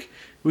break.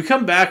 We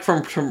come back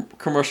from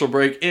commercial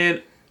break,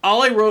 and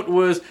all I wrote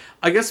was,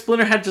 I guess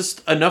Splinter had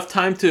just enough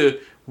time to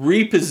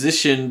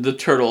reposition the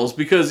turtles,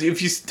 because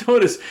if you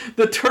notice,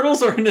 the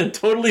turtles are in a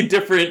totally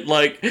different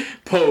like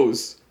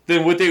pose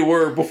than what they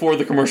were before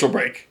the commercial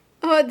break.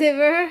 Oh, they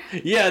were?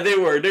 Yeah, they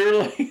were. They were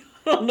like, I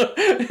don't know.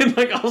 And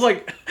like, I was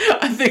like,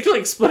 I think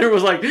like Splinter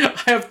was like, I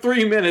have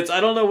 3 minutes. I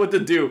don't know what to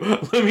do.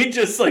 Let me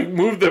just like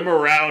move them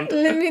around.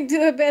 Let me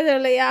do a better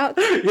layout.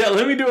 Yeah,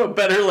 let me do a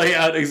better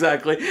layout.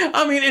 Exactly.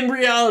 I mean, in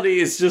reality,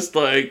 it's just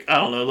like, I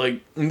don't know,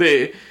 like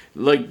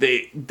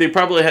they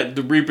probably had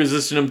to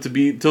reposition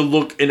them to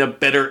look in a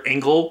better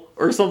angle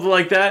or something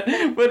like that.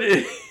 But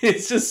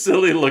it's just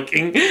silly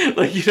looking.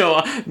 Like, you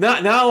know,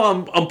 now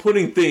I'm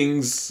putting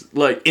things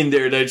like in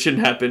there that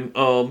shouldn't happen.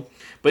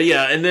 But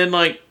yeah, and then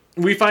like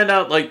we find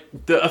out like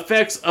the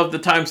effects of the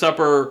Time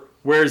Stopper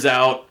wears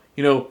out.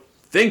 You know,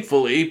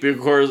 thankfully,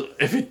 because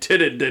if it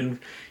didn't, then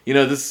you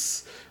know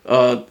this.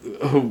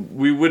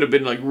 We would have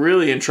been like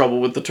really in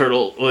trouble with the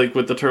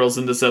turtles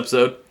in this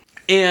episode.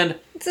 And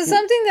so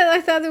something that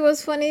I thought it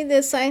was funny,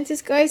 the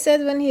scientist guy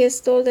said when he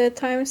stole the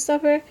Time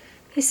Stopper,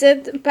 he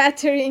said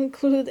battery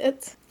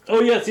included.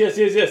 Oh yes.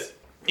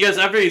 Yes,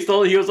 after he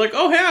stole it, he was like,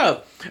 oh yeah.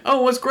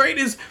 Oh, what's great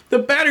is the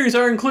batteries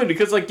are included,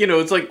 because like, you know,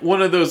 it's like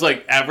one of those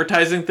like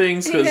advertising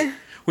things, because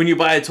when you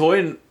buy a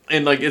toy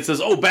and like it says,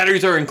 oh,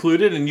 batteries are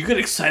included, and you get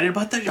excited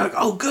about that, you're like,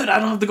 oh good, I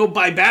don't have to go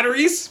buy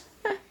batteries.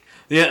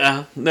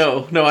 Yeah,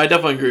 no, I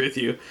definitely agree with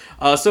you.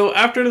 So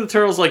after the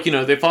turtles, like, you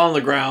know, they fall on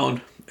the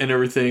ground and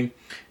everything,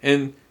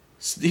 and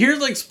here's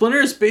like Splinter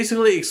is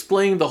basically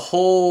explaining the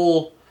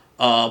whole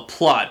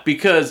plot,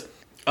 because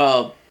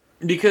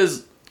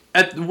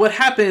at what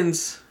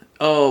happens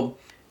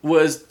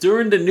was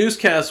during the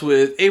newscast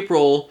with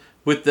April,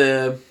 with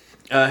the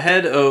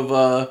head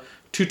of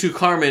Tutu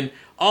Carmen,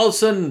 all of a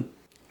sudden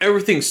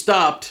everything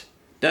stopped,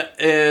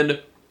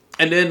 and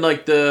then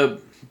like the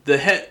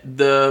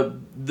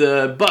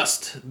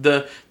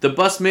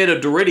bust made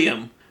of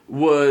Duridium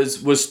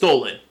was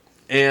stolen,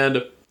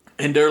 and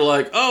they're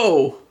like,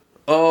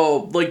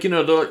 like, you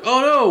know, they're like,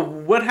 oh no,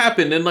 what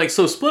happened? And like,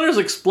 so Splinter's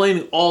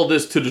explaining all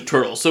this to the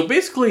turtles. So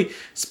basically,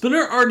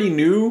 Splinter already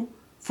knew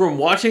from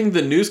watching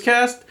the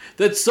newscast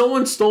that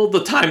someone stole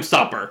the Time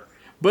Stopper,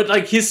 but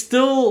like he's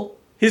still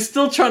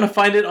trying to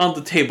find it on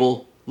the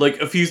table like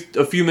a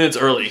few minutes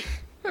early.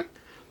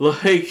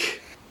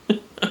 Like,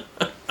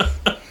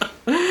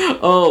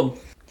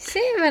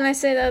 See, when I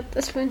say that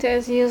the Splinter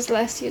is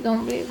useless, you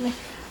don't believe me.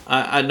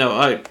 I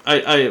know.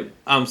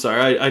 I'm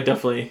sorry. I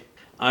definitely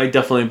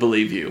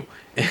believe you.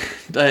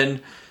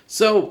 And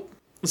so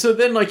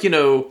then, like, you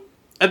know,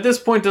 at this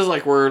point, there's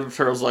like where the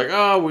turtles like,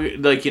 oh, we,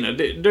 like, you know,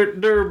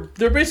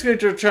 they're basically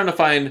just trying to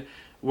find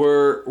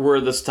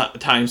where this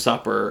Time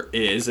Stopper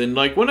is, and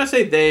like when I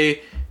say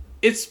they,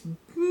 it's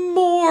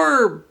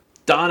more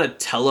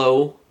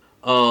Donatello,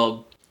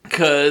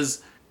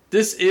 because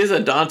this is a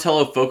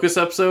Donatello focus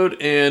episode,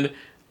 and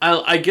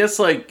I guess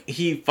like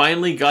he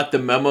finally got the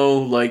memo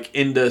like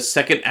in the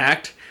second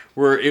act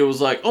where it was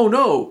like, oh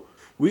no,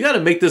 we got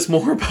to make this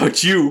more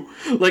about you,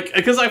 like,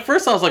 because at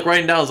first I was like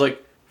writing down, I was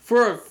like,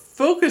 for a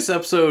focus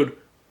episode,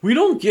 we're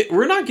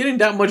not getting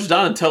that much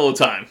Donatello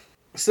time.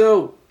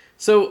 So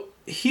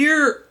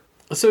here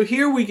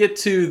we get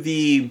to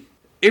the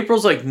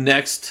April's like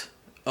next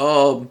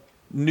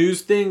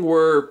news thing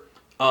where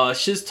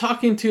she's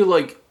talking to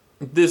like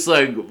this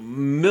like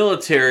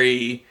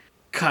military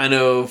kind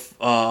of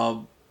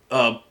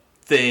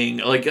thing,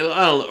 like,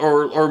 I don't,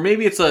 or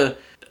maybe it's I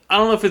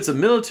don't know if it's a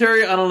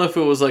military, I don't know if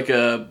it was like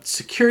a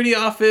security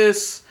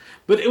office,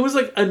 but it was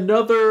like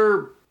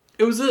another,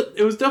 it was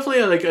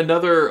definitely like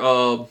another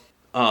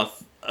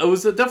it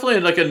was definitely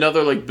like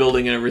another like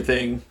building and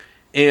everything,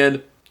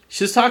 and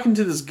she's talking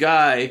to this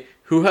guy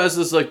who has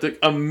this like the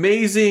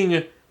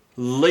amazing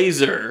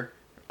laser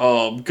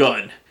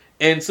gun.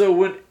 And so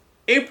when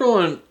April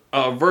and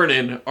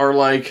Vernon are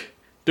like,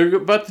 they're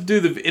about to do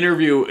the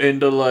interview,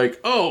 and they're like,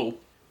 oh,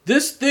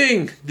 this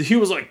thing, he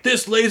was like,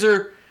 this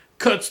laser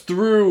cuts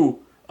through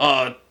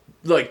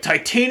like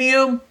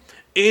titanium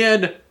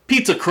and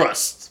pizza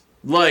crust.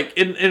 Like,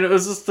 and it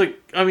was just like,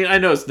 I mean, I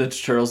know it's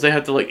Ninja Turtles, they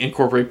have to like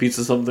incorporate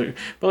pizza something,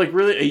 but like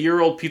really a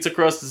year-old pizza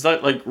crust, is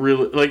that like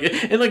really, like,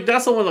 and like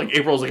that's the one like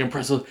April's like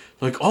impressed with,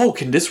 like, oh,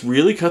 can this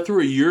really cut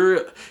through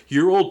a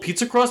year-old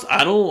pizza crust?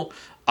 I don't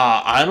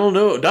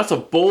know, that's a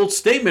bold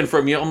statement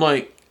from you. I'm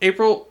like,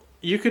 April,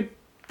 you could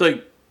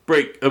like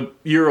break a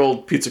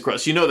year-old pizza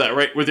crust, you know that,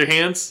 right, with your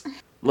hands?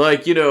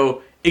 Like, you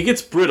know, it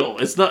gets brittle.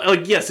 It's not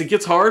like, yes, it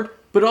gets hard,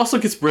 but it also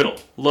gets brittle.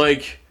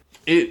 Like,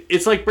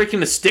 it's like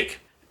breaking a stick.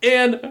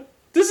 And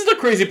this is the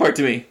crazy part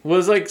to me,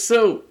 was like,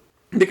 so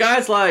the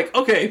guy's like,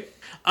 okay,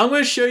 I'm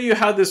going to show you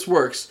how this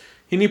works.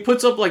 And he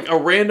puts up like a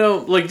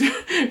random, like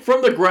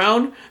from the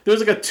ground,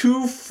 there's like a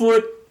 2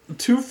 foot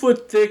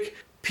thick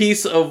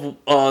piece of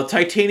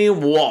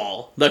titanium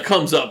wall that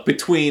comes up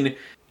between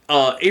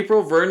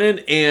April, Vernon,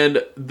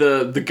 and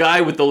the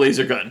guy with the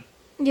laser gun.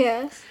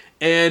 Yes.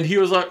 And he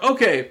was like,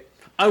 okay,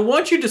 I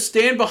want you to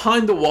stand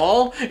behind the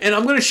wall, and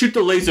I'm going to shoot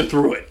the laser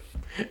through it.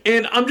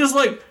 And I'm just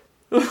like,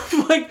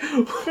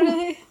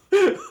 Really?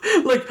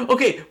 like,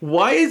 okay,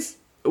 why is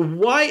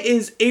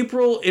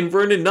April and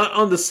Vernon not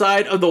on the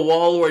side of the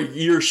wall where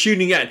you're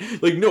shooting at?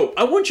 Like, no,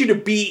 I want you to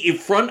be in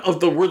front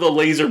of where the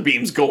laser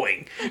beam's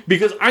going,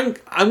 because I'm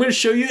going to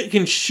show you it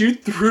can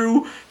shoot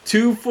through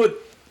 2 foot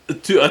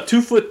to a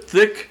 2 foot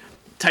thick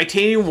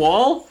titanium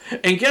wall.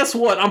 And guess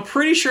what? I'm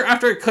pretty sure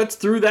after it cuts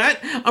through that,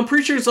 I'm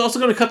pretty sure it's also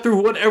going to cut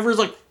through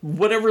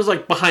whatever's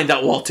like behind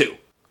that wall too.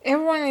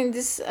 Everyone in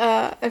this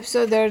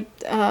episode, they're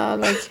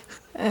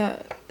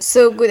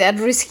so good at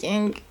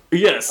risking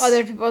Yes.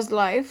 other people's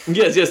life.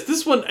 Yes.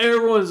 This one,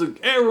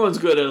 everyone's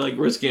good at like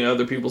risking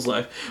other people's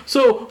life.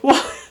 So,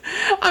 well,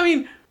 I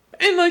mean,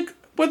 and like,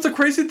 what's the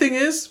crazy thing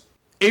is,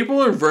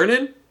 April and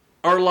Vernon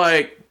are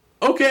like,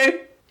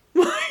 okay,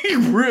 like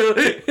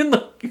really, and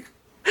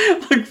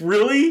like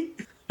really,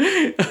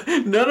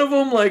 none of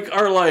them like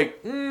are like,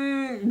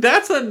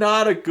 that's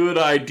not a good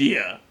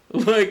idea.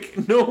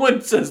 Like, no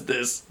one says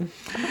this.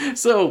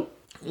 So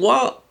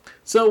while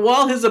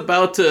he's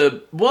about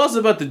to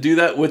do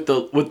that with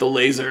the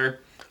laser,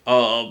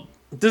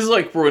 this is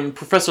like when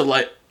Professor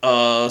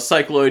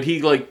Cycloid,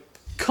 he like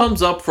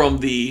comes up from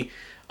the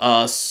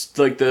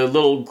like the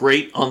little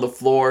grate on the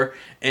floor,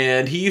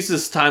 and he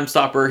uses time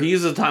stopper. He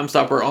uses a time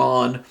stopper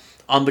on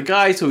the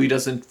guy so he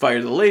doesn't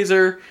fire the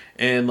laser.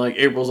 And like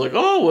April's like,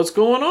 oh, what's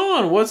going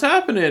on? What's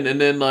happening? And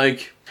then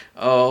like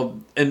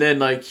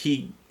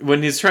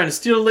when he's trying to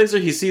steal the laser,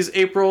 he sees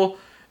April,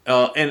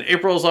 and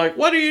April's like,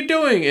 what are you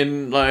doing?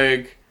 And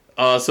like,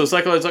 so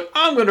Cycloid's like,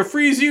 I'm gonna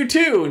freeze you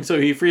too. And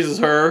so he freezes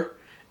her,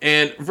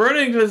 and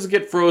Vernon doesn't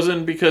get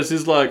frozen because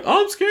he's like,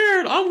 I'm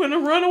scared, I'm gonna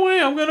run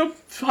away, I'm gonna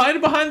hide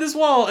behind this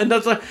wall. And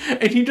that's like,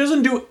 and he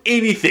doesn't do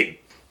anything.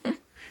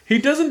 He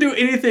doesn't do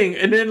anything.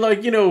 And then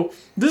like,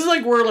 this is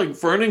like where like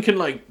Vernon can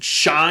like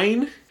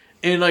shine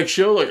and like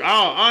show like,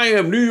 oh, I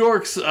am New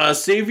York's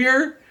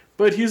savior.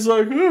 But he's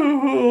like,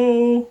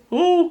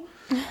 oh.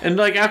 And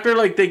like after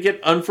like they get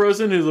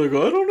unfrozen, he's like,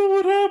 I don't know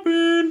what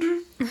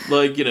happened.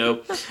 Like,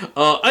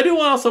 I do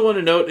also want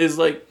to note is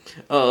like,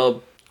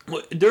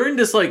 during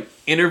this like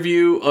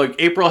interview, like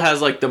April has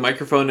like the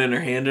microphone in her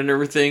hand and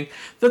everything.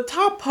 The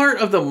top part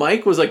of the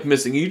mic was like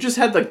missing. You just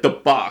had like the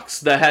box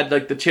that had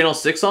like the channel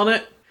 6 on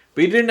it,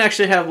 but you didn't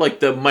actually have like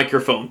the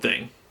microphone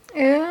thing.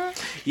 Yeah.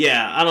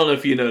 Yeah, I don't know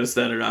if you noticed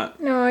that or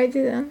not. No, I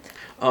didn't.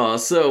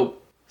 So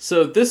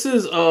this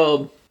is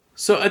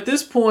so at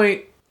this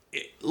point,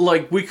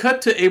 like we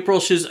cut to April.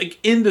 She's like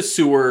in the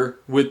sewer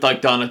with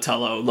like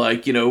Donatello.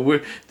 Like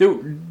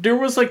there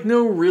was like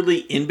no really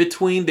in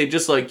between. They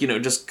just like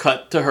just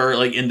cut to her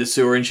like in the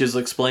sewer, and she's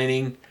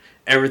explaining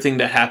everything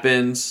that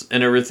happens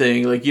and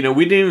everything. Like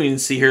we didn't even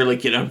see her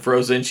like get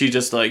unfrozen. She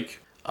just like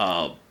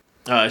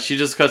she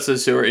just cuts to the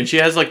sewer, and she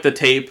has like the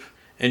tape,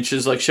 and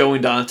she's like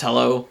showing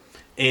Donatello,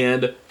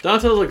 and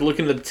Donatello's like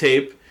looking at the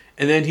tape,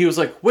 and then he was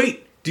like,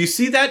 wait. Do you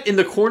see that in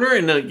the corner?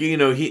 And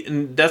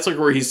and that's like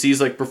where he sees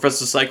like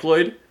Professor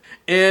Cycloid,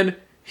 and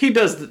he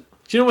does. Do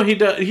you know what he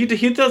does? He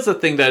does the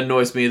thing that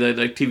annoys me that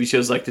like TV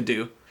shows like to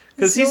do,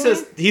 because he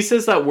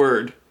says that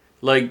word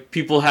like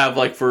people have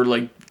like for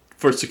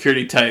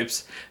security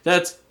types.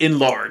 That's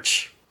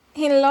enlarge.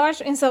 Enlarge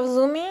instead of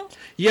zooming.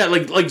 Yeah,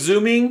 like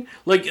zooming,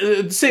 like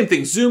the same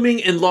thing. Zooming,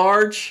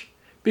 enlarge.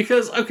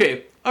 Because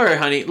okay, all right,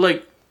 honey.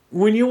 Like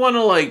when you want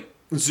to like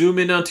zoom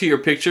in onto your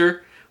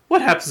picture,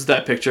 what happens to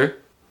that picture?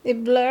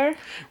 It blur.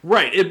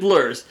 Right, it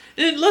blurs.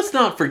 And let's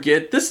not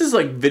forget, this is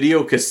like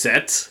video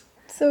cassettes.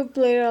 So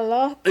blur a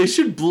lot. They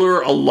should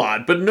blur a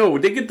lot, but no,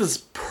 they get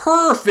this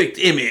perfect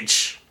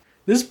image.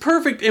 This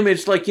perfect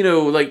image, like,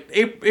 like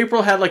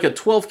April had like a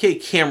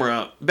 12K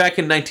camera back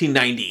in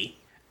 1990.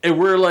 And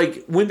where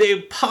like, when they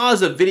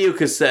pause a video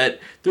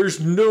cassette, there's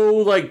no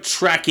like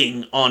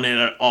tracking on it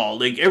at all.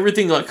 Like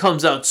everything like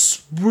comes out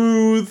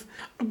smooth.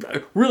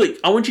 Really,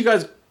 I want you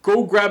guys,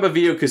 go grab a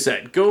video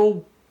cassette.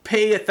 Go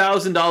pay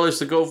 $1,000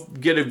 to go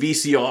get a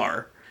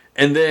VCR,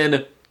 and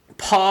then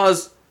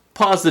pause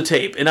the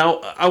tape, and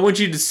I want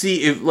you to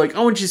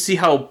see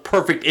how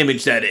perfect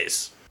image that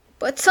is.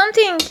 But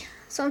something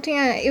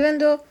even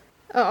though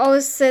I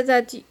always said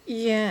that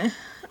I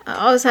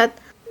always had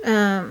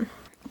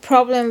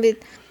problem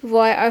with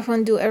why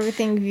iPhone do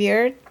everything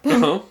weird.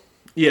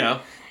 Yeah.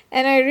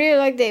 And I really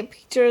like the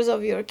pictures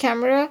of your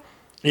camera.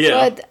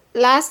 Yeah. But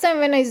last time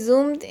when I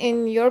zoomed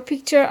in your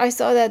picture, I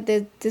saw that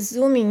the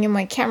zooming in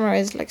my camera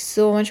is like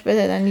so much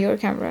better than your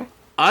camera.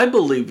 I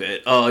believe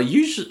it.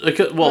 Usually,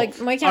 well, like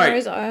my camera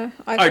is iPhone.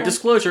 All right,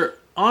 disclosure.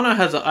 Anna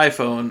has an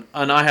iPhone,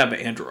 and I have an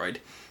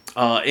Android.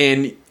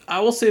 And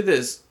I will say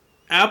this: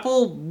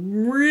 Apple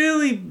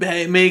really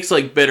makes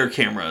like better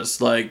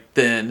cameras like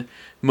than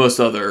most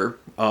other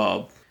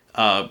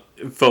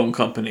phone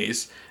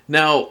companies.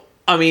 Now,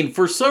 I mean,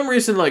 for some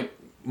reason, like,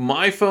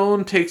 my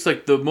phone takes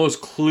like the most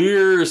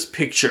clearest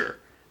picture,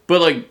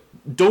 but like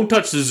don't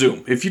touch the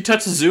zoom. If you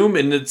touch the zoom,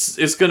 and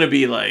it's gonna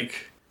be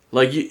like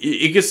like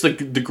it gets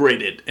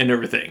degraded and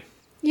everything.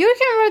 Your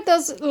camera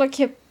does like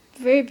a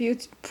very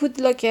put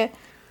like a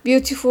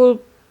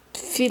beautiful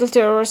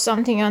filter or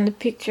something on the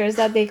pictures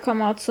that they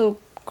come out so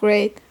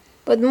great.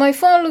 But my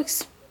phone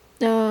looks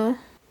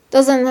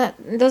doesn't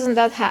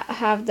that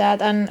have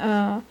that,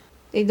 and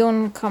they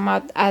don't come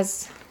out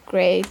as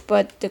great,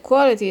 but the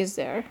quality is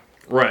there.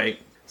 Right.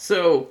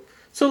 So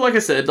like I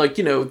said, like,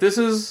 you know,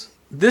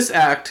 this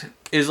act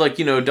is like,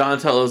 you know,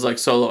 Donatello's like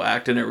solo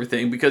act and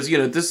everything, because, you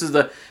know, this is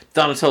the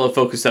Donatello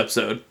focused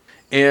episode.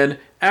 And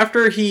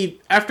after he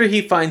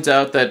finds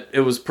out that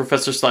it was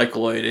Professor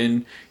Cycloid,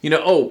 and, you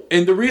know,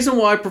 and the reason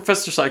why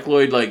Professor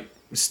Cycloid like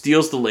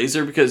steals the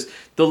laser, because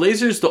the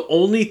laser is the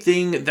only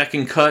thing that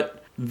can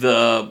cut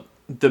the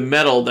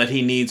metal that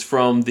he needs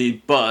from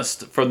the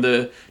bust from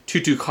the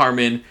Tutu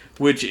Carmen,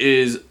 which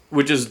is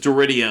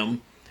duridium.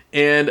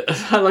 And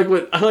I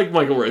like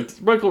Michael wrote.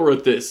 Michael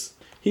wrote this.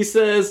 He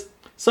says,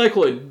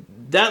 Cycloid,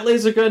 that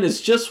laser gun is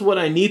just what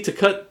I need to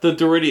cut the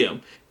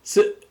duridium.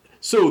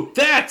 So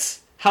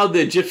that's how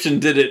the Egyptian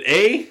did it,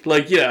 eh?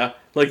 Like, yeah,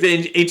 like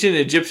the ancient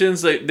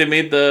Egyptians, they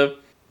made the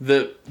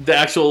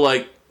actual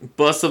like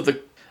bust of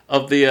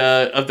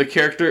the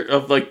character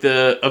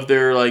of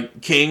their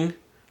like king,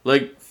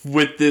 like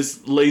with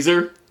this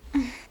laser.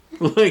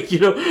 Like, you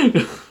know,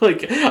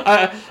 like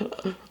I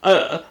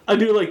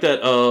do like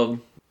that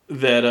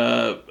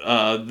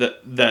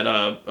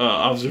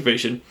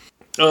observation.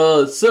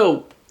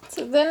 So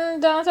then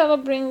Donatello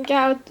bring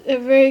out a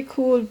very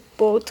cool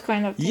boat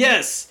kind of thing.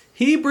 Yes,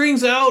 he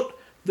brings out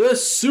the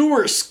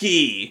sewer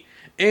ski,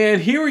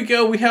 and here we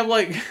go. We have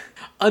like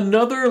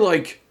another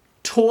like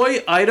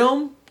toy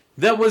item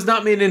that was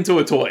not made into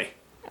a toy.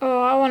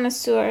 Oh, I want a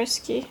sewer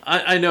ski.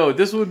 I know,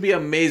 this would be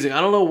amazing.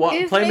 I don't know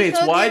what Playmates.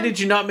 Why did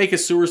you not make a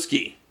sewer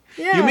ski?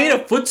 Yeah. You made a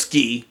foot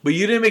ski, but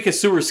you didn't make a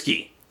sewer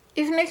ski.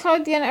 If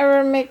Nickelodeon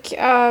ever make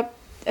a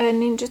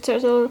Ninja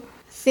Turtle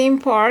theme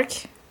park,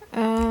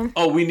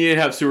 we need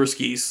to have sewer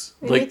skis.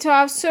 We need to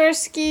have sewer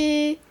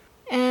ski,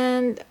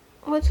 and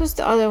what was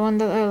the other one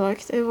that I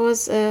liked? It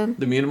was the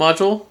Mune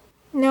module.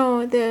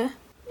 No,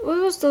 what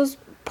was those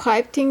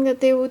pipe thing that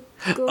they would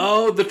go?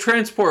 Oh, the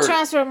transfer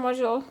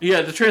module.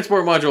 Yeah, the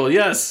transport module.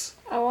 Yes.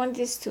 I want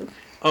these too.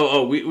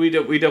 We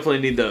definitely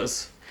need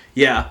those.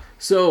 Yeah.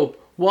 So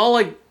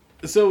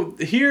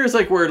here's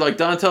like where like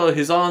Donatello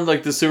is on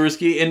like the sewer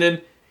ski, and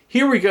then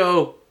here we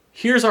go.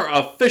 Here's our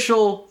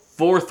official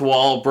fourth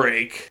wall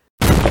break.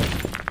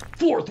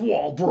 Fourth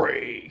wall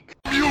break.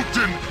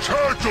 Mutant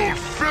turtle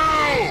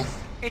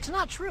filth! It's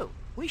not true.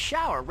 We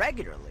shower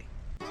regularly.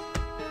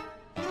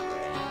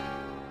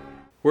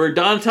 Where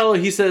Donatello,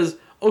 he says,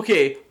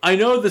 okay, I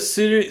know the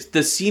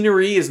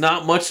scenery is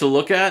not much to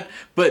look at,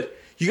 but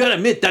you gotta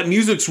admit, that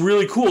music's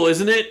really cool,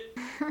 isn't it?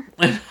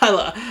 And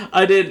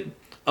I did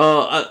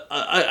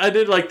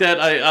like that.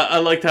 I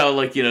liked how,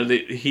 like, you know,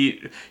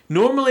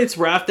 normally it's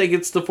Raph that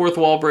gets the fourth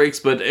wall breaks,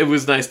 but it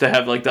was nice to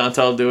have, like,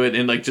 Donatello do it,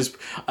 and, like,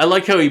 I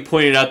like how he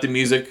pointed out the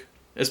music,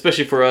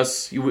 especially for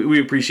us. We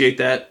appreciate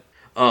that.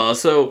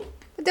 So...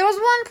 There was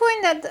one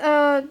point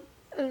that,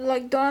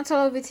 like,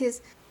 Donatello with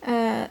his,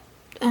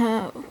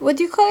 what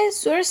do you call it?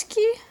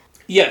 Swirsky?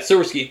 Yeah,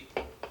 Swirsky.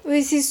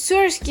 With his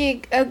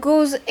Swirsky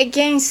goes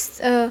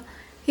against,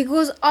 he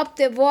goes up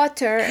the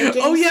water against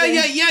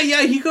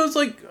yeah. He goes,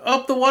 like,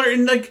 up the water.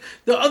 And, like,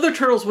 the other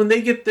turtles, when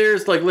they get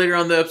theirs, like, later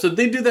on in the episode,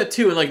 they do that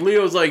too. And, like,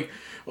 Leo's like,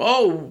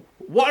 oh,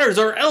 water's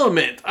our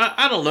element.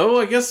 I don't know.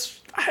 I guess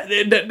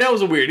that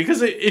was weird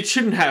because it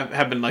shouldn't have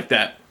happened like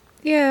that.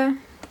 Yeah.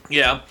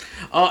 Yeah.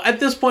 At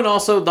this point,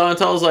 also,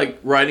 Donatello's, like,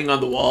 writing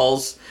on the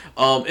walls.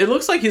 It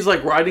looks like he's,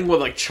 like, writing with,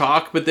 like,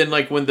 chalk, but then,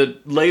 like, when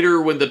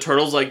the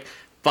turtles, like,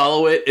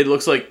 follow it, it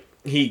looks like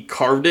he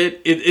carved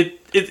it.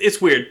 It's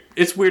weird.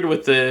 It's weird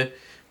with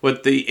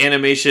the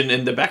animation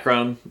and the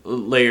background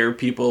layer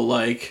people,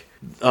 like,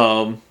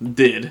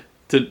 did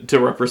to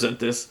represent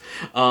this.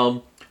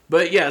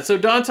 But, yeah, so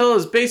Donatello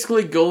is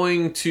basically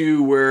going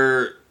to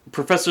where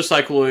Professor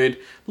Cycloid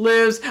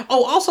lives.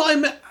 Oh, also,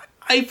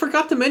 I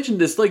forgot to mention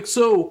this. Like,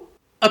 so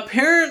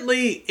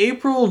apparently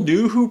April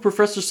knew who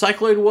Professor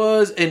Cycloid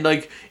was, and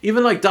like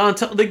even like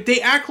Donatello, like they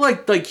act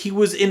like he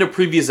was in a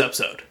previous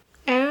episode.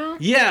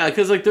 Yeah,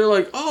 because like they're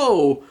like,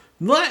 oh,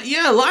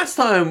 last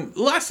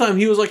time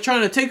he was like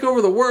trying to take over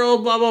the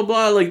world, blah blah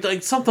blah,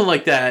 like something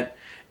like that,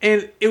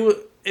 and it was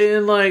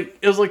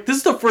like this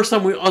is the first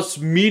time us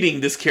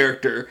meeting this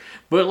character,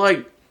 but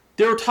like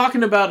they were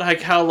talking about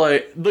like how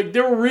like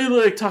they were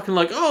really like talking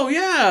like, oh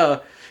yeah.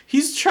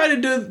 He's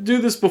tried to do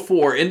this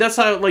before, and that's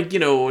how, like, you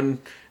know, and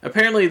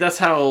apparently that's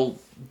how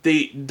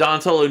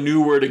Donatello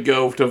knew where to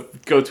go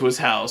to his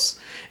house.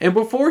 And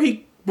before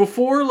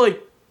like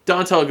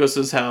Donatello goes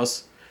to his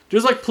house,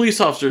 there's like police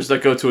officers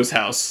that go to his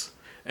house,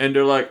 and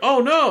they're like,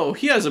 oh no,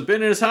 he hasn't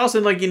been in his house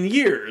in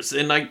years,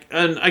 and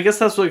I guess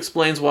that's what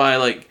explains why,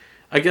 like,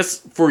 I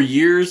guess for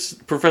years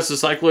Professor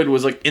Cycloid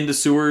was like in the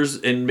sewers,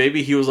 and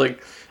maybe he was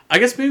like, I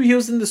guess maybe he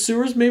was in the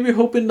sewers, maybe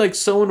hoping like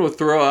someone would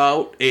throw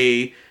out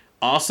a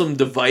awesome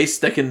device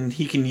that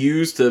he can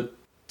use to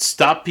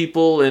stop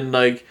people, and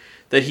like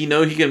that he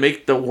can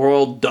make the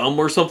world dumb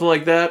or something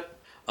like that.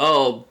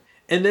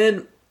 And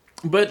then,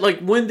 but like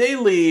when they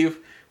leave,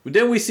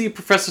 then we see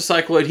Professor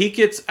Cycloid. He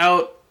gets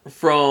out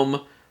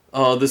from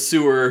the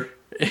sewer,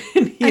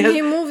 and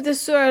he moved the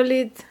sewer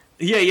lid.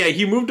 Yeah,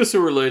 he moved the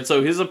sewer lid,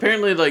 so he's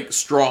apparently like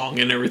strong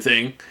and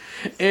everything.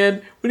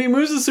 And when he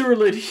moves the sewer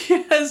lid,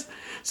 he has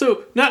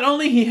not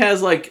only he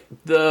has like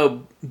the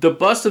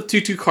bust of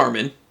Tutu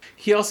Carmen,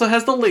 he also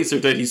has the laser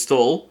that he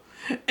stole.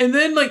 And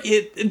then like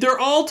they're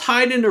all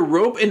tied in a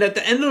rope, and at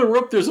the end of the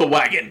rope there's a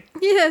wagon.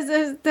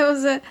 Yes, there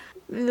was a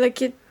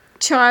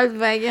child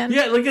wagon.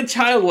 Yeah, like a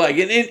child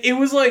wagon. And it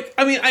was like,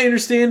 I mean, I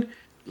understand,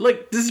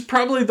 like, this is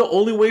probably the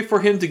only way for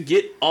him to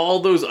get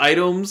all those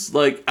items,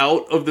 like,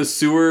 out of the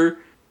sewer,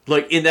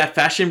 like, in that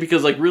fashion,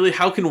 because, like, really,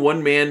 how can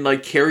one man,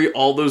 like, carry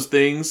all those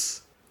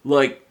things,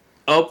 like,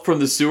 up from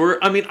the sewer?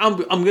 I mean, I'm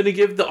gonna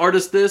give the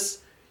artist this.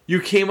 You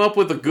came up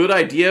with a good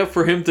idea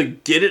for him to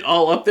get it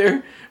all up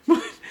there,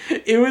 but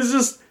it was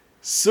just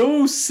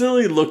so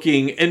silly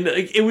looking, and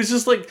like, it was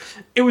just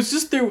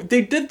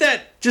they did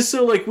that just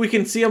so like we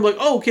can see him like,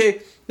 oh,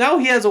 okay, now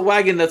he has a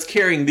wagon that's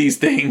carrying these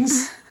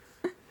things.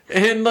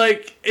 And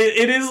like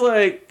it is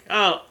like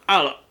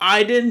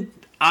I did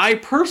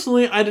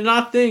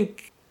not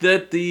think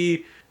that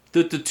the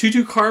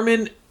Tutu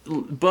Carmen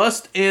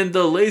bust and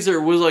the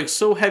laser was like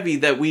so heavy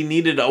that we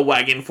needed a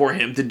wagon for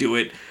him to do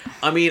it.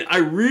 I mean, I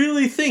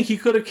really think he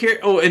could have carried.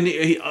 Oh, and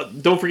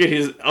don't forget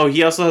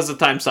he also has a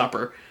time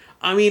stopper.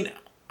 I mean,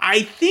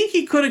 I think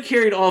he could have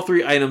carried all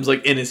three items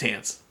like in his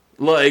hands.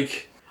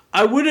 Like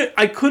I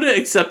could have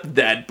accepted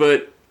that,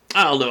 but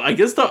I don't know. I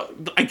guess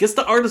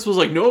the artist was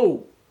like,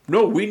 no,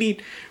 we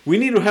need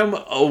to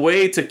have a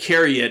way to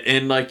carry it,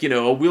 and like, you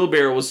know, a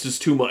wheelbarrow was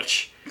just too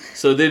much,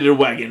 so they did a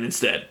wagon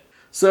instead.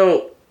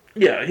 So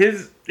yeah,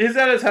 his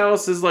at his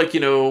house is like, you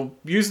know,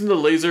 using the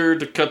laser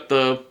to cut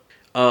the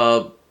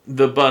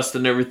bust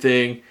and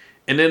everything,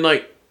 and then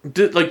like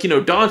you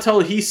know,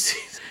 Donatello he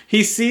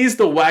sees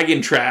the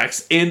wagon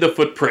tracks and the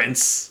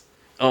footprints.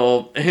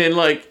 Oh, and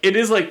like it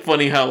is like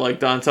funny how like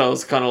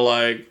Donatello's kind of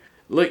like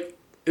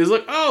is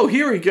like, oh,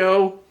 here we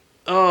go.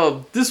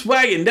 This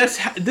wagon,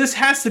 this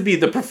has to be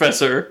the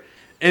professor.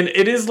 And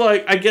it is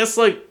like, I guess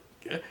like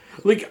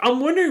I'm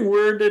wondering,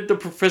 where did the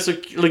professor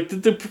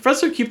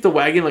keep the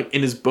wagon like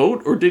in his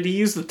boat, or did he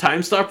use the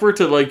time stopper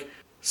to like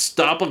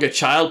stop like a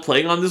child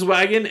playing on this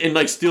wagon and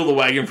like steal the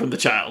wagon from the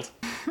child?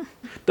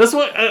 That's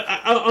what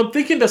I'm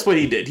thinking. That's what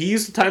he did. He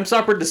used the time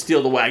stopper to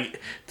steal the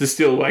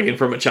wagon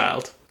from a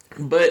child.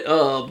 But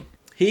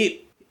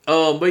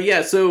but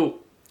yeah. So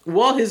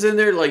while he's in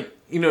there, like,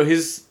 you know,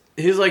 his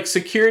like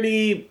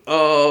security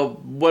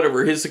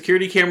his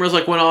security cameras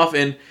like went off,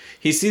 and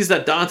he sees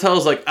that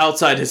Donatello's like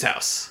outside his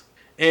house,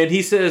 and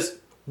he says,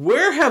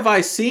 "Where have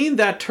I seen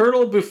that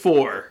turtle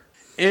before?"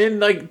 And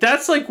like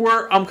that's like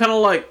where I'm kind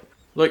of like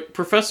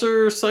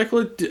Professor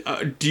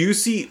Cycloid, do you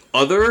see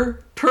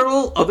other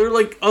turtles?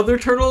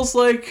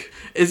 Like,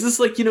 is this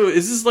like, you know,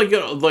 is this like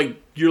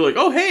you're like,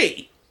 oh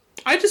hey,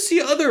 I just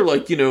see other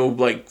like, you know,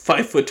 like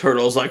 5-foot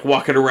turtles like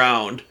walking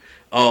around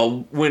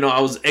when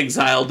I was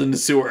exiled in the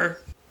sewer.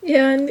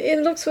 Yeah, and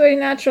it looks very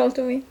natural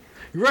to me.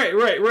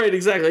 Right,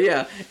 exactly,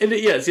 yeah. And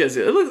yes.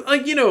 It looks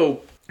like, you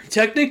know,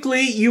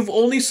 technically you've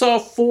only saw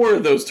 4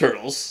 of those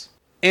turtles,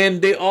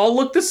 and they all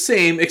look the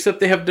same except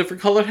they have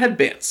different colored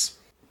headbands.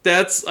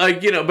 That's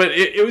like, you know, but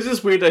it was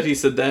just weird that he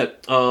said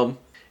that.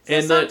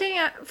 And something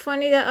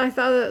funny that I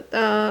thought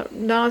that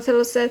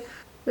Donatello said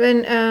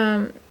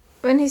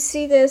when he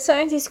see the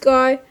scientist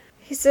guy,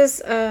 he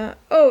says,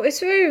 "Oh, it's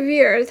very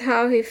weird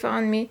how he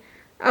found me.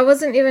 I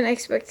wasn't even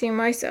expecting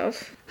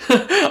myself."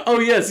 Oh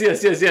yes,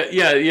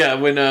 yeah.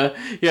 When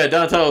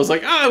Donatello was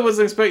like, I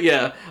wasn't expecting,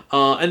 yeah.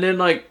 And then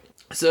like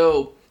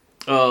so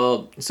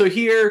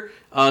here,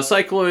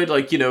 Cycloid,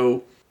 like, you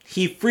know,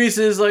 he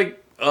freezes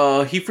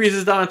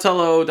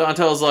Donatello.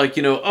 Donatello's like,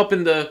 you know, up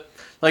in the,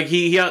 like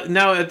he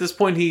now at this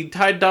point he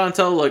tied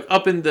Donatello like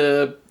up in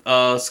the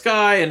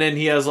sky, and then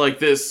he has like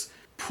this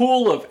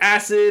pool of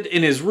acid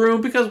in his room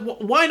because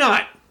why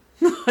not?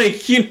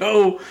 Like, you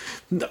know,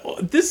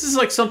 this is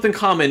like something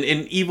common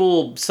in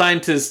evil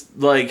scientist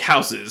like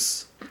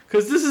houses,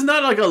 because this is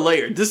not like a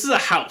lair. This is a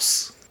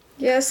house.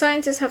 Yeah,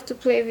 scientists have to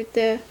play with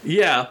the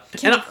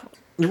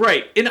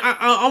right. And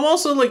I'm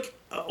also like,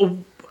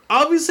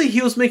 obviously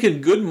he was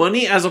making good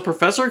money as a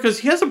professor because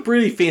he has a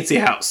pretty fancy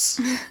house.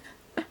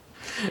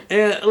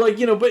 And like,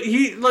 you know, but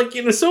he like,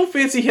 you know, so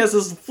fancy he has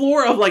this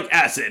floor of like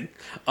acid.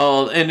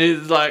 And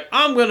he's like,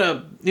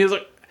 he was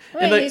like,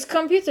 wait, and, like, his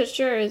computer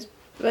chair is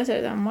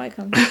better than my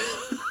computer.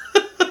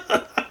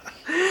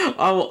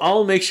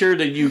 I'll make sure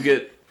that you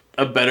get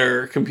a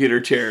better computer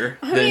chair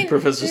than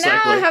Professor Cycloid.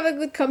 Now I have a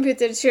good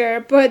computer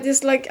chair, but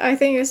it's like, I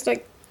think it's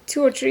like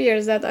 2 or 3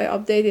 years that I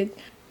updated.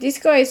 This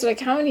guy is like,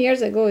 how many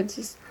years ago did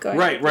this guy?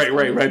 Right.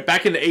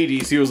 Back in the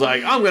 80s, he was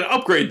like, I'm going to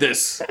upgrade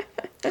this.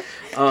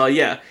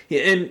 Yeah.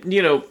 And,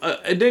 you know,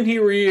 and then he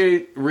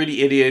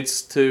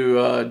reiterates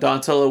to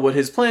Donatello what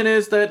his plan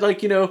is, that,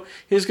 like, you know,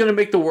 he's going to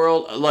make the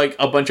world like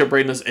a bunch of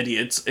brainless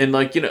idiots. And,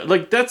 like, you know,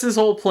 like, that's his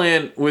whole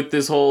plan with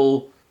this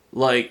whole,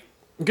 like,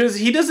 because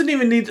he doesn't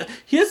even need,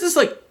 he has this,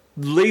 like,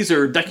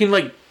 laser that can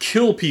like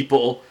kill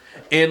people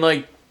and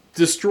like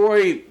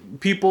destroy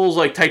people's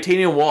like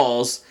titanium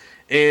walls,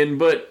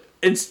 but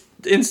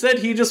instead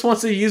he just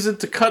wants to use it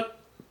to cut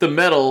the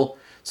metal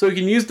so he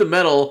can use the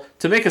metal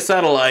to make a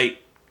satellite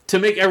to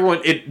make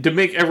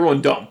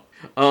everyone dumb.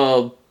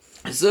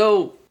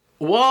 So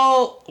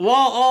while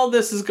all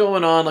this is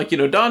going on, like, you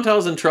know,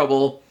 Donatello's in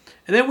trouble,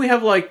 and then we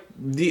have like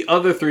the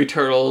other three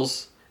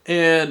turtles,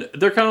 and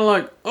they're kind of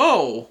like,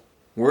 oh,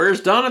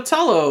 where's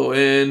Donatello?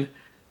 And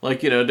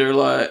like, you know, they're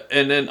like,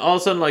 and then all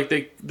of a sudden,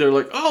 like, they're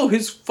like, oh,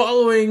 he's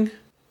following,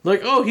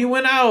 like, oh, he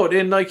went out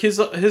and like his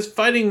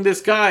fighting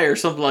this guy or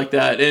something like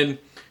that. And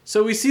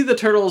so we see the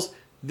turtles,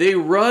 they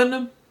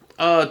run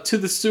to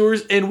the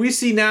sewers, and we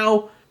see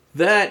now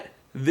that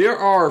there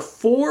are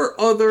 4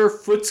 other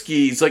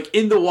footskis like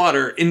in the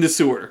water in the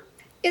sewer.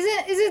 Is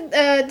it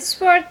this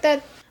part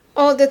that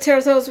all the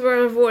turtles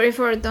were worried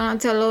for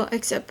Donatello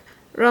except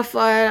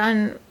Raphael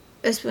and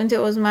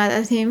Splinter was mad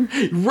at him?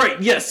 Right.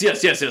 Yes.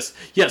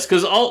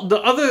 Because all the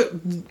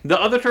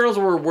other turtles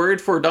were worried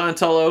for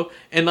Donatello,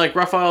 and like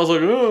Raphael's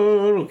like,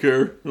 oh, I don't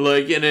care.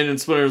 Like, and then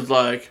Splinter's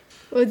like,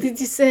 what did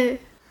you say?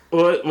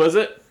 What was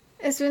it?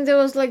 Splinter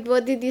was like,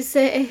 what did you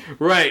say?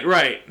 Right,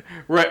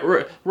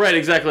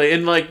 exactly.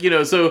 And like, you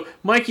know, so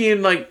Mikey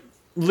and like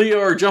Leo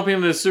are jumping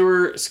in the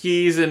sewer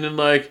skis, and then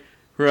like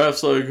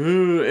Raph's like,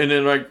 and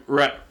then like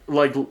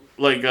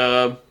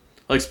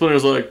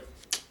Splinter's like,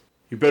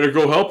 you better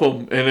go help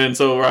him. And then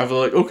so Raph's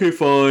like, okay,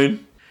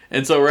 fine.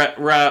 And so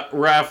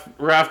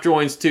Raph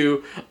joins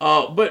too.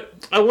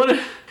 But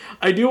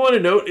I do want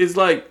to note is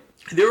like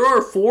there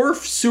are 4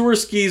 sewer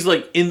skis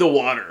like in the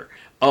water.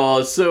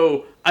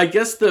 So I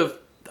guess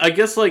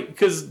like,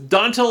 because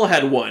Donatello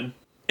had 1,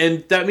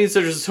 and that means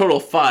there's a total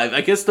of 5.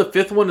 I guess the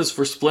 5th one is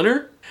for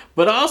Splinter.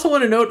 But I also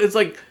want to note it's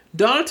like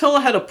Donatello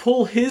had to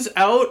pull his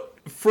out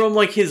from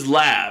like his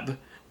lab,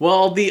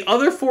 while the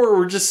other 4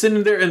 were just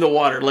sitting there in the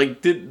water.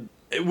 Like,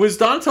 was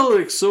Donatello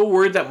like so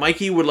worried that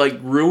Mikey would like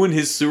ruin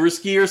his sewer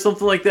ski or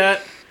something like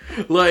that?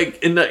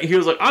 Like, and that he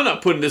was like, I'm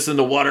not putting this in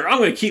the water. I'm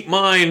gonna keep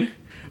mine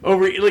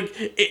over. Like,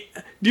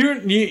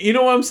 do you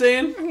know what I'm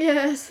saying?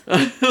 Yes.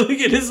 Like,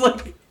 it is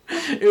like,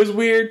 it was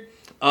weird.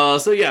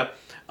 So yeah,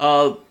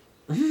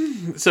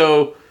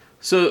 so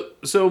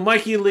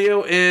Mikey,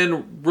 Leo,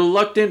 and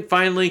reluctant,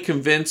 finally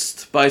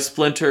convinced by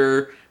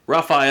Splinter,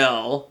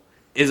 Raphael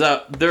is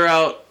out. They're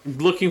out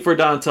looking for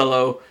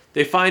Donatello.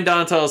 They find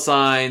Donatello's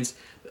signs.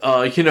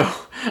 You know,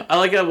 I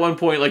like at one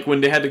point, like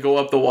when they had to go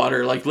up the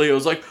water, like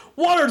Leo's like,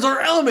 "Water's our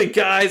element,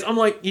 guys." I'm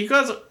like, you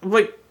guys,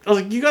 like, I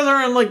was like, you guys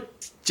are on like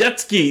jet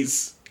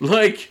skis,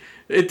 like.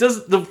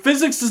 The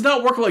physics does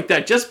not work like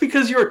that. Just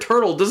because you're a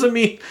turtle doesn't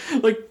mean,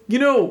 like, you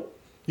know,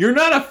 you're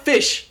not a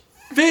fish.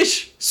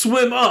 Fish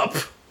swim up,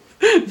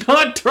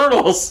 not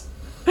turtles.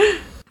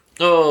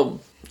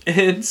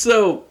 And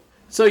so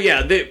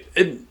yeah,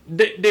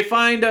 they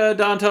find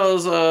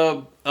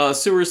Donatello's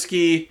sewer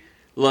ski,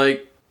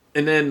 like,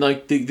 and then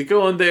like they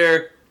go in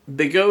there.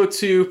 They go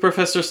to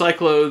Professor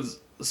Cyclone's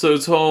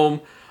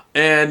home,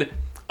 and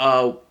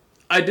I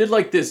did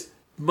like this.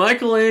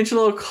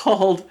 Michelangelo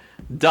called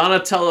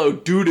Donatello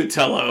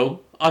Dudatello.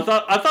 I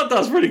thought that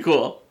was pretty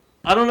cool.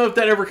 I don't know if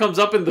that ever comes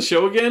up in the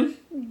show again.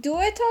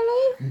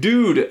 Duatello?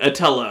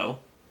 Dudatello.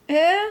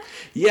 Yeah?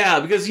 Yeah,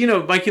 because, you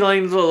know,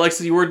 Michelangelo likes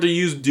the word to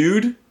use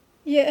dude.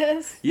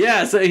 Yes.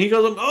 Yeah, so he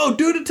goes, oh,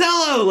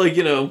 Dudatello! Like,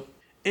 you know.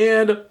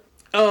 And,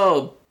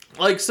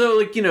 like, so,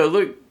 like, you know,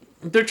 look,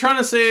 they're trying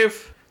to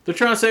save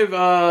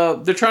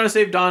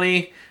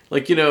Donnie,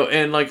 like, you know,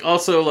 and, like,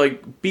 also,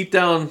 like, beat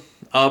down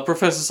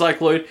Professor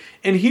Cycloid.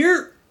 And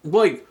here,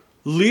 like,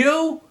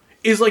 Leo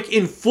is like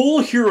in full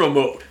hero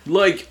mode.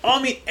 Like,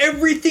 I mean,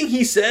 everything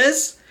he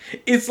says,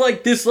 it's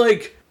like this,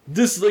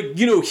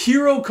 you know,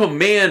 hero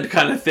command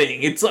kind of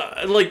thing. It's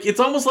like, it's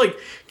almost like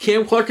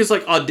Cam Clark is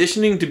like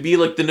auditioning to be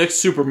like the next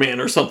Superman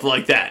or something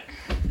like that.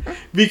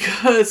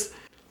 Because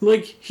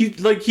like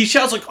he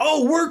shouts like,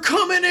 "Oh, we're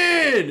coming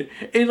in!"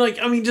 And like,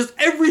 I mean, just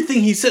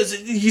everything he says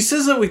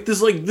it with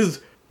this like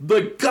this.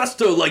 The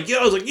gusto, like, yo,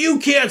 I was like, you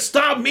can't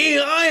stop me.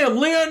 I am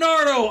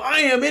Leonardo.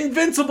 I am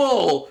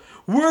invincible.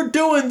 We're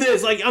doing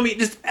this. Like, I mean,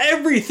 just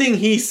everything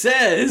he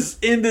says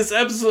in this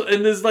episode,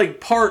 in this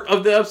like part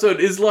of the episode,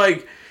 is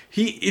like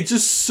it's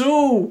just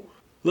so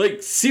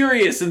like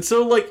serious and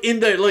so like in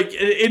there, like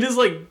it is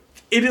like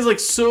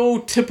so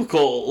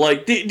typical.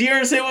 Like, do you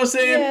understand what I'm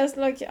saying? Yes,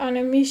 like on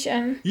a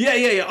mission.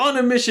 Yeah, on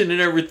a mission and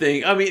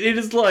everything. I mean, it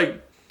is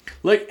like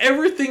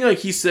everything like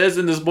he says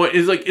in this point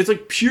is like, it's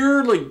like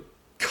pure like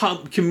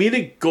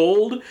comedic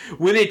gold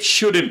when it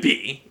shouldn't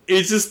be.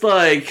 It's just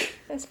like,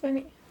 that's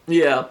funny.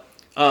 Yeah.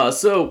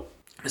 So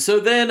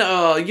then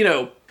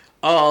they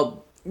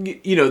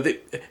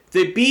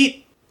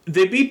beat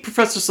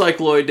Professor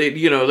Cycloid. They,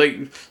 you know,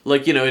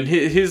 like you know, and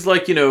his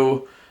like, you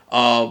know,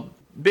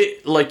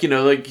 like, you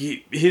know, like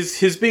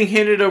his being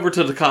handed over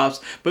to the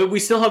cops, but we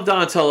still have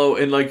Donatello,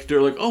 and like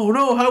they're like, oh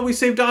no, how do we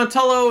save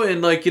Donatello?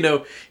 And like, you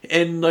know,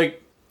 and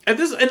like at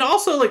this, and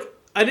also like,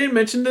 I didn't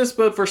mention this,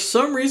 but for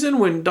some reason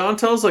when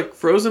Donatello's like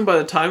frozen by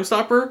the time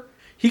stopper,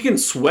 he can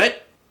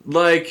sweat.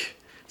 Like,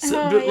 So,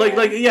 Oh,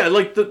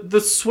 like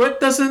the sweat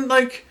doesn't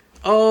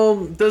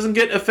doesn't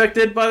get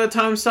affected by the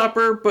time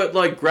stopper, but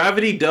like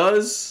gravity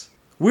does.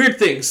 Weird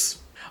things.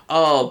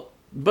 But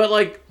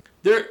like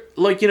they're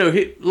like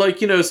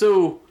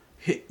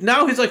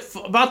now he's like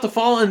about to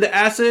fall into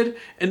acid,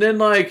 and then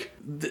like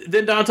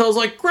then Donatello's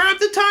like, grab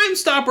the time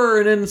stopper,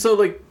 and then so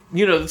like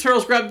the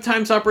turtles grab the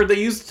time stopper, they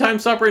use the time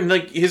stopper, and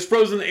like he's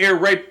frozen in the air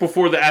right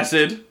before the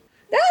acid.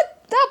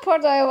 That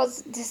part I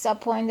was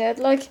disappointed.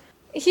 Like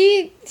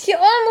he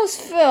almost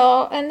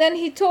fell, and then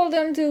he told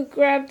them to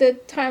grab the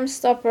time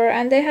stopper,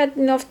 and they had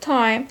enough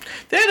time.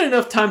 They had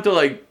enough time to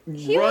like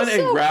run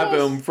and so grab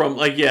close. him from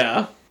like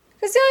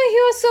Because he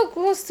was so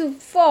close to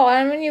fall,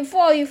 and when you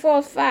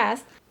fall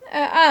fast.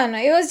 I don't know.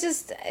 It was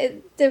just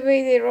the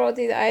way they wrote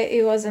it.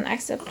 It wasn't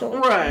acceptable.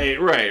 Right.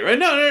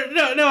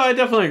 No, I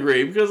definitely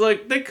agree, because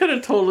like they could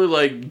have totally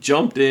like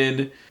jumped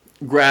in,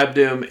 grabbed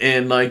him,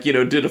 and like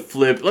did a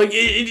flip. Like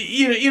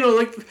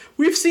like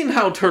we've seen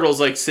how turtles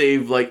like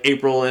save like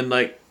April and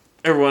like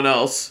everyone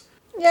else.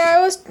 Yeah,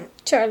 it was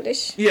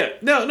childish. Yeah,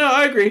 no,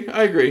 I agree.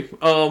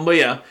 But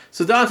yeah,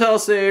 so Donatello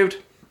saved.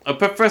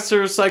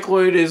 Professor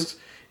Cycloid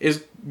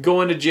is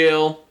going to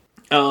jail.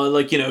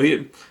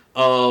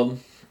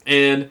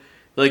 And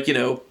like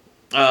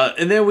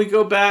and then we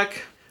go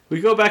back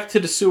to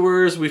the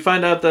sewers. We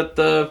find out that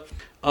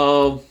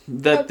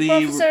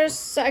Professor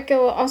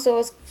Psycho also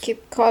was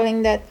keep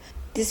calling that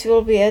this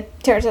will be a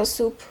turtle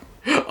soup.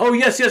 Oh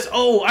yes.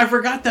 Oh, I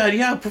forgot that.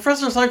 Yeah,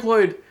 Professor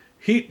Cycloid.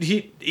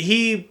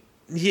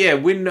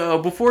 When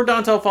before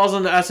Donatello falls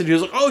into acid, he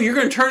was like, "Oh, you're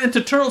gonna turn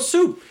into turtle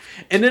soup,"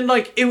 and then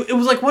like it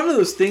was like one of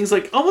those things,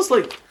 like almost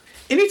like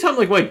anytime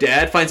like my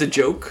dad finds a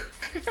joke.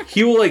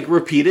 He will like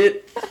repeat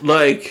it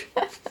like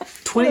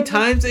 20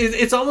 times.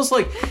 It's almost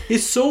like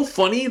it's so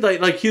funny.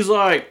 Like he's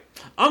like,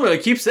 I'm gonna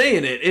keep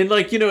saying it, and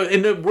like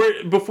and the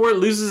word before it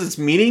loses its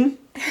meaning.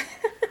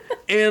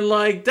 And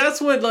like that's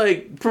what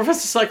like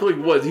Professor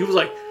Cycloid was. He was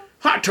like,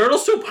 "Ha, turtle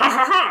soup! Ha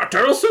ha ha!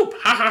 Turtle soup!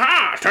 Ha ha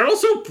ha! Turtle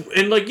soup!"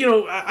 And like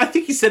I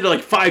think he said it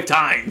like 5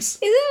 times.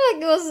 Is it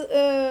like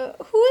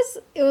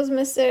it was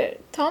Mr.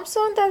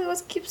 Thompson that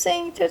was keep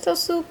saying turtle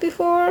soup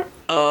before?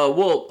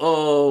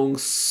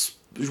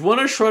 One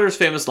of Shredder's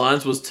famous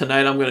lines was,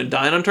 "Tonight I'm gonna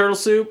dine on turtle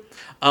soup."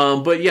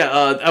 But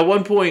yeah, at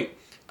one point,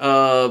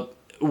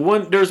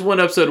 there's one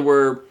episode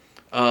where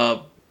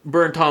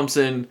Bern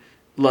Thompson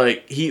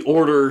like he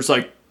orders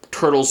like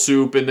turtle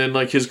soup, and then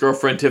like his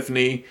girlfriend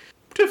Tiffany,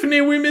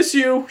 we miss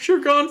you. You're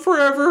gone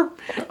forever.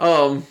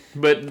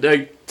 But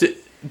like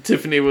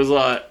Tiffany was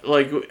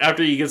like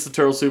after he gets the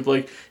turtle soup,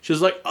 like she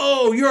was like,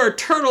 "Oh, you're a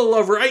turtle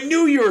lover. I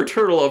knew you were a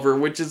turtle lover,"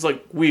 which is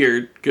like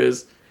weird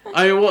because.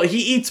 He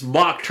eats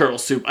mock turtle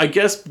soup. I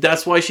guess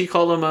that's why she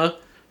called him a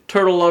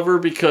turtle lover,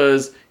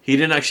 because he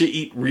didn't actually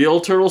eat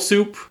real turtle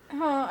soup.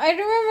 I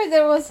remember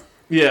there was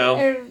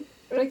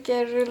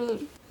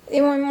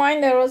in my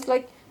mind there was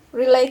like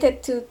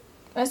related to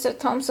Mr.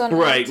 Thompson.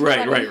 Right.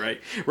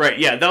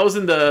 Yeah, that was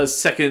in the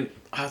second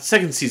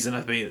season,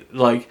 I think.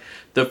 Like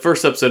the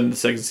first episode in the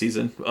second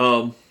season.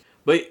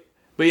 But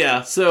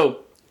yeah,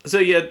 so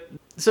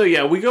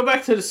yeah, we go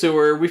back to the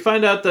sewer. We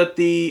find out that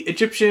the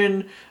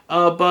Egyptian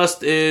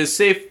bust is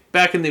safe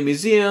back in the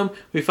museum.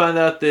 We find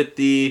out that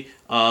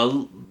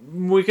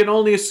we can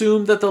only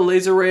assume that the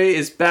laser ray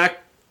is back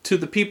to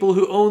the people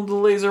who own the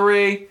laser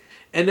ray.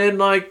 And then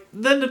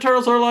the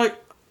turtles are like,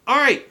 "All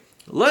right,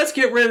 let's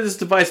get rid of this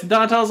device." And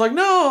Donatello's like,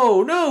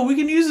 "No, we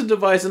can use the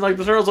device." And like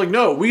the turtles like,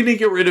 "No, we need to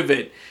get rid of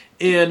it."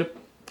 And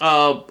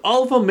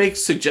all of them make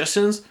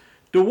suggestions.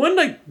 The one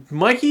that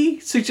Mikey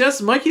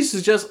suggests,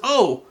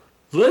 "Oh,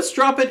 let's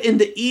drop it in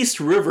the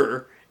East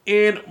River."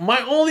 And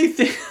my only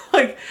thing,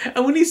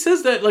 and when he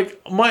says that,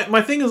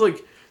 my thing is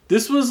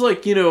this was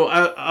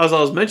as I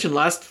was mentioned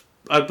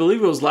I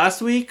believe it was last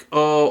week,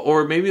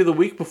 or maybe the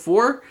week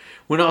before,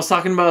 when I was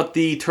talking about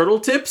the turtle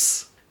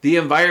tips, the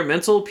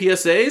environmental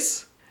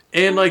PSAs,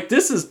 and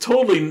this is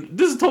totally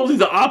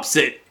the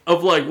opposite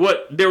of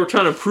what they were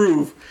trying to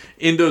prove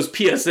in those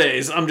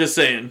PSAs. I'm just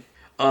saying.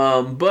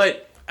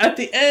 But at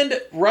the end,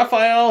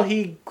 Raphael,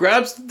 he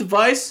grabs the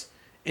device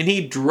and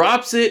he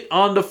drops it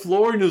on the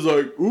floor, and he's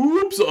like,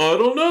 "Oops, I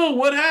don't know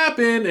what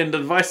happened," and the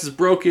device is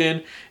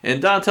broken,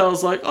 and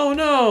Donatello's like, "Oh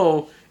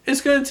no,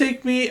 it's going to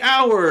take me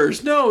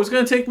hours. No, it's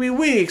going to take me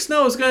weeks.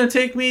 No, it's going to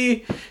take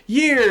me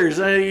years."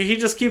 He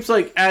just keeps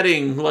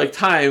adding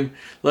time.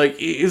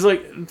 He's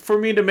like, "For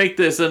me to make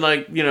this," and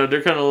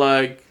they're kind of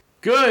like,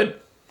 "Good."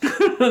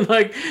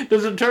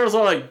 The turtles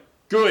are like,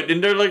 "Good,"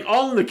 and they're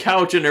all on the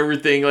couch and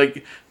everything,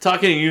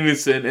 talking in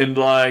unison, and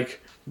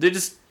they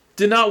just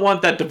did not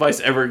want that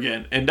device ever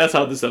again. And that's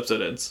how this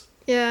episode ends.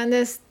 Yeah, and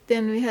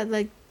then we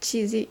had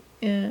cheesy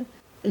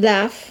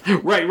laugh.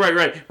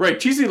 Right.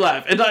 Cheesy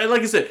laugh. And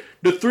like I said,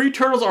 the 3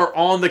 turtles are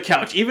on the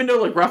couch. Even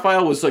though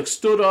Raphael was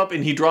stood up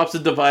and he drops the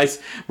device,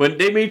 when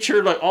they made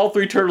sure all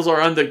 3 turtles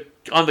are on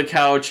the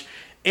couch,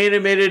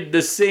 animated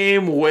the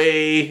same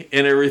way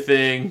and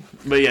everything.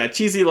 But yeah,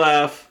 cheesy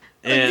laugh.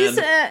 And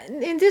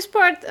in this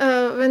part,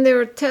 when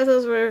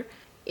turtles were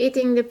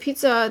eating the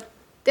pizza,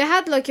 they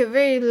had a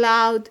very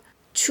loud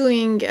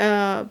chewing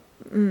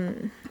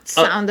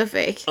sound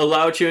effect. A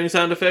loud chewing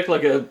sound effect,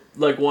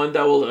 like one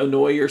that will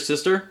annoy your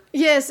sister.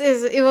 Yes,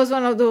 it was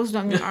one of those.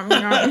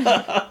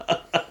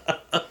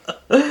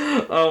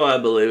 Oh, I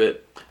believe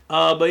it.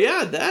 But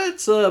yeah,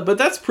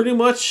 that's pretty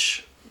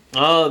much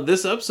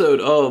this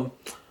episode.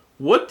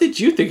 What did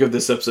you think of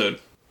this episode?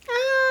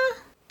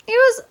 It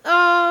was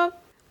I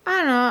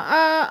don't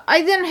know.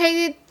 I didn't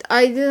hate it.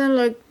 I didn't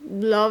like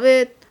love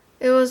it.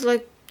 It was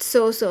like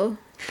so.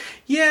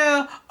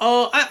 Yeah.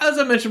 As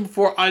I mentioned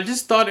before, I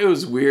just thought it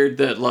was weird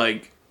that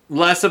like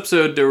last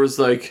episode there was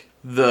like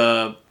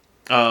the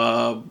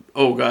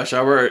oh gosh, I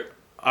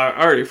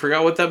already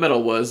forgot what that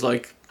metal was.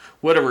 Like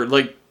whatever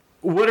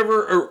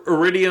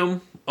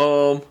iridium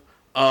was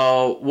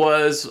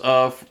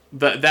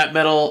that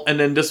metal, and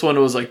then this one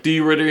was like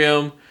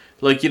deuterium.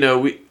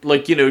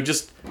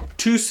 Just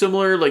two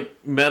similar like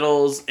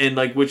metals, and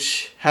like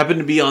which happened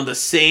to be on the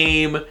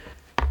same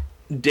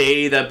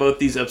day that both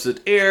these episodes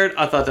aired.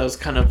 I thought that was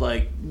kind of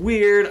like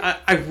weird.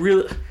 I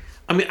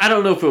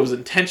don't know if it was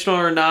intentional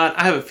or not.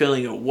 I have a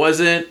feeling it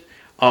wasn't.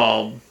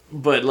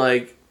 But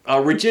like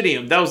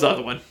Rigidium, that was the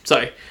other one.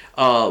 Sorry.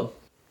 I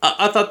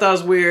thought that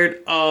was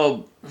weird.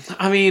 I'm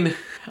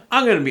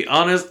gonna be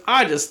honest.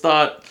 I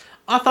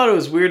thought it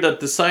was weird that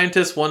the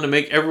scientists wanted to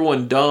make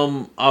everyone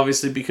dumb,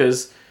 obviously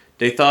because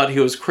they thought he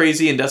was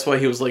crazy, and that's why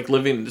he was like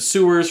living in the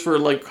sewers for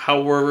like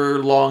however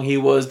long he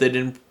was. They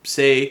didn't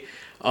say.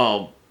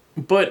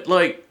 But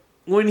like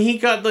when he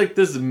got like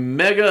this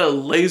mega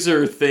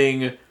laser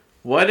thing,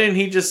 why didn't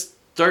he just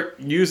start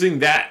using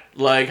that?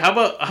 Like how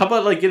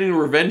about like getting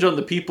revenge on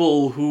the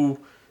people who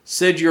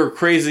said you're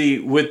crazy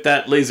with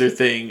that laser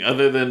thing,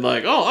 other than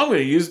like, oh, I'm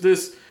gonna use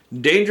this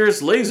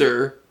dangerous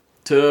laser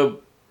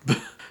to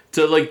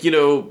like,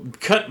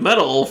 cut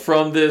metal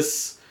from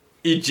this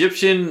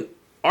Egyptian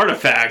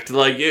artifact.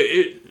 Like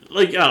it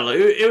like, I don't know,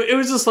 it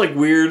was just like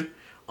weird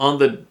on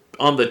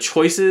the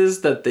choices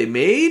that they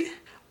made.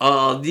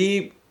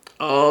 The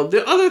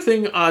other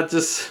thing I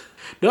just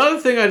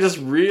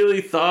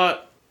really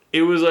thought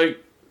it was like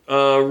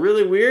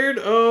really weird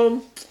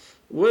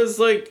was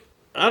like,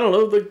 I don't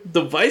know, the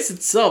device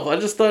itself. I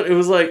just thought it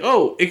was like,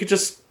 oh, it could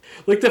just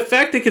like the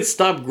fact it could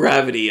stop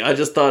gravity. I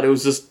just thought it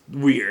was just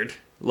weird.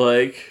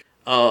 Like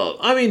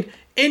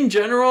in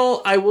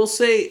general, I will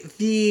say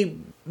the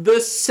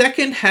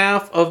second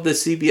half of the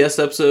CBS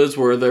episodes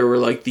where there were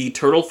like the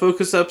turtle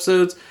focus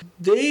episodes,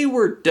 they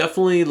were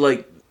definitely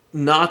like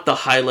not the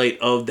highlight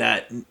of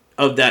that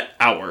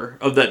hour,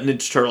 of that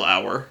Ninja Turtle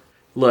hour.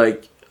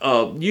 Like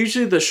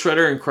usually the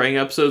Shredder and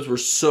Krang episodes were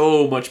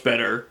so much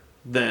better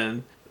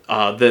than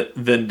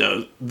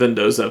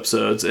those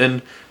episodes.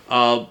 And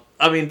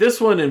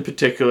this one in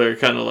particular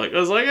kind of like, I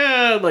was like,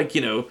 I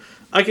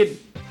could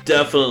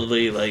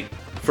definitely like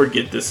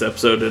forget this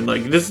episode, and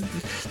like this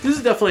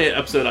is definitely an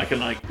episode I can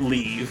like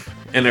leave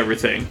and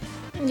everything.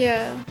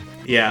 Yeah.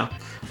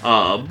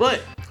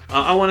 But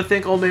I want to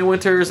thank Old Man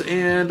Winters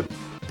and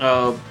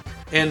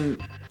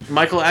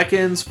Michael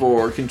Atkins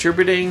for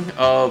contributing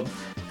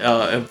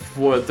and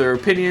what their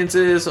opinions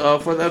is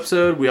for the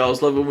episode. We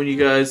always love it when you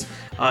guys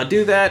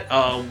do that.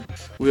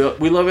 We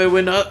love it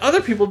when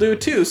other people do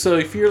it too. So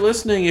if you're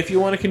listening, if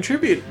you want to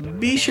contribute,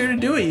 be sure to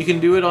do it. You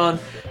can do it on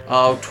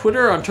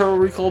Twitter on Turtle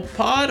Recall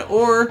Pod,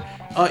 or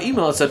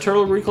email us at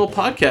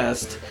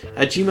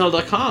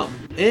turtlerecallpodcast@gmail.com.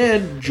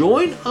 And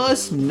join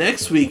us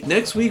next week.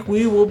 Next week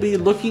we will be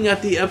looking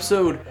at the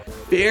episode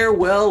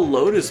Farewell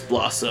Lotus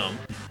Blossom.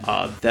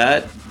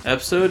 That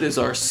episode is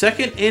our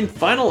second and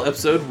final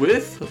episode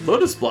with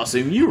Lotus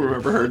Blossom. You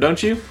remember her,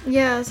 don't you?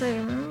 Yes, I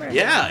remember.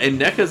 Yeah,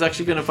 and NECA's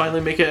actually going to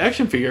finally make an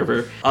action figure of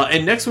her.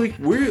 And next week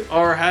we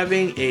are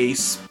having a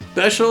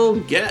special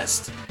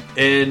guest,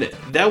 and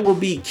that will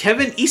be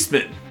Kevin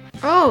Eastman.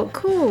 Oh,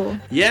 cool.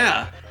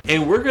 Yeah,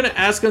 and we're going to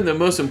ask him the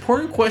most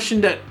important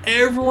question that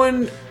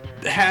everyone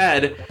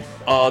had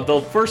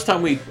the first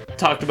time we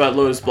talked about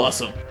Lotus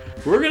Blossom.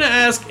 We're going to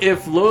ask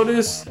if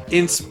Lotus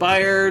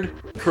inspired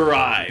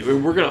Karai.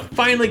 We're going to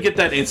finally get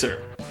that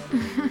answer.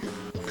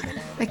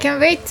 I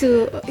can't wait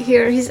to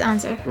hear his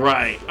answer.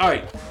 Right. All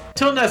right.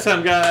 Till next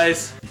time,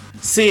 guys.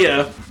 See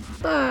ya.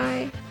 Bye.